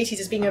 1970s and 80s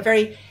as being a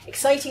very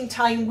exciting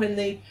time when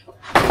the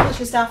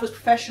publishing staff was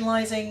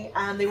professionalising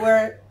and they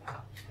were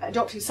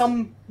adopting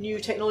some new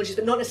technologies,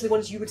 but not necessarily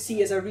ones you would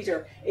see as a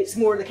reader. It's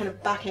more the kind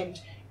of back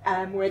end,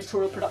 more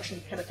editorial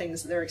production kind of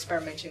things that they're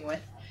experimenting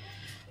with.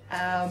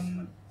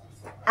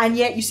 And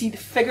yet you see the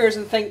figures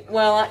and think,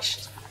 well,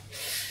 actually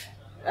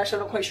I'm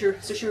not quite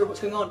so sure what's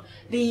going on.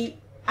 The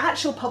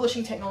actual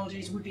publishing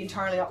technologies would be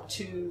entirely up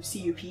to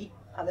CUP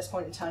at this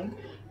point in time,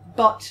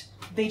 but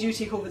they do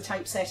take over the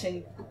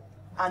typesetting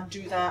and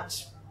do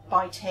that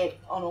by tech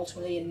and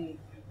ultimately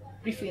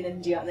briefly in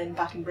India and then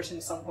back in Britain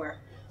somewhere.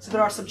 So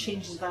there are some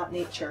changes of that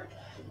nature.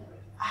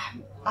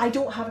 I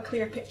don't have a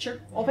clear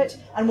picture of it,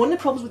 and one of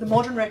the problems with the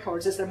modern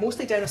records is they're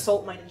mostly down a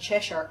salt mine in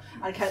Cheshire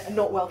and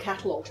not well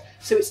catalogued.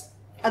 So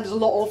and there's a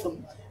lot of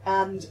them,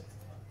 and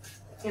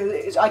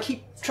I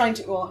keep trying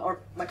to,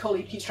 or my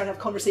colleague keeps trying to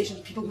have conversations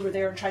with people who were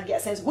there and try and get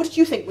a sense of what did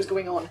you think was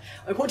going on,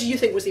 and what do you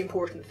think was the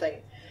important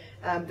thing.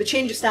 The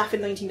change of staff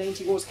in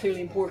 1990 was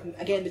clearly important.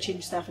 Again, the change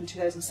of staff in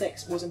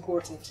 2006 was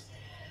important.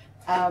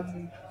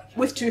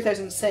 With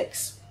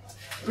 2006,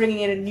 bringing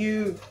in a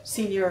new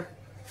senior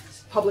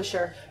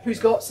publisher who's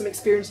got some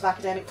experience of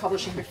academic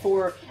publishing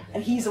before,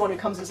 and he's the one who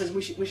comes and says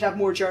we should have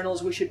more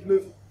journals, we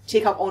should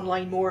take up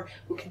online more.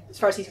 As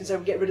far as he's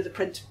concerned, we get rid of the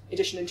print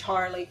edition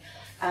entirely.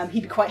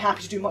 He'd be quite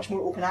happy to do much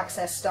more open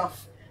access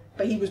stuff,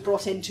 but he was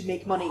brought in to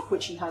make money,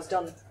 which he has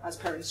done as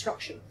per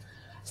instruction.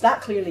 So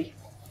that clearly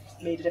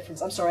made a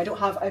difference. I'm sorry, I don't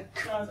have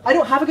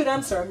a good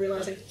answer. I'm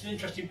realising it's an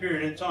interesting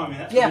period of time.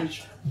 Yeah.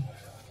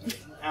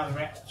 How they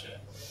reacted to it.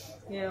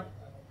 Yeah.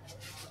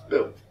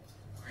 Bill.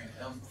 Great.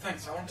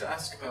 Thanks. I wanted to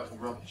ask about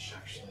rubbish,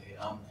 actually.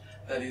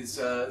 That is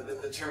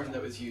the term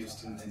that was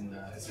used in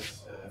is it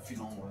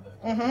Finon or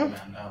the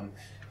man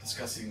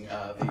discussing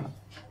the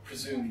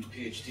presumed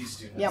PhD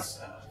students'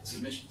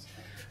 submissions.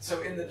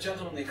 So in the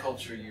gentlemanly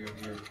culture you're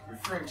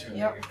referring to in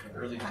the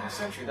early 20th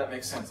century, that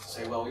makes sense to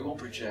say, well, we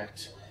won't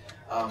reject,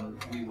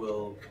 we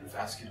will kind of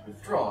ask you to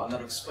withdraw, and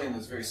that'll explain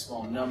those very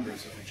small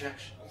numbers of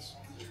rejections.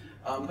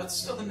 But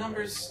still, the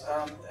numbers,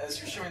 as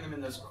you're showing them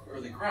in those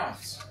early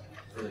graphs,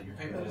 early in your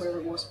paper, wherever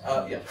it was.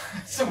 yeah,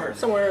 somewhere.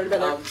 Somewhere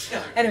about there.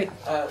 Yeah. Anyway.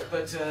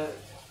 But the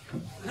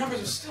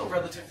numbers are still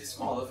relatively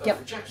small of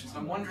rejections. And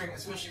I'm wondering,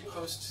 especially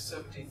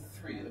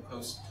post-73, the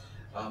post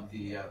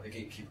the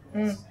gatekeeper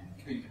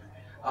community,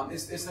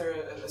 is there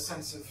a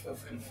sense of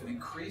kind of an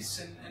increase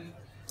in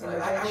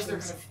how's there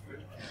kind of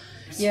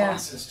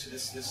responses to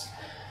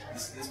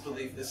this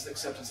belief, this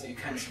acceptance that you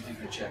can simply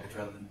reject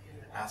rather than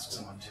ask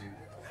someone to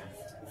kind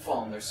of fall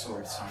on their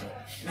sword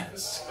somewhere?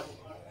 So.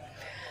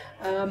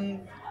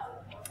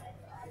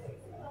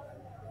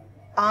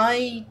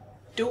 I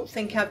don't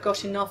think I've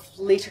got enough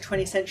later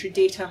 20th century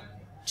data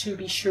to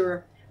be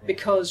sure,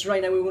 because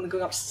right now we're only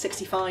going up to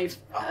 65,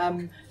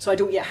 so I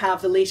don't yet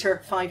have the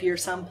later 5-year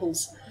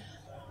samples,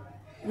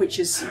 which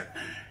is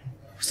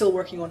still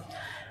working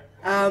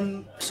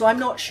on. So I'm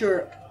not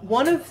sure.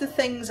 One of the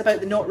things about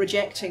the not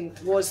rejecting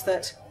was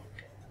that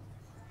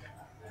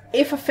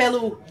if a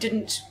fellow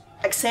didn't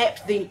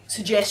accept the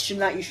suggestion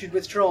that you should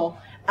withdraw,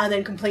 and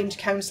then complained to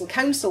council.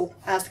 Council,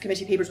 as the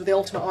committee papers, were the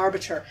ultimate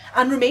arbiter,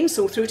 and remained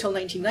so through till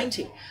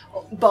 1990.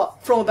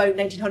 But from about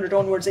 1900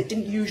 onwards, it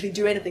didn't usually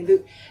do anything.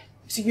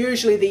 So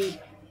usually the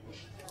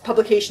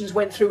publications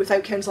went through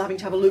without council having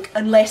to have a look,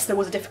 unless there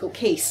was a difficult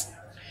case.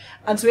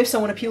 And so if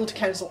someone appealed to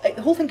council,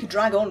 the whole thing could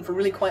drag on for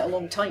really quite a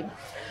long time.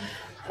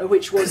 And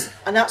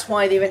that's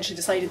why they eventually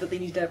decided that they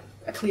needed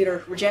a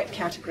clearer reject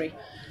category.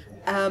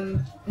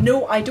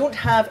 No, I don't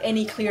have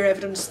any clear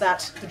evidence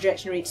that the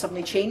rejection rate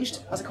suddenly changed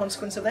as a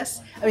consequence of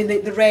this. I mean,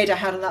 the red I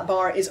had on that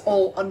bar is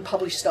all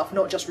unpublished stuff,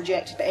 not just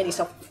rejected, but any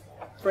stuff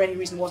for any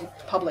reason wasn't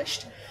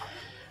published.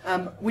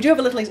 We do have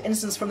a little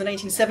instance from the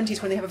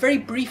 1970s when they have a very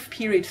brief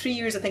period, 3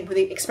 years I think, where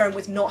they experiment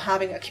with not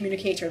having a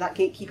communicator, that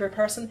gatekeeper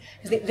person.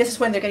 This is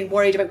when they're getting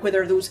worried about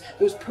whether those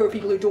poor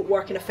people who don't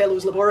work in a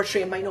fellow's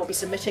laboratory and might not be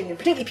submitting, and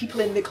particularly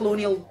people in the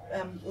colonial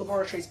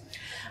laboratories.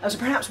 So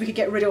perhaps we could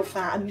get rid of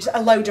that and just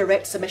allow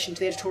direct submission to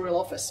the editorial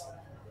office.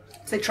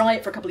 So they try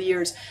it for a couple of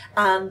years,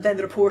 and then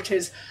the report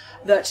is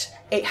that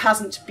it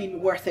hasn't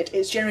been worth it.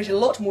 It's generated a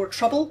lot more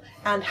trouble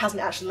and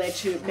hasn't actually led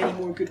to many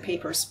more good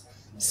papers.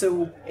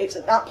 So it's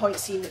at that point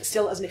seen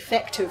still as an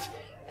effective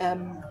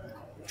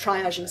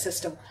triaging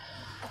system.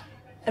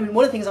 I mean,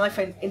 one of the things I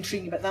find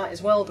intriguing about that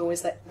as well, though,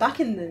 is that back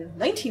in the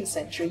 19th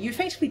century, you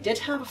effectively did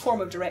have a form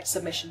of direct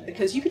submission,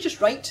 because you could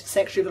just write to the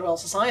Secretary of the Royal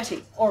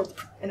Society, or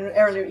in an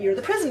earlier year,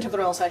 the President of the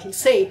Royal Society, and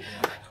say,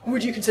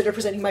 would you consider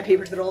presenting my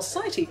paper to the Royal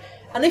Society?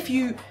 And if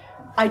you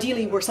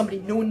ideally were somebody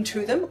known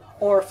to them,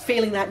 or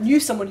failing that knew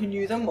someone who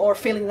knew them, or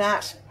failing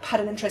that had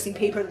an interesting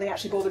paper that they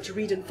actually bothered to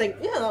read and think,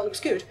 yeah, that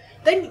looks good,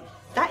 then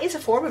that is a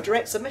form of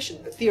direct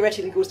submission that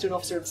theoretically goes to an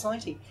officer of the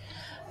society.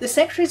 The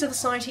secretaries of the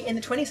society in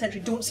the 20th century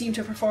don't seem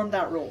to have performed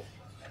that role.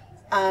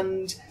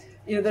 And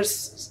you know,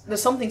 there's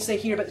something to say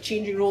here about the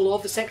changing role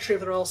of the Secretary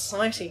of the Royal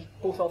Society,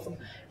 both of them,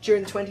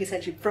 during the 20th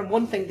century. From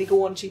one thing, they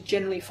go on to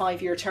generally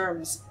 5-year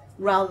terms,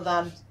 rather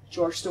than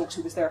George Stokes,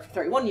 who was there for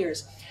 31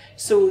 years.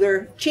 So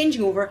they're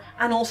changing over,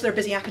 and also they're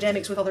busy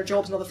academics with other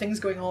jobs and other things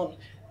going on.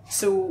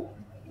 So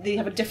they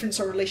have a different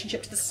sort of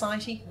relationship to the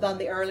society than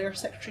the earlier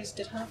secretaries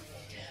did have.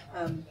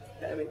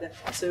 But anyway,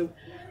 so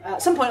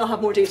at some point I'll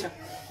have more data.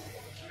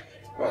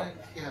 Right,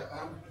 yeah,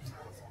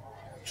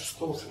 just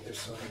thought of this,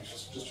 so I'm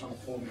just trying to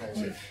formulate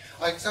it.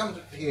 I examined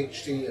a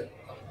PhD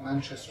at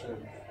Manchester,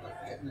 and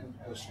I forget the name of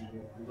the person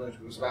who wrote it.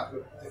 It was about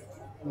the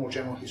more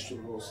general history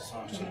of the Royal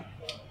Society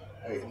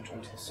in the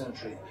 20th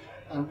century.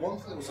 And one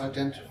thing that was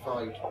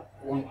identified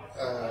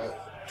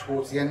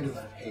towards the end of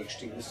the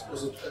PhD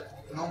was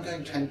an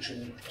ongoing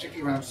tension,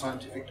 particularly around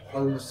scientific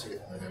diplomacy,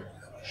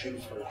 she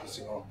was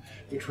focusing on,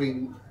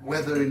 between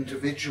whether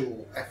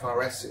individual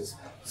FRSs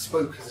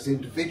spoke as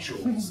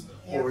individuals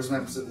or as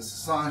members of the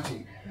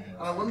society. And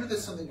I wonder if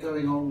there's something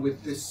going on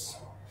with this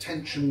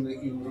tension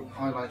that you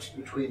highlighted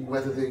between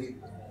whether the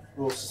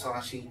Royal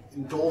Society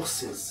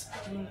endorses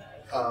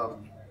the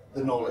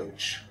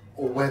knowledge,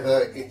 or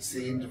whether it's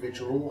the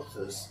individual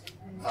authors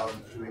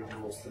who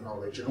endorse the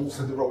knowledge, and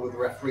also the role of the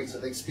referees. Are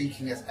they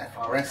speaking as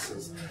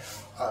FRSs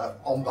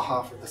on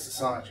behalf of the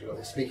society, or are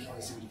they speaking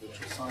as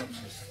individual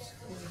scientists?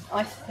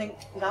 I think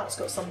that's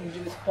got something to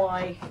do with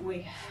why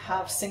we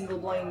have single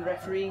blind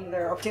refereeing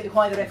there, or particularly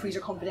why the referees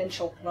are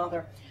confidential,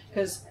 rather.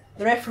 Because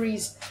the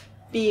referees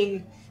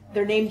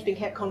their names being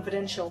kept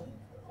confidential,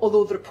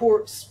 although the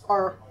reports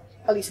are,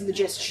 at least in the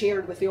gist,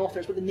 shared with the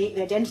authors, but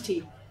the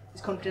identity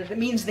is confidential. It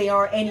means they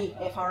are any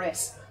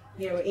FRS,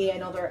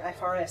 another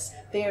FRS.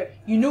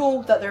 You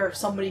know that they're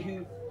somebody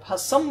who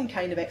has some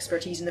kind of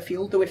expertise in the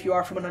field, though if you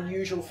are from an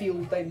unusual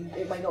field, then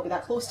it might not be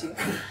that close to you.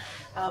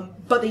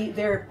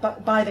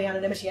 But by the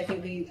anonymity, I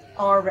think they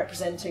are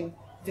representing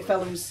the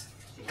fellows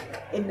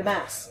in the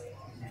mass.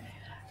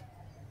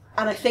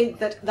 And I think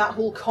that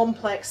whole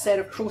complex set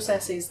of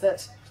processes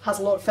that has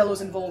a lot of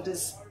fellows involved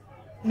is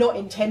not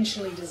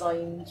intentionally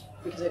designed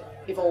because it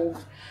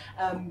evolved,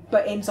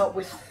 but ends up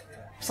with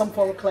some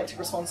form of collective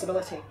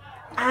responsibility.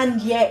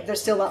 And yet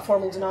there's still that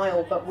formal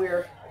denial, but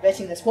we're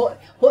vetting this. What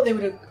they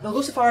would have, they'll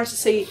go so far as to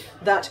say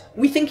that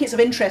we think it's of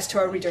interest to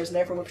our readers and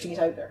therefore we're putting it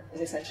out there,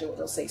 is essentially what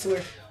they'll say. So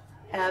we're,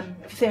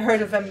 if you've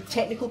heard of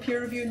technical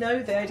peer review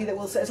now, the idea that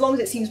we'll say, as long as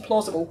it seems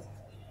plausible,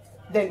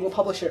 then we'll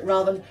publish it,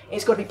 rather than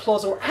it's got to be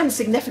plausible and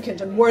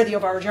significant and worthy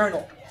of our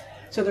journal.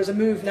 So there's a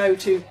move now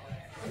to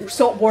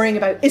stop worrying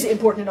about, is it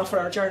important enough for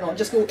our journal, and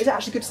just go, is it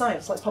actually good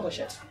science, let's publish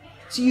it.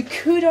 So you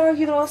could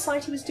argue the Royal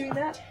Society was doing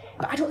that,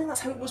 but I don't think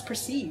that's how it was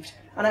perceived.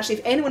 And actually,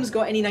 if anyone's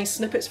got any nice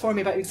snippets for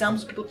me about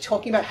examples of people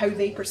talking about how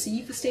they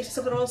perceive the status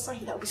of the Royal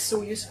Society, that would be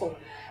so useful.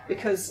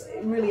 Because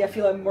really, I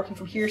feel I'm working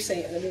from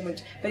hearsay at the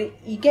moment. But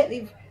you get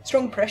the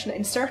strong impression that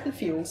in certain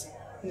fields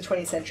in the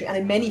 20th century, and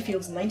in many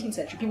fields in the 19th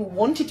century, people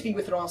wanted to be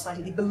with the Royal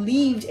Society. They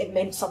believed it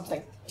meant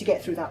something to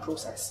get through that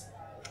process,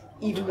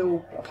 even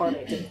though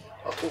apparently it didn't.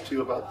 I'll talk to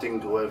you about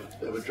dingle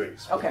over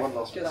drinks. Okay, one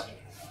last do that.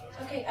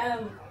 Okay,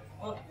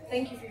 well,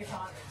 thank you for your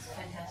talk. It's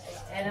fantastic.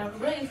 And I'm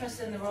really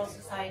interested in the Royal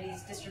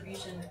Society's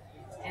distribution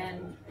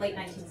in late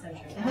 19th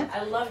century.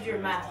 I loved your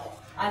map.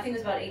 I think it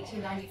was about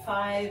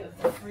 1895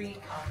 of the free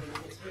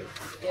copies.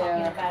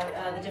 Talking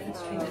about the difference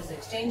between this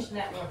exchange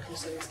network.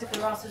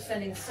 They're also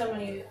sending so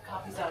many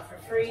copies out for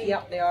free.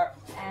 Yep, they are.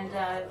 And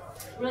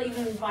really,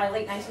 even by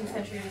late 19th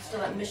century, there's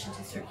still that mission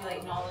to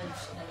circulate knowledge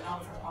in a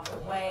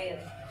non-for-profit way,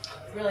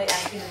 and really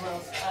asking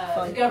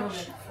the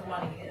government for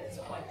money is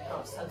a point to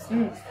help subsidize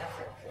the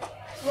effort.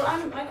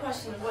 Well, my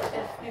question is,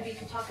 if maybe you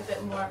could talk a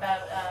bit more about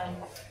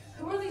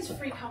who were these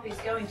free copies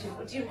going to?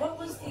 What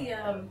was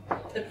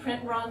the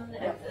print run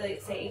at,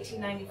 say,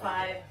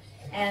 1895?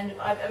 And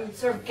I'm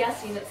sort of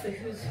guessing it's the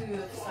who's who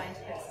of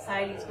scientific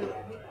societies, but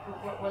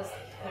what was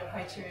their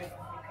criteria for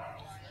free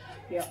copies?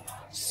 Yeah.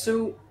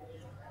 So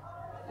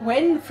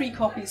when the free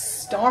copies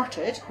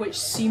started, which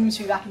seems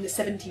to be back in the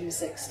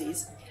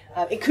 1760s,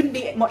 it couldn't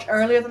be much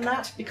earlier than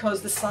that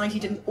because the Society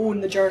didn't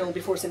own the journal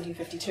before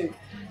 1752.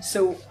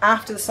 So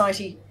after the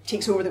Society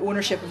takes over the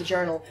ownership of the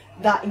journal,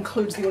 that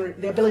includes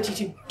the ability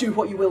to do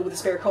what you will with the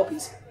spare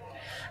copies.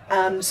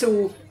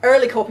 So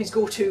early copies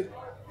go to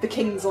the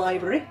King's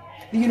Library,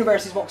 the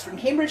Universities of Oxford and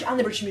Cambridge, and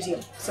the British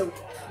Museum. So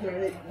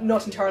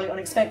not entirely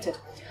unexpected.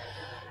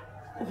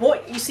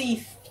 What you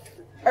see,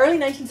 early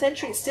 19th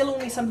century, it's still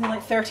only something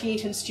like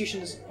 38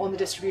 institutions on the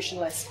distribution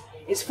list.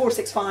 It's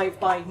 465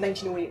 by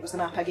 1908 was the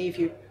map I gave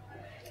you.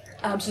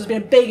 So there's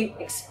been a big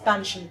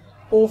expansion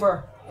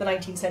over the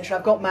 19th century.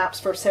 I've got maps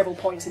for several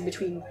points in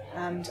between,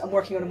 and I'm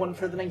working on one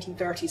for the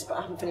 1930s, but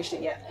I haven't finished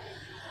it yet.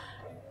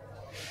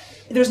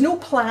 There's no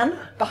plan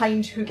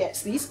behind who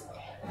gets these.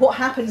 What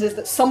happens is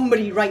that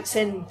somebody writes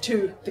in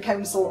to the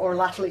council or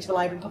laterally to the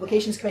Library and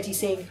Publications Committee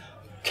saying,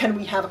 can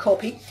we have a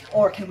copy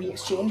or can we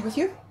exchange with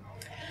you?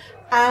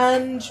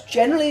 And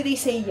generally they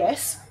say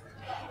yes,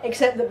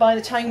 except that by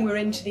the time we're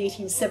into the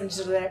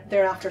 1870s or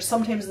thereafter,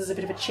 sometimes there's a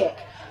bit of a check.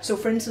 So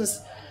for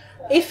instance,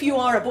 if you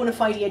are a bona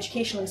fide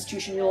educational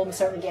institution, you'll almost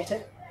certainly get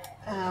it.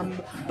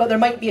 But there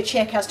might be a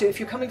check as to if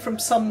you're coming from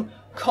some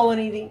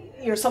colony,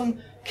 some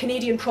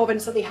Canadian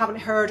province that they haven't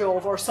heard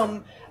of, or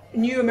some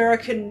new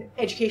American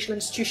educational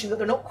institution that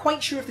they're not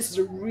quite sure if this is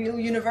a real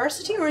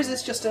university or is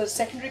this just a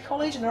secondary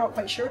college and they're not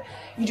quite sure.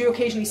 You do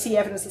occasionally see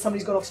evidence that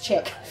somebody's gone off to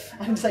check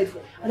and decide.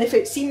 And if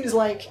it seems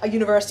like a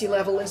university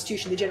level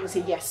institution, they generally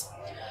say yes.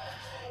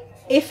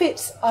 If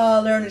it's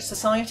a learned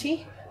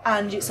society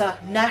and it's a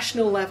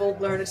national level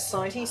learned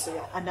society,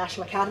 so a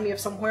national academy of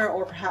somewhere,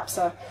 or perhaps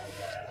a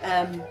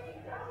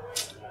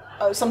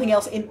something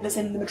else that's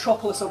in the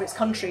metropolis of its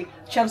country,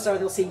 chances are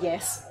they'll say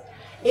yes.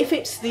 If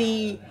it's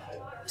the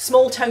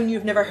small town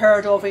you've never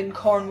heard of in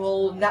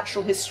Cornwall,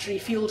 Natural History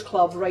Field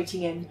Club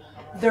writing in,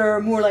 they're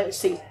more likely to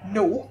say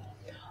no.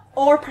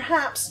 Or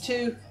perhaps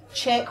to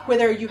check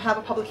whether you have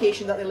a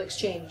publication that they'll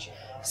exchange.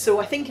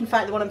 So I think in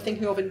fact the one I'm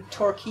thinking of in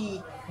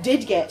Torquay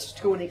did get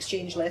to go on the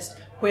exchange list,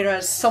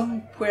 whereas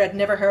somewhere I'd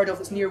never heard of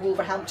that's near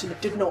Wolverhampton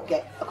did not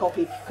get a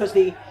copy because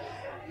they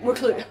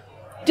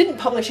didn't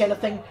publish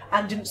anything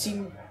and didn't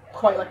seem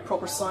quite like a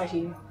proper society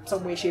in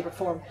some way, shape or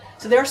form.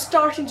 So they're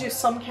starting to do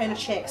some kind of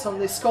checks on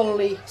the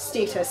scholarly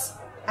status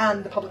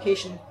and the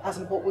publication as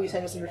in what we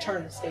send us in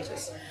return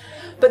status.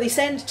 But they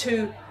send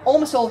to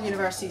almost all the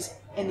universities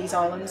in these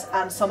islands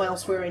and some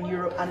elsewhere in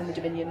Europe and in the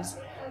Dominions.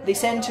 They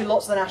send to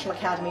lots of the national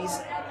academies.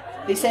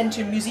 They send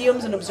to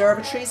museums and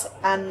observatories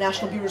and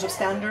national bureaus of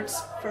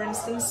standards, for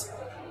instance.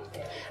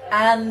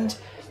 And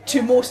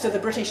to most of the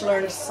British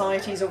learned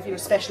societies of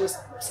specialist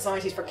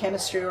societies for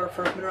chemistry or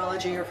for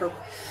mineralogy or for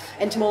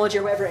entomology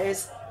or whatever it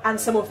is, and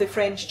some of the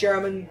French,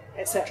 German,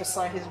 etc.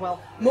 societies as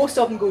well. Most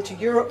of them go to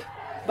Europe,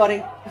 but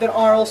there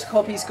are also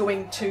copies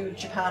going to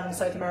Japan and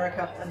South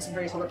America and some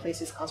various other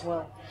places as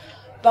well.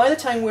 By the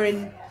time we're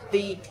in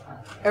the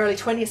early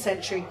 20th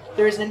century,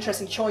 there is an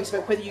interesting choice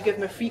about whether you give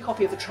them a free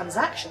copy of the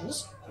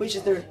transactions, which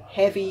is their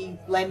heavy,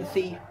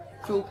 lengthy,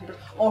 full paper,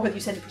 or whether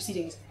you send the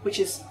proceedings, which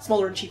is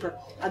smaller and cheaper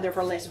and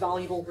therefore less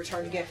valuable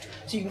return gift.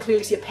 So you can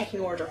clearly see a pecking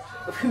order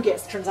of who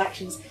gets the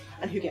transactions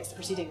and who gets the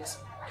proceedings.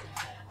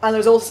 And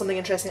there's also something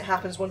interesting that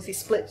happens once they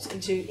split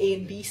into A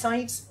and B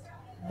sides.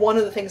 One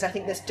of the things I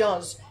think this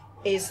does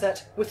is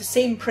that with the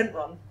same print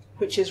run,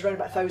 which is around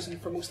about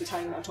 1,000 for most of the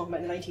time, I'm talking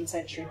about in the 19th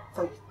century,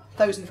 for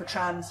 1,000 for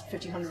trans,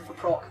 1,500 for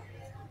proc.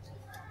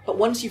 But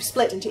once you've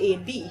split into A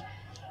and B,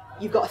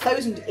 you've got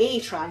 1,000 A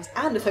trans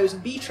and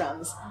 1,000 B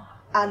trans,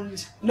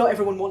 and not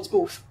everyone wants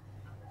both.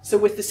 So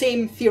with the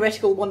same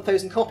theoretical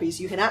 1,000 copies,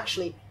 you can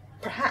actually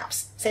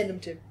perhaps send them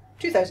to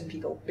 2,000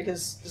 people,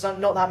 because there's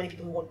not that many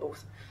people who want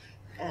both.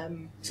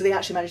 So they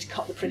actually managed to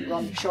cut the print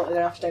run shortly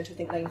thereafter down to I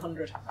think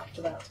 900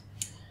 after that.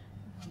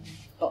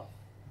 But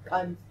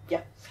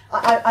yeah,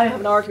 I have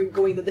an argument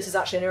going that this is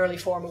actually an early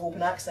form of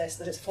open access,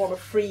 that it's a form of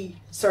free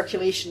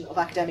circulation of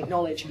academic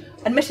knowledge,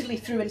 admittedly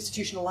through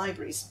institutional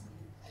libraries.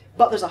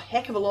 But there's a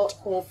heck of a lot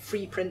of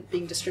free print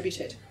being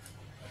distributed.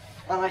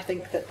 And I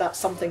think that that's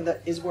something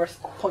that is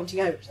worth pointing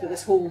out, that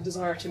this whole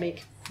desire to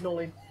make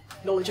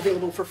knowledge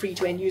available for free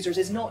to end users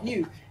is not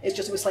new. It's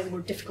just it was slightly more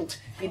difficult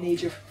in the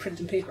age of print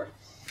and paper.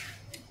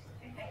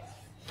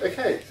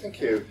 Okay,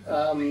 thank you.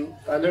 I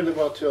know there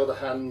are 2 other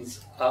hands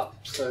up,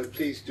 so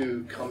please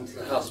do come to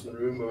the Houseman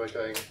room where we're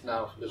going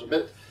now for a little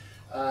bit.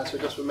 So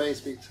it just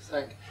remains me to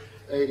thank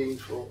Aileen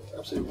for an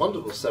absolutely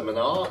wonderful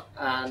seminar,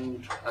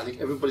 and I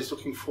think everybody's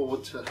looking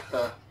forward to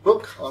her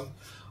book on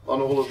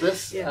all of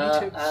this. Yeah,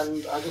 me too.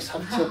 And I just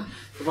have to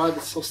provide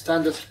this sort of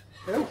standard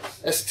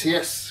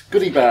STS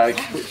goodie bag,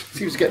 which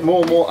seems to get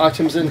more and more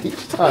items in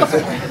each time.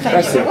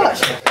 Thank you so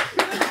much.